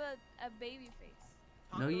 I have a baby face.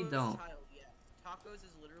 No, you Taco's don't. Child, yes. Tacos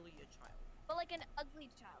is literally a child. But like an ugly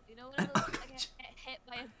child. You know when An it looks ugly like get hit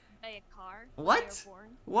by a car? What? When you're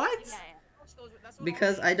born? What? Yeah. That's what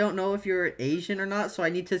Because all I don't know if you're Asian or not, so I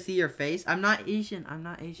need to see your face. I'm not Asian.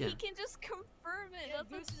 He Asian. can just confirm it. Yeah,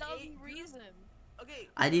 That's Goose a dumb ate- Goose- reason. Okay,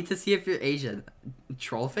 I need to see if you're Asian.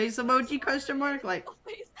 Troll face emoji question mark? Like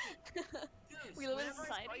Goose, We live in a whenever I saw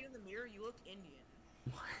society. you in the mirror, you look Indian.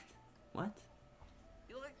 what? What?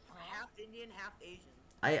 You look like half Indian, half Asian.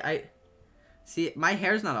 I see my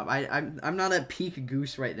hair's not up. I'm not at peak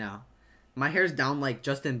Goose right now. My hair's down like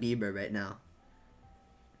Justin Bieber right now.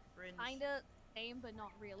 Fringe. Kinda same, but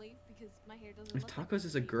not really, because my hair doesn't If look like Tacos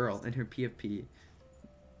is a girl in her PFP,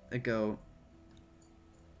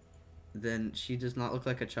 then she does not look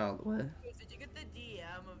like a child. What? Goose, did you get the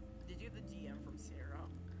DM from Sarah?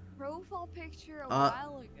 profile picture a Uh,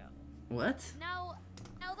 while ago. What? Now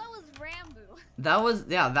that was Rambo. That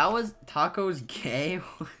was Tacos gay.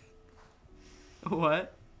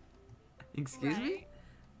 What? Excuse me? Right?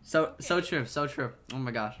 So true. Oh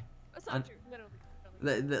my gosh. That's I'm- not true.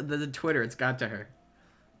 Literally. The Twitter, it's got to her.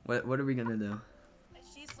 What are we gonna do?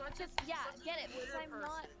 She's such Just a yeah, such get a it, because Twitter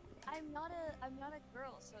person. I'm not a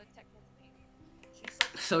girl, so technically. She's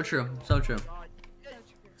such a So true, Twitter so person. true. God, So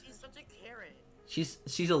true. she's such a Karen.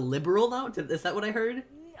 She's a liberal now. Is that what I heard?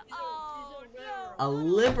 Oh no. A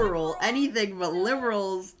liberal, anything but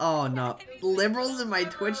liberals. Oh no, liberals in my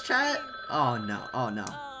Twitch chat. Oh no, oh no.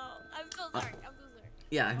 Oh, I'm so sorry. I'm so sorry.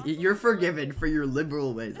 Yeah, you're forgiven for your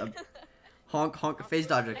liberal ways. Honk, face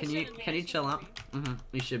dodger. Can you chill out?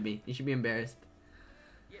 You should be. You should be embarrassed.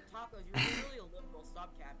 Yeah, Tacos, you're literally a liberal.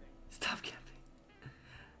 Stop capping. Stop capping.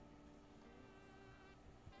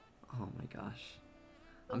 Oh my gosh.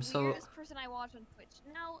 The I'm so weirdest person I watch on Twitch.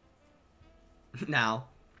 now.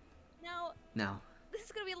 Now, this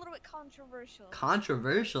is gonna be a little bit controversial.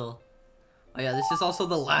 Controversial. Oh yeah, this is also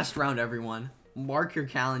the last round, everyone. Mark your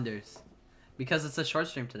calendars. Because it's a short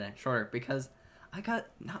stream today. Shorter. Because I got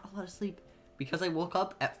not a lot of sleep. Because I woke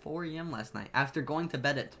up at 4 a.m. last night. After going to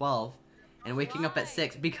bed at 12. And waking up at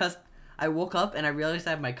 6. Because I woke up and I realized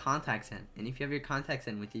I have my contacts in. And if you have your contacts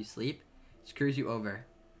in with you sleep, it screws you over.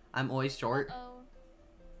 I'm always short. Uh-oh.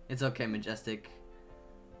 It's okay, Majestic.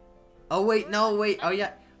 Oh wait, no, wait. Oh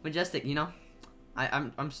yeah, Majestic. You know,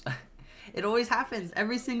 I'm. It always happens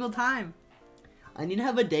every single time. I need to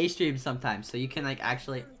have a day stream sometime so you can like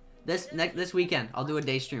actually this weekend I'll do a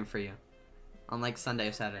day stream for you on like Sunday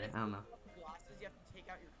or Saturday. I don't know. Glasses, you have to take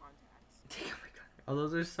out your contacts. Oh my god. Oh,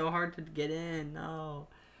 those are so hard to get in. No.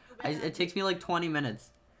 It takes me like 20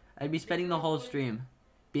 minutes. I'd be spending the whole stream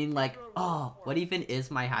being like, oh, what even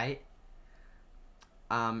is my height?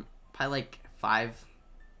 Probably like 5.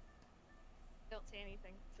 Don't say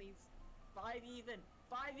anything, please. 5 even.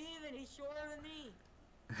 5 even. He's shorter than me.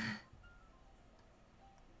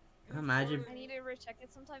 Imagine. I need to recheck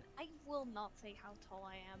it sometime. I will not say how tall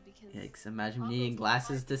I am because Yikes, imagine needing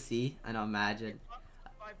glasses to see. I know, imagine.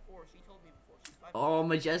 5'4". She told me before. She's 5'4". Oh,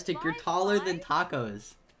 Majestic, you're taller than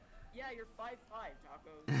Tacos. Yeah, you're 5'5",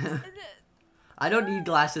 Tacos. Is it? I don't need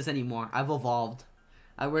glasses anymore. I've evolved.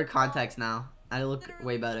 I wear contacts now. I look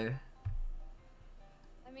way better.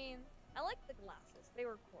 I mean, I like the glasses. They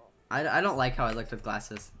were cool. I don't like how I looked with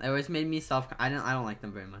glasses. It always made me I don't like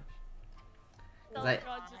them very much.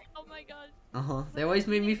 Self-conscious. Oh my god. They always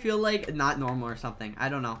made me feel like not normal or something. I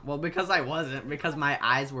don't know. Well, because I wasn't. Because my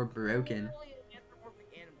eyes were broken. Literally an anthropomorphic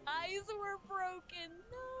animal. Eyes were broken.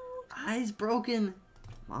 No. Eyes broken.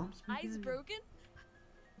 Mom's Eyes broken?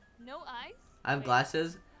 No eyes? I have Wait.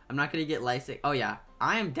 glasses. I'm not gonna get LASIK. Oh yeah,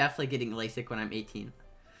 I am definitely getting LASIK when I'm 18.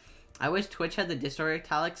 I wish Twitch had the Discord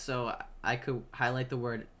italics so I could highlight the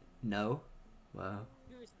word no. Wow.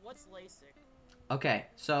 Dude, what's LASIK? Okay,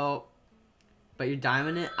 so, but your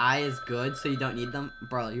dominant eye is good, so you don't need them,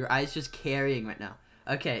 bro. Your eye's just carrying right now.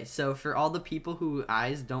 Okay, so for all the people who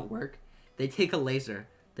eyes don't work, they take a laser,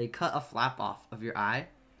 they cut a flap off of your eye,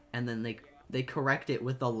 and then they correct it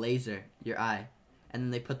with a laser, your eye, and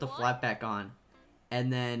then they put the What? flap back on,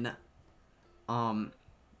 and then,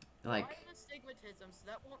 like, I have astigmatism, so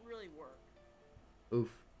that won't really work. oof,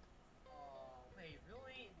 Oh, wait,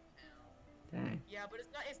 really? No. dang. Yeah, but it's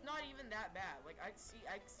not even that bad. Like I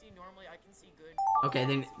see normally. I can see good. Okay,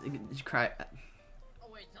 then you cry. Oh,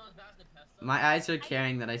 wait, it's not as bad as the pesto? My eyes are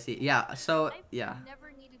carrying that I see. Yeah, so I've yeah,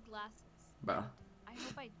 never needed glasses. bro. I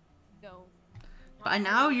hope I don't. By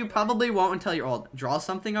now you probably won't until you're old. Draw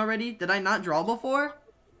something already? Did I not draw before?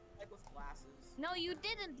 Like with glasses. No, you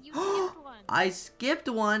didn't. You skipped one. I skipped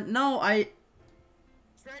one. No, I.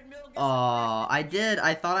 Treadmill. Gets Oh, I did.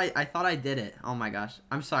 I thought I did it. Oh my gosh.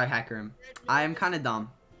 I'm sorry, Hackerim. I am kind of dumb.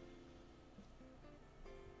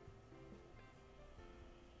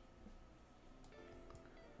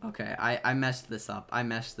 Okay, I messed this up. I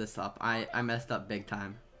messed up big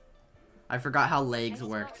time. I forgot how legs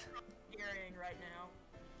worked. carrying right now.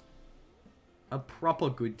 A proper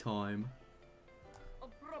good time. A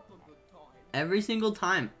proper good time. Every single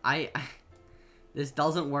time. This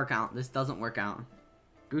doesn't work out. This doesn't work out.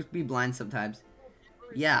 Goose be blind sometimes.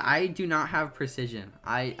 Yeah, I do not have precision.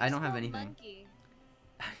 I don't have spelled anything. Monkey.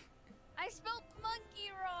 I spelled monkey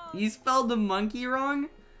wrong. You spelled the monkey wrong?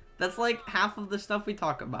 That's like half of the stuff we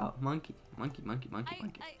talk about. Monkey, monkey, monkey, monkey,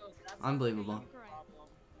 monkey. So that's Unbelievable. the problem.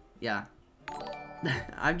 Yeah.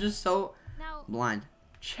 I'm just so Now, blind.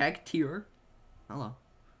 Check tier. Hello.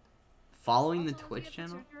 Following the also, Twitch if you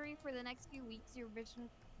have channel? surgery for the next few weeks, your vision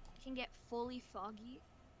can get fully foggy.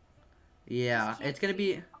 Yeah, Just can't it's gonna see.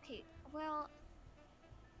 be Okay, well,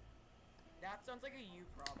 That sounds like a you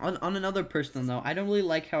problem. on another personal note. I don't really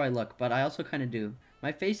like how I look, but I also kind of do.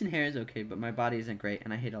 My face and hair is okay, but my body isn't great,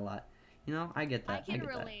 and I hate it a lot. You know, I get I that. I can get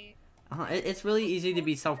that. relate. It's really easy to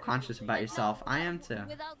be self-conscious about yourself. I am too.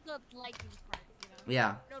 Without the liking part, you know.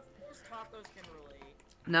 Yeah. No, of course tacos can relate.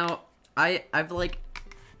 Now, I've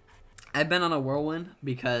been on a whirlwind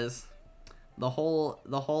because the whole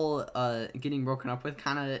getting broken up with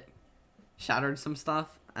kind of shattered some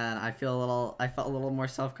stuff, and I felt a little more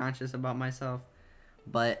self-conscious about myself.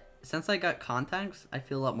 But since I got contacts, I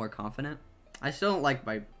feel a lot more confident. I still don't like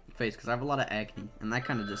my face because I have a lot of acne, and that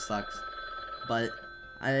kind of just sucks. But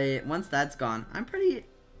once that's gone, I'm pretty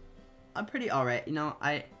alright. You know,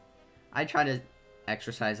 I try to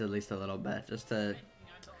exercise at least a little bit just to.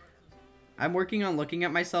 I'm working on looking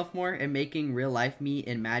at myself more and making real life me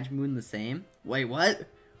and Madge Moon the same. Wait, what? So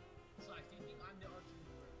I think I'm the artist.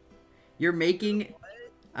 You're making.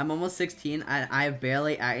 I'm almost 16. I have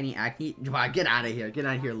barely any acne. Wow, get out of here. Get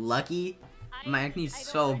out of here. Lucky. My acne's I don't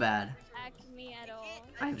so like bad. acne at all.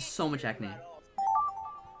 I have so much acne. Turn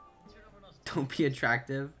over those- Don't be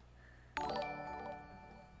attractive.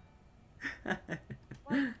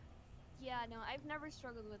 Yeah, no, I've never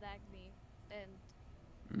struggled with acne, and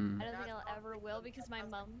Mm. I don't think I'll ever will because my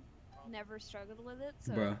mom never struggled with it.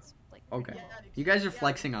 So Bruh. it's like Okay. Yeah, You guys are yeah,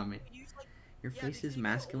 flexing on me. use, like, Your Yeah, face because is you know,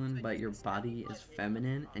 masculine, like, but your it's body like- is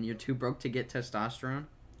feminine, and you're too broke to get testosterone?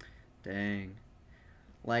 Dang.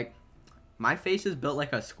 Like, my face is built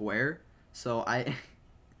like a square, so I...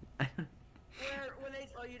 Where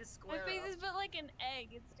to My square face up. is built like an egg.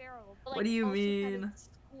 It's terrible. But, What like, do you also kind mean? of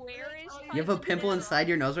squarish. You have a kind of pimple thing. inside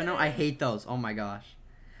your nose right now? I hate those. Oh my gosh.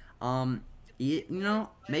 You know,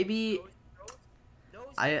 maybe Nose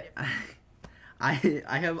I is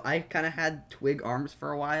different. I kind of had twig arms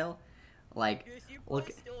for a while. Like, Goose, you're look,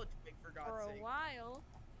 probably still a twig, for God's For a sake. while.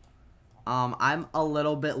 I'm a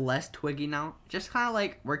little bit less twiggy now. Just kind of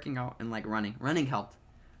like working out and like running. Running helped.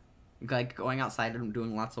 Like going outside and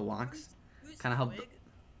doing lots of walks. Goose, Kinda helped twig.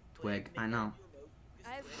 Twig, I make know. up your nose. Goose, I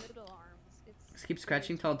have twig. little arms. It's Just keep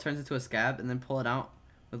scratching till it turns into a scab and then pull it out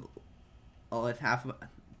with half of.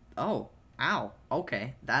 Oh, ow.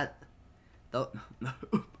 Okay, that.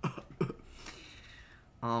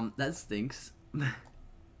 That stinks.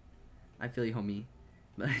 I feel you, homie.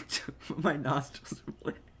 But my nostrils are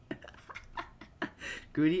bleeding.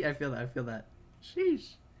 Goody, I feel that. I feel that.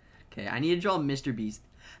 Sheesh. Okay, I need to draw Mr. Beast.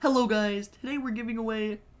 Hello, guys. Today we're giving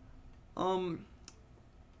away. I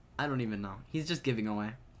don't even know. He's just giving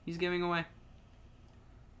away. He's giving away.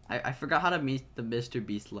 I forgot how to meet the Mr.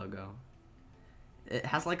 Beast logo. It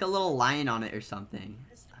has like a little lion on it or something.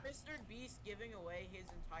 Mr. Beast giving away his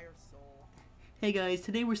entire soul. Hey guys,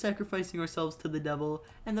 today we're sacrificing ourselves to the devil,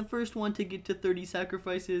 and the first one to get to 30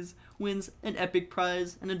 sacrifices wins an epic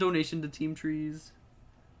prize and a donation to Team Trees.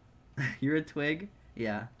 You're a twig?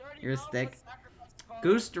 Yeah. Starting You're a off stick. with sacrifice card.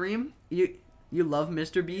 Goose Dream, you love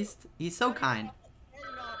Mr. Beast? He's so kind.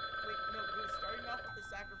 Starting off with the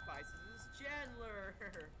sacrifices is Chandler.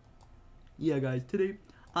 Yeah, guys, today,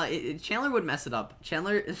 Chandler would mess it up.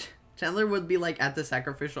 Chandler would be like at the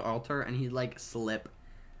sacrificial altar and he'd like slip.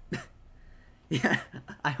 Yeah,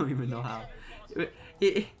 I don't even know how.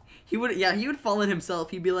 He would fall in himself.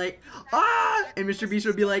 He'd be like, ah, and Mr. Beast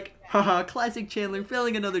would be like, haha, classic Chandler,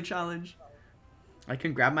 failing another challenge. I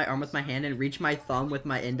can grab my arm with my hand and reach my thumb with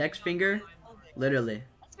my index finger. Literally.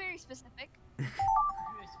 That's very specific. Goose,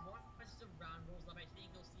 watch the round rules up. I think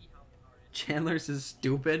you'll see how hard it is. Chandler's is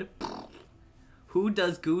stupid. Who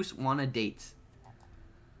does Goose want to date?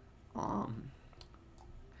 Me.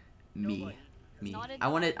 Nobody. Me. Not a I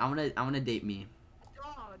wanna date me.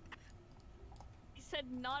 Dog. He said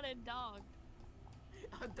not a dog.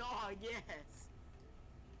 A dog, yes.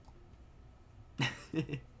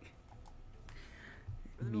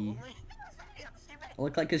 Me. I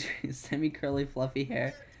look like a semi-curly fluffy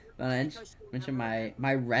hair. Mention my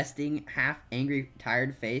resting, half angry,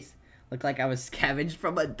 tired face. Looked like I was scavenged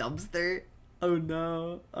from a dumpster. Oh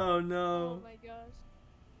no. Oh Oh no. my gosh.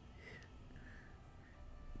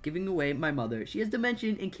 Giving away my mother. She has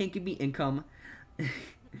dementia and can't give me income.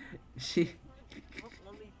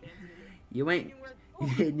 You ain't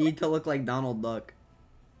you need to look like Donald Duck.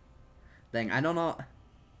 Dang, I don't know.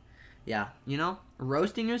 Yeah, you know,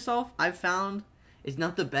 roasting yourself, I've found, is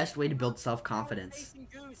not the best way to build self-confidence. Facing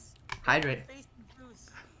Goose. Hydrate. Facing Goose.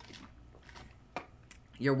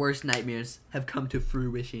 Your worst nightmares have come to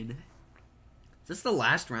fruition. Is this the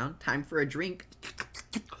last round? Time for a drink.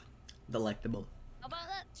 Delectable. How about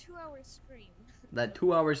that 2-hour stream? That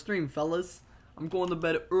 2-hour stream, fellas. I'm going to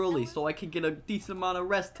bed early so I can get a decent amount of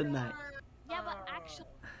rest tonight. Yeah, but actually,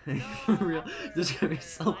 For real. Describe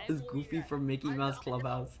yourself as Goofy from Mickey Mouse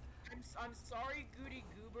Clubhouse. I'm sorry, Goody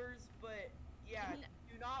Goobers, but yeah,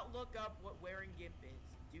 do not look up what wearing gimp is.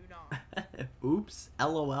 Do not. Oops.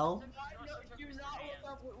 LOL. Do not look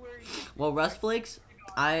up what wearing gimp is. Well, Rustflakes,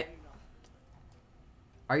 are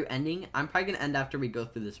you ending? I'm probably gonna end after we go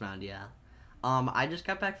through this round, yeah. I just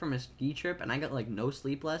got back from a ski trip and I got like no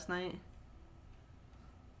sleep last night.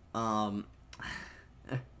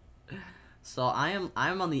 So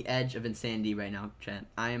I'm on the edge of insanity right now, Trent.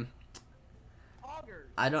 Augers.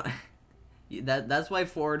 I don't that's why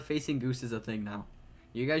forward facing Goose is a thing now.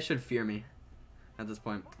 You guys should fear me at this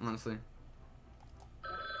point, honestly.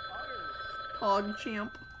 Hog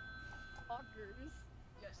champ. fuckers.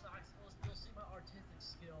 Yes, you'll see my artistic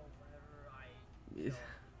skill whenever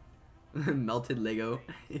I. Melted Lego.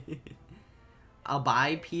 A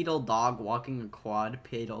bipedal dog walking a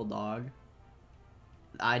quadrupedal dog.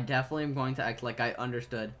 I definitely am going to act like I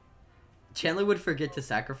understood. Chandler would forget to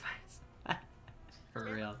sacrifice. For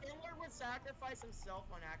real. Chandler would sacrifice himself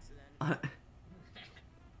on accident.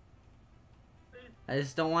 I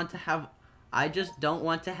just don't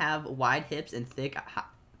want to have wide hips and thick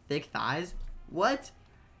thighs. What?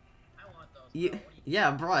 I want those. You, bro. What do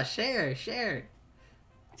yeah, bruh, share. Share.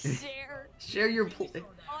 Share your you plate. think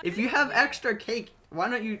so that- If you have extra cake, why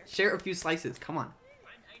don't you share a few slices? Come on.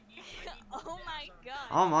 I need Oh my god.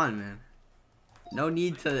 Come on, man. No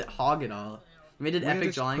need to hog it all. Made an epic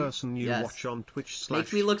Weirdest drawing. person you Yes. watch on Twitch /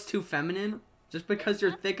 Makes me look too feminine. Just because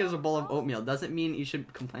you're thick as a bowl of oatmeal doesn't mean you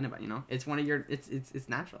should complain about it, you know? It's one of your it's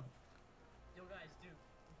natural. Yo guys, dude,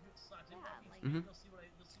 Mhm. You'll see what I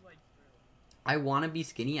drew. I want to be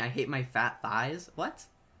skinny. I hate my fat thighs. What?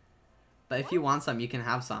 But if you want some, you can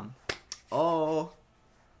have some. Oh.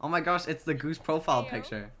 Oh my gosh, it's the Goose profile Heyo.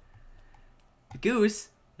 picture. Goose?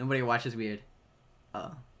 Nobody watches weird.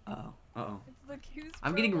 Uh-oh. Uh-oh. Uh-oh. It's the Goose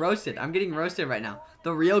I'm getting profile roasted. picture. I'm getting roasted right now.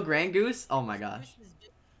 The real Grand Goose? Oh my gosh.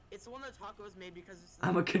 It's the one that Tacos made because it's.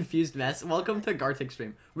 I'm a confused mess. Welcome to Gartic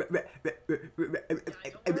Stream.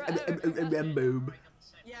 Boob.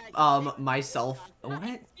 Yeah. Myself. What?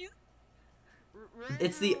 Excuse-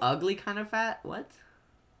 It's the ugly kind of fat? What?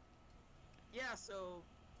 Yeah. So.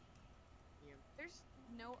 There's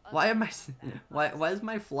no. Why other- am I... Why is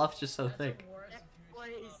my fluff just so thick?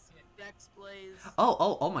 Dex plays.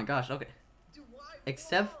 Oh my gosh, okay.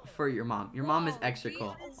 Except for your mom. Your mom is extra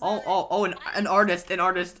cool. Oh, an artist,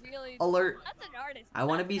 Really, Alert. that's an artist. I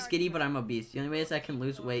want to That's be an skinny, artist. but I'm obese. The only ways I can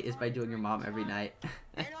lose weight is by doing your mom every night.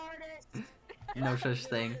 An artist. No such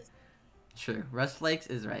thing. True. Russ Flakes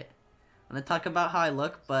is right. I'm gonna talk about how I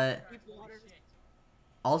look, but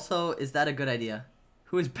also, is that a good idea?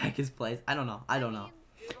 Who is Becca's Place? I don't know. I don't know.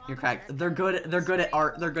 You're cracked. They're good at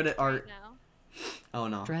art. They're good at art. Now. Oh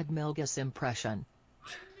no. Treadmilgus impression.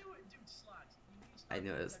 I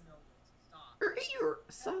knew it was. Stop.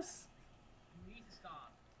 Sus. You need to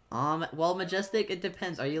stop. Well, Majestic, it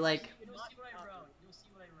depends. Are you like... You'll see what I wrote. You'll see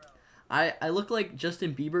what I wrote. I look like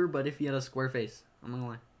Justin Bieber, but if he had a square face. I'm not gonna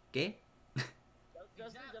lie. Gay? Doesn't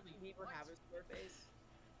Justin Bieber have a square face?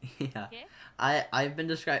 Yeah. Okay. I've been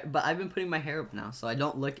described, but I've been putting my hair up now, so I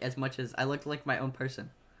don't look as much as I look like my own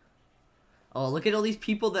person. Oh, look at all these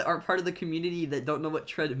people that aren't part of the community that don't know what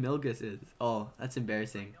Treadmilgus is. Oh, that's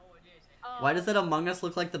embarrassing. No, it is. Why does that Among Us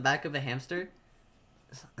look like the back of a hamster?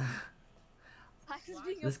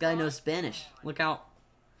 This guy knows Spanish. Look out.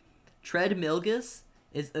 Treadmilgus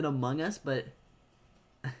is an Among Us, but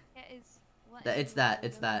Yeah, what it's is that. it?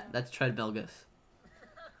 It's that. That's Treadmilgus.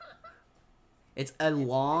 It's a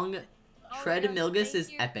long... Oh, Treadmilgus thank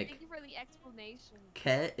is you- epic. Thank you for the explanation.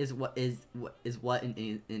 Ke is what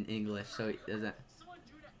in English, so it doesn't... Someone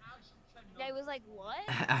drew the actual treadmill. Yeah, it was like, what?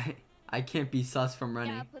 I can't be sus from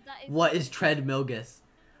running. Yeah, but that is What is Treadmilgus?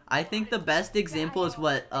 I think the best example is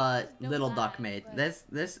what I just know Little that, Duck made. but- This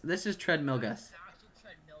is Treadmilgus. The actual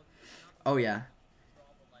treadmill. Oh yeah.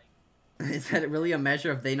 But like, Is that really a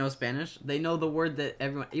measure if they know Spanish? They know the word that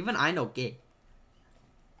everyone, even I know que.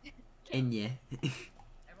 Enye.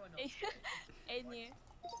 everyone knows. Enye.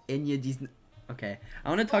 Enye dis... Okay. I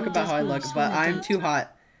want to talk about how I look, but I'm too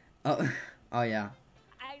hot. Oh, oh yeah.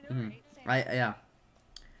 I know, Mhm. right? Same. Yeah.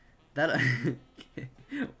 That...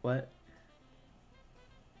 What?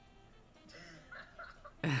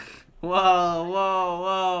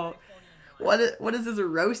 Whoa. What is this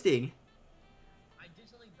roasting? I did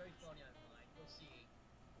something very funny online. You'll see.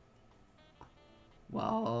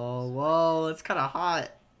 Whoa, it's kind of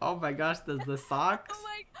hot. Oh my gosh, the socks. Oh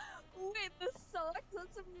my, wait, the socks?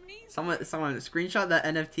 That's amazing. Someone screenshot that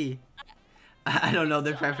NFT. I don't know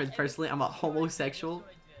their preference personally. I'm a homosexual. That's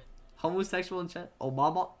what I did. Homosexual in chat.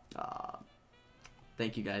 Obama.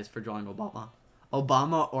 Thank you guys for drawing Obama.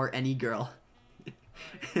 Obama or any girl.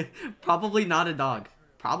 Probably not a dog.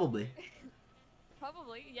 Probably.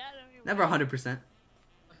 Probably, yeah. I mean, Never 100%. Like,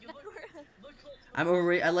 you look close. I'm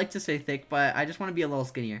overweight. I like to say thick, but I just want to be a little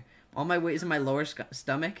skinnier. All my weight is in my lower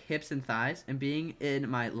stomach, hips, and thighs, and being in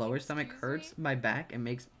my lower stomach Excuse hurts me? my back and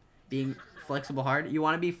makes being flexible hard. You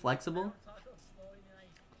want to be flexible? Taco slowly, then I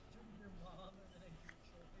drew your mom, and then I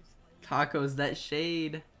drew Trollface Tacos, like- that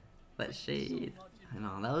shade. That so shade. much I in-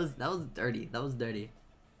 know, that was dirty. That was dirty.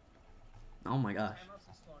 Oh my gosh. Camera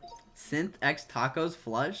was funny. Synth X tacos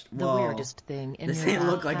flushed? The Whoa. weirdest thing in This your ain't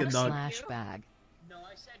look like a backpack dog. slash bag. No,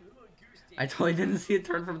 I said who a goose did. I totally didn't see it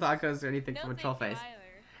turn from tacos or anything no from a thank troll you face. either.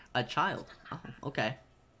 A child. Oh, okay.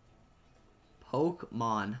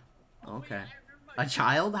 Pokemon. Oh, wait, Okay. I remember my A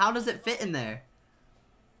child? How does it fit in there?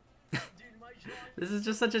 Dude, my drawing. This is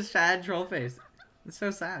just such a sad troll face. It's so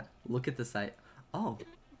sad. Look at the site. Oh.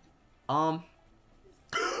 Oh.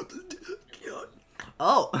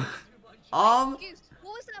 Dude, my Goose,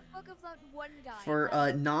 what was that book of that one guy? For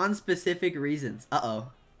That- non-specific reasons.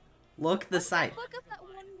 Uh-oh. Look the what's that site. book of that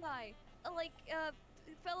one guy?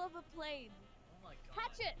 Fell off a plane. Oh my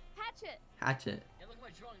god. Hatchet. Hatchet. Yeah, look at my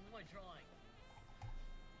drawing. Look at my drawing.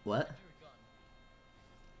 What? I drew a gun.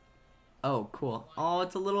 Oh, cool. Oh,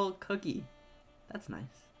 it's a little cookie. That's nice.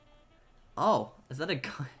 Oh, is that a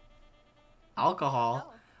gun?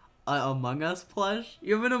 Alcohol. Oh. Among Us plush?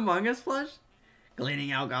 You have an Among Us plush?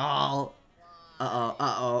 Cleaning alcohol.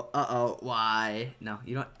 Uh-oh. Why? No,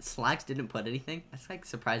 you don't. Slacks didn't put anything? That's like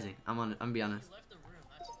surprising. I'm gonna be honest. He left the room.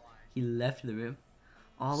 That's why. He left the room.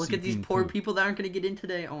 Oh, look at these Seeking poor poop. people that aren't gonna get in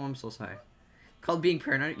today. Oh, I'm so sorry. Called being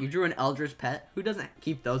paranoid. You drew an Eldritch pet. Who doesn't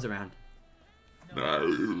keep those around?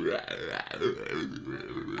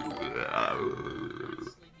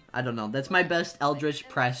 I don't know. That's my best Eldritch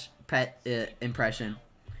pet impression.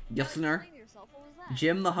 Yusner.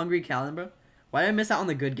 Jim the Hungry Caliber. Why did I miss out on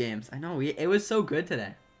the good games? I know, it was so good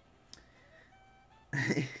today.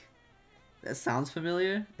 That sounds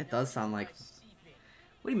familiar? It does sound like...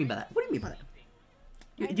 What do you mean by that? What do you mean by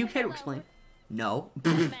that? Do you care to explain? No.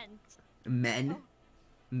 Meant. Men?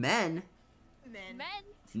 Men? Meant.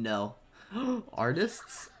 No.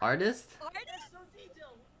 Artists? Artists?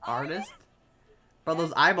 Artists? Bro,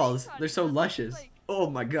 those eyeballs, they're so luscious. Oh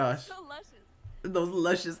my gosh. So luscious. Those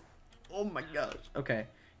luscious. Oh my gosh. Okay.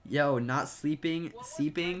 Yo, not sleeping,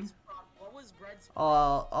 seeping. What was Bread's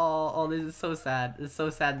Oh, this is so sad. It's so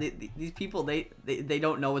sad. These people, they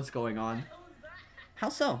don't know what's going on. How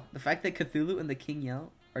so? The fact that Cthulhu and the King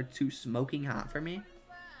Yell are too smoking hot for me?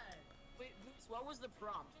 Wait, Boots, what was the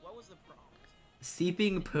prompt? What was the prompt?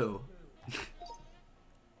 Seeping poo.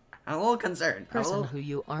 I'm a little concerned. I'm a Person little... who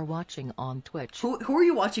you are watching on Twitch. Who are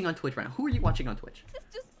you watching on Twitch right now? Who are you watching on Twitch? This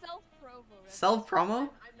is just self-promo. right? Self-promo?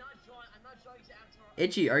 I'm not trying to Avatar.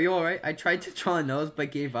 Itchy, are you alright? I tried to draw a nose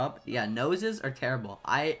but gave up. Yeah, noses are terrible.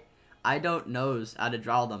 I don't knows how to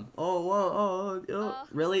draw them. Oh, whoa, oh.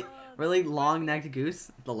 Really long-necked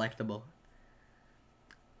goose? Delectable.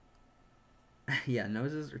 Yeah,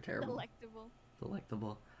 noses are terrible. Delectable.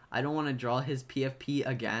 Delectable. I don't want to draw his PFP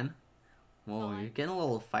again. Whoa, Oh, you're getting a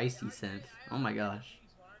little feisty, Synth. Oh my gosh.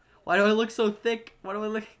 Why do I look so thick? Why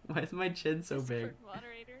is my chin so big? Discord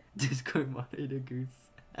moderator. Discord moderator goose.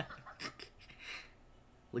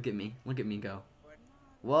 Look at me go.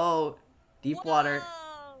 Whoa, deep water.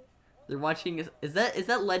 Whoa! They're watching. Is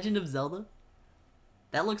that Legend of Zelda?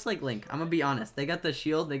 That looks like Link. I'm gonna be honest. They got the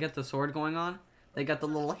shield. They got the sword going on. They got the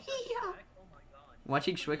little. Oh my god.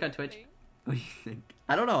 Watching Shwick on Twitch. What do you think?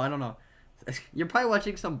 I don't know. You're probably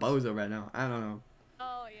watching some bozo right now. I don't know.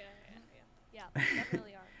 Oh yeah,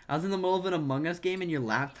 definitely are. I was in the middle of an Among Us game and your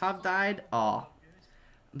laptop died. Oh.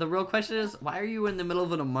 The real question is, why are you in the middle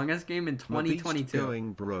of an Among Us game in My beast 2022?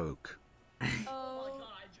 going broke. Oh, Oh my god,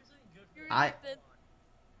 I drew something good for you're you.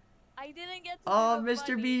 I didn't get to. Oh, do the Mr.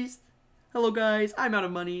 bunny. Beast. Hello guys, I'm out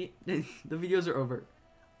of money. The videos are over.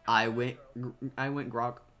 I went grok. I went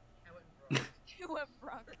broke. You went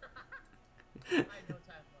broke. I had no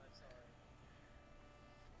time for that, sorry.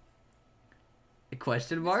 A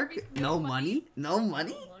question mark? No money? No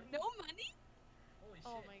money? No money? Holy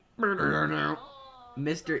Oh shit. my. Oh,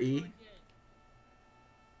 Mr. E.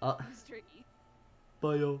 Mr. E.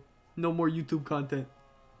 Bio. No more YouTube content.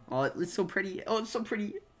 Oh, it's so pretty. Oh, it's so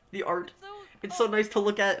pretty. The art. So, It's so nice to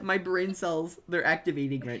look at. My brain cells. They're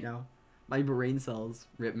activating right now. My brain cells.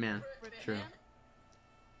 Rip man. True.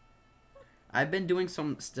 I've been doing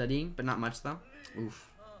some studying, but not much though.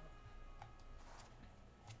 Oof.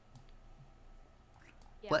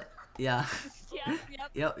 Yeah. What? Yeah.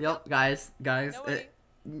 Yep. Yep. Guys.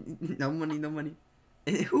 No money. No money.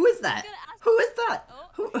 Who is that? I'm gonna ask- Who is that?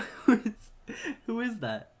 Oh. Who is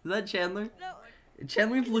that? Is that Chandler? No.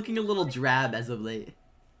 Chandler's looking a little drab as of late.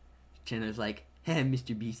 Chandler's like, hey,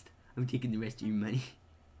 Mr. Beast, I'm taking the rest of your money.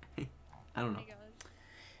 I don't Oh know. my gosh.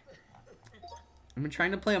 I've been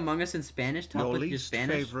trying to play Among Us in Spanish to help Your with your least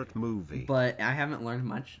Spanish, favorite movie. but I haven't learned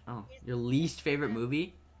much. Oh, your least favorite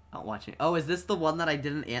movie? Not watching. Oh, is this the one that I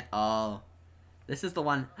didn't? Oh, this is the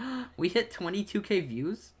one. We hit 22K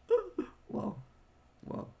views. Whoa,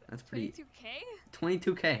 that's pretty. 22K?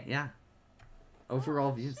 22K, yeah.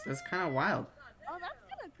 Overall views. That's kind of wild. Oh, that's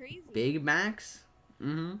kind of crazy. Big Max.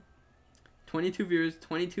 22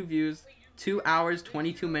 views. 2 hours,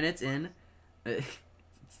 22 minutes in.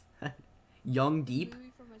 Young Deep.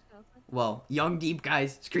 Movie from my childhood. Whoa, Young Deep,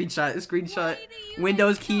 guys. Screenshot. Why do you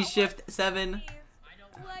Windows guys key not shift watch 7. movies? I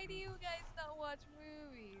don't Why do you guys not watch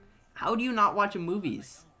movies? How do you not watch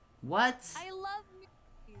movies? What? I love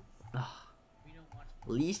movies. Ugh. We don't watch.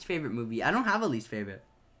 Least favorite movie. I don't have a least favorite.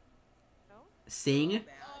 No? Sing.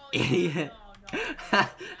 Oh, Idiot. no.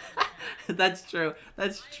 That's true.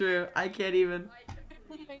 That's true. I can't even. Oh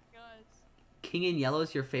my gosh. King in Yellow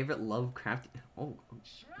is your favorite Lovecraft. Oh,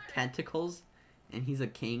 tentacles, and he's a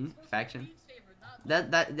king faction.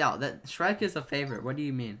 That Shrek is a favorite. What do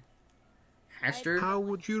you mean? Hester? How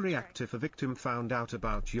would you react if a victim found out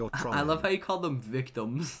about your trauma? I love how you call them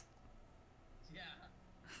victims. Yeah.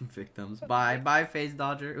 Victims. Bye, Phase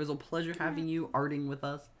Dodger. It was a pleasure having you arting with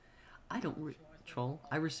us. I don't troll.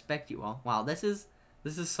 I respect you all. Wow, this is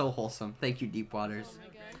so wholesome. Thank you, Deep Waters. Oh my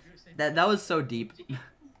gosh. That was so deep.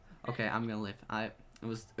 Okay, I'm gonna leave. It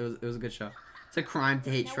was a good show. It's a crime to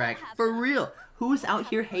hate Now what Shrek. For real. Who's out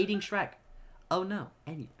here hating Shrek? Oh no.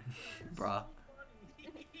 Bruh.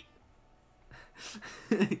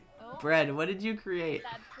 Oh, Bread, what did you create?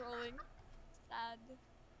 sad trolling.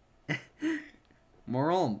 Sad.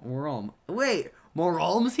 Morom. Wait,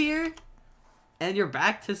 Morom's here? And you're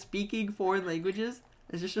back to speaking foreign languages?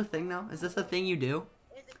 Is this a thing now? Is this a thing you do?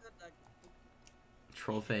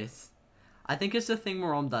 Troll face. I think it's the thing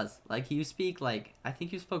Morom does. Like, you speak, like, I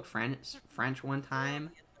think you spoke French one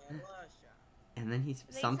time. And then They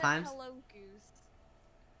sometimes. said hello,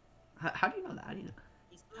 Goose. How do you know that? How do you know?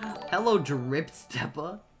 Hello, Drip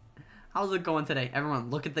Steppa. How's it going today? Everyone,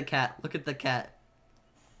 look at the cat. Look at the cat.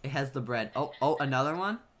 It has the bread. Oh, another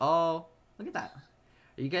one? Oh, look at that.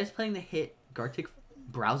 Are you guys playing the hit Gartic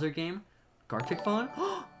browser game? Gartic phone?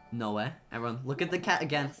 No way. Everyone, look at the cat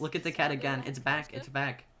again. Look at the cat again. It's back. It's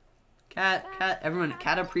back. Cat. Everyone,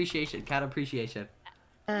 cat appreciation. Cat appreciation.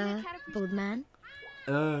 Bold man.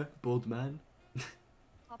 Bold man.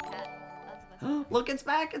 Top cat. That's the best. Look, it's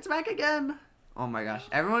back. It's back again. Oh my gosh.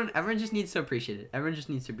 Everyone just needs to appreciate it. Everyone just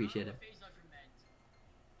needs to appreciate it.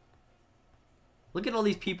 Look at all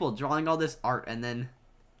these people drawing all this art, and then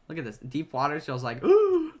look at this. Deep Water goes like,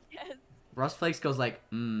 ooh. Yes. Rust Flakes goes like,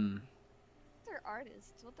 They're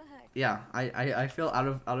artists. What the heck? Yeah, I feel out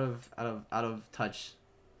of touch.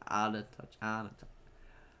 Out of touch.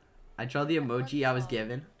 I draw the emoji I was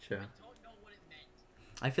given. Sure.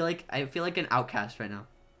 I feel like an outcast right now.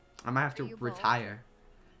 I might have to retire.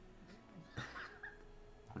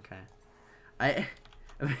 Okay.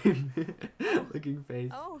 Looking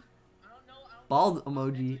face. Oh. Bald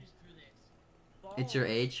emoji. It's your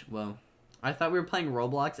age? Whoa. I thought we were playing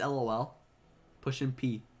Roblox, LOL. Pushing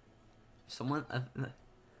P. Someone...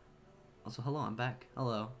 Also, hello, I'm back.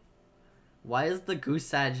 Hello. Why does the Goose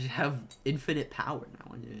Sag have infinite power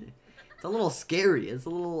now? It's a little scary. It's a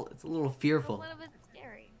little fearful. A little bit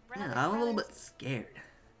scary. Yeah, I'm a little bit scared.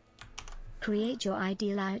 Create your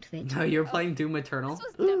ideal outfit. No, you're playing Doom Eternal? This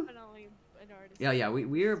was definitely an artist. Yeah,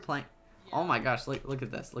 we were playing... Oh my gosh, look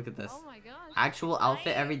at this. Look at this. Oh my gosh. Actual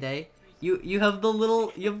outfit every day. You have the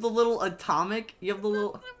little atomic. You have the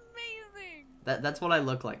little... That's amazing. That's what I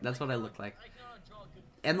look like. That's what I look like.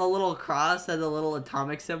 And the little cross and the little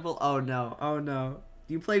atomic symbol. Oh no. Oh no.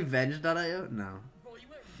 Do you play Venge.io? No. Bro, you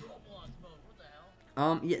went Roblox mode. What the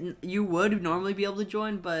hell? Yeah, you would normally be able to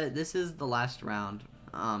join, but this is the last round.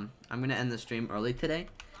 I'm gonna end the stream early today,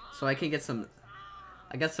 so I can get some.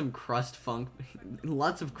 I got some crust funk,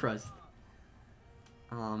 lots of crust.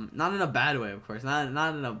 Not in a bad way, of course. Not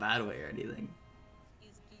in a bad way or anything.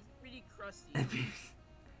 He's pretty crusty.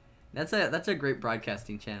 That's a great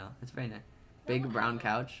broadcasting channel. It's very nice. Big brown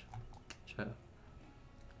couch. Sure.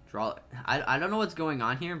 Draw. I don't know what's going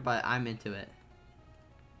on here, but I'm into it.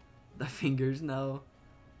 The fingers, no.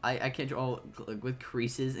 I can't draw with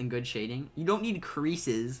creases and good shading. You don't need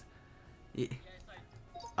creases.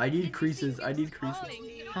 I need creases. I need creases.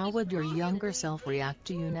 How would your younger self react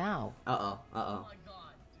to you now? Uh-oh. Oh my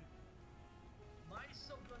god, dude. Mine's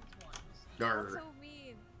so good to watch. That's so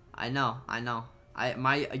mean. I know.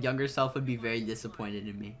 My younger self would be very disappointed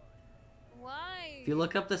in me. Why? If you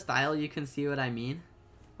look up the style, you can see what I mean.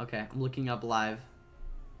 Okay, I'm looking up live.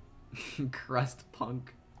 Crust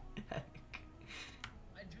punk. I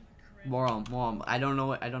drew the correct. Morom. I don't know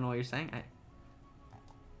what you're saying.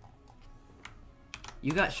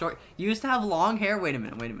 You got short. You used to have long hair. Wait a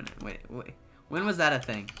minute. Wait. When was that a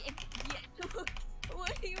thing?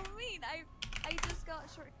 What do you mean? I just got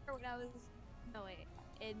short hair when I was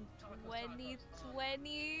in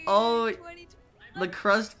 2020. Oh, 2020. the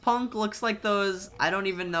crust punk looks like those. I don't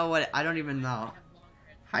even know.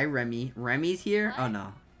 Hi, Remy. Remy's here? Oh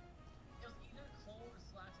no. It was either Cole or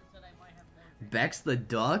Slash that said I might have long hair. Bex the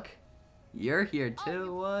duck? You're here Oh, too.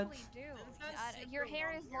 you What? probably do. Your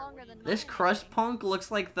hair is longer than This mine. crust punk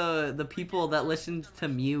looks like the people that listened to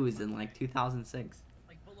Muse in like 2006.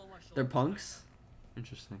 Like below my shoulder. They're punks?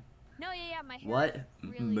 Interesting. No, yeah, my hair What? is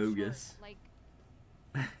really Mogus. short,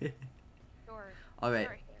 like short. Alright.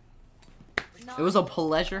 short hair. It was a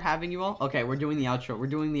pleasure having you all. Okay, we're doing the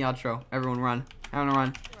outro. Everyone run.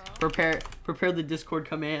 Prepare the Discord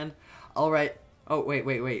command. Alright. Oh, wait.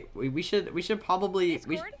 We should probably...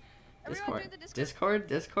 Discord? Everyone do the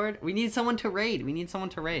Discord. We need someone to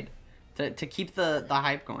raid. To keep the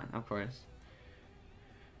hype going, of course.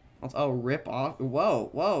 Oh, rip off.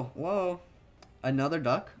 Whoa. Another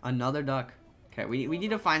duck. Okay, we need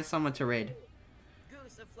to find someone to raid.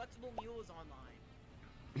 Goose, a flexible mule is online.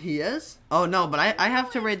 He is? Oh no, but I have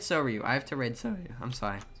to raid Soryu. I'm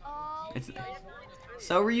sorry. Oh, It's- no.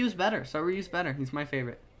 Soryu's better. He's my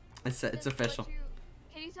favorite. It's official.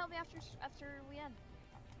 Can you tell me after we end?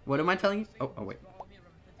 What am I telling you? Oh wait.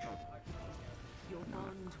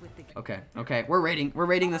 Okay. We're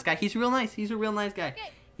raiding this guy. He's real nice. He's a real nice guy.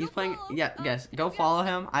 He's Go playing. follow. Yeah, yes. Go Yes. follow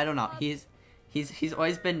him. I don't know. He's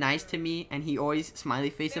always been nice to me, and he always smiley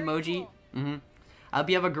face Very emoji. cool. Mhm. I hope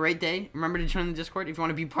you have a great day. Remember to join the Discord if you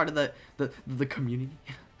want to be part of the community.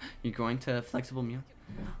 You're going to Flexible Meal.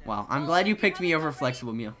 Wow, I'm glad you picked me over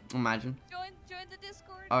Flexible Meal. Imagine. Join the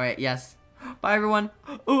Discord. All right. Yes. Bye everyone.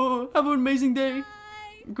 Oh, have an amazing day. Bye.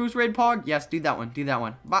 Goose Raid Pog. Yes, do that one. Do that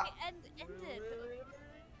one. Bye. Okay, end it.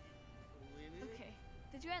 Okay.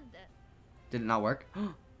 Did you end it? Did it not work?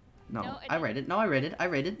 No, No, it I rated. No, I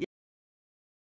rated.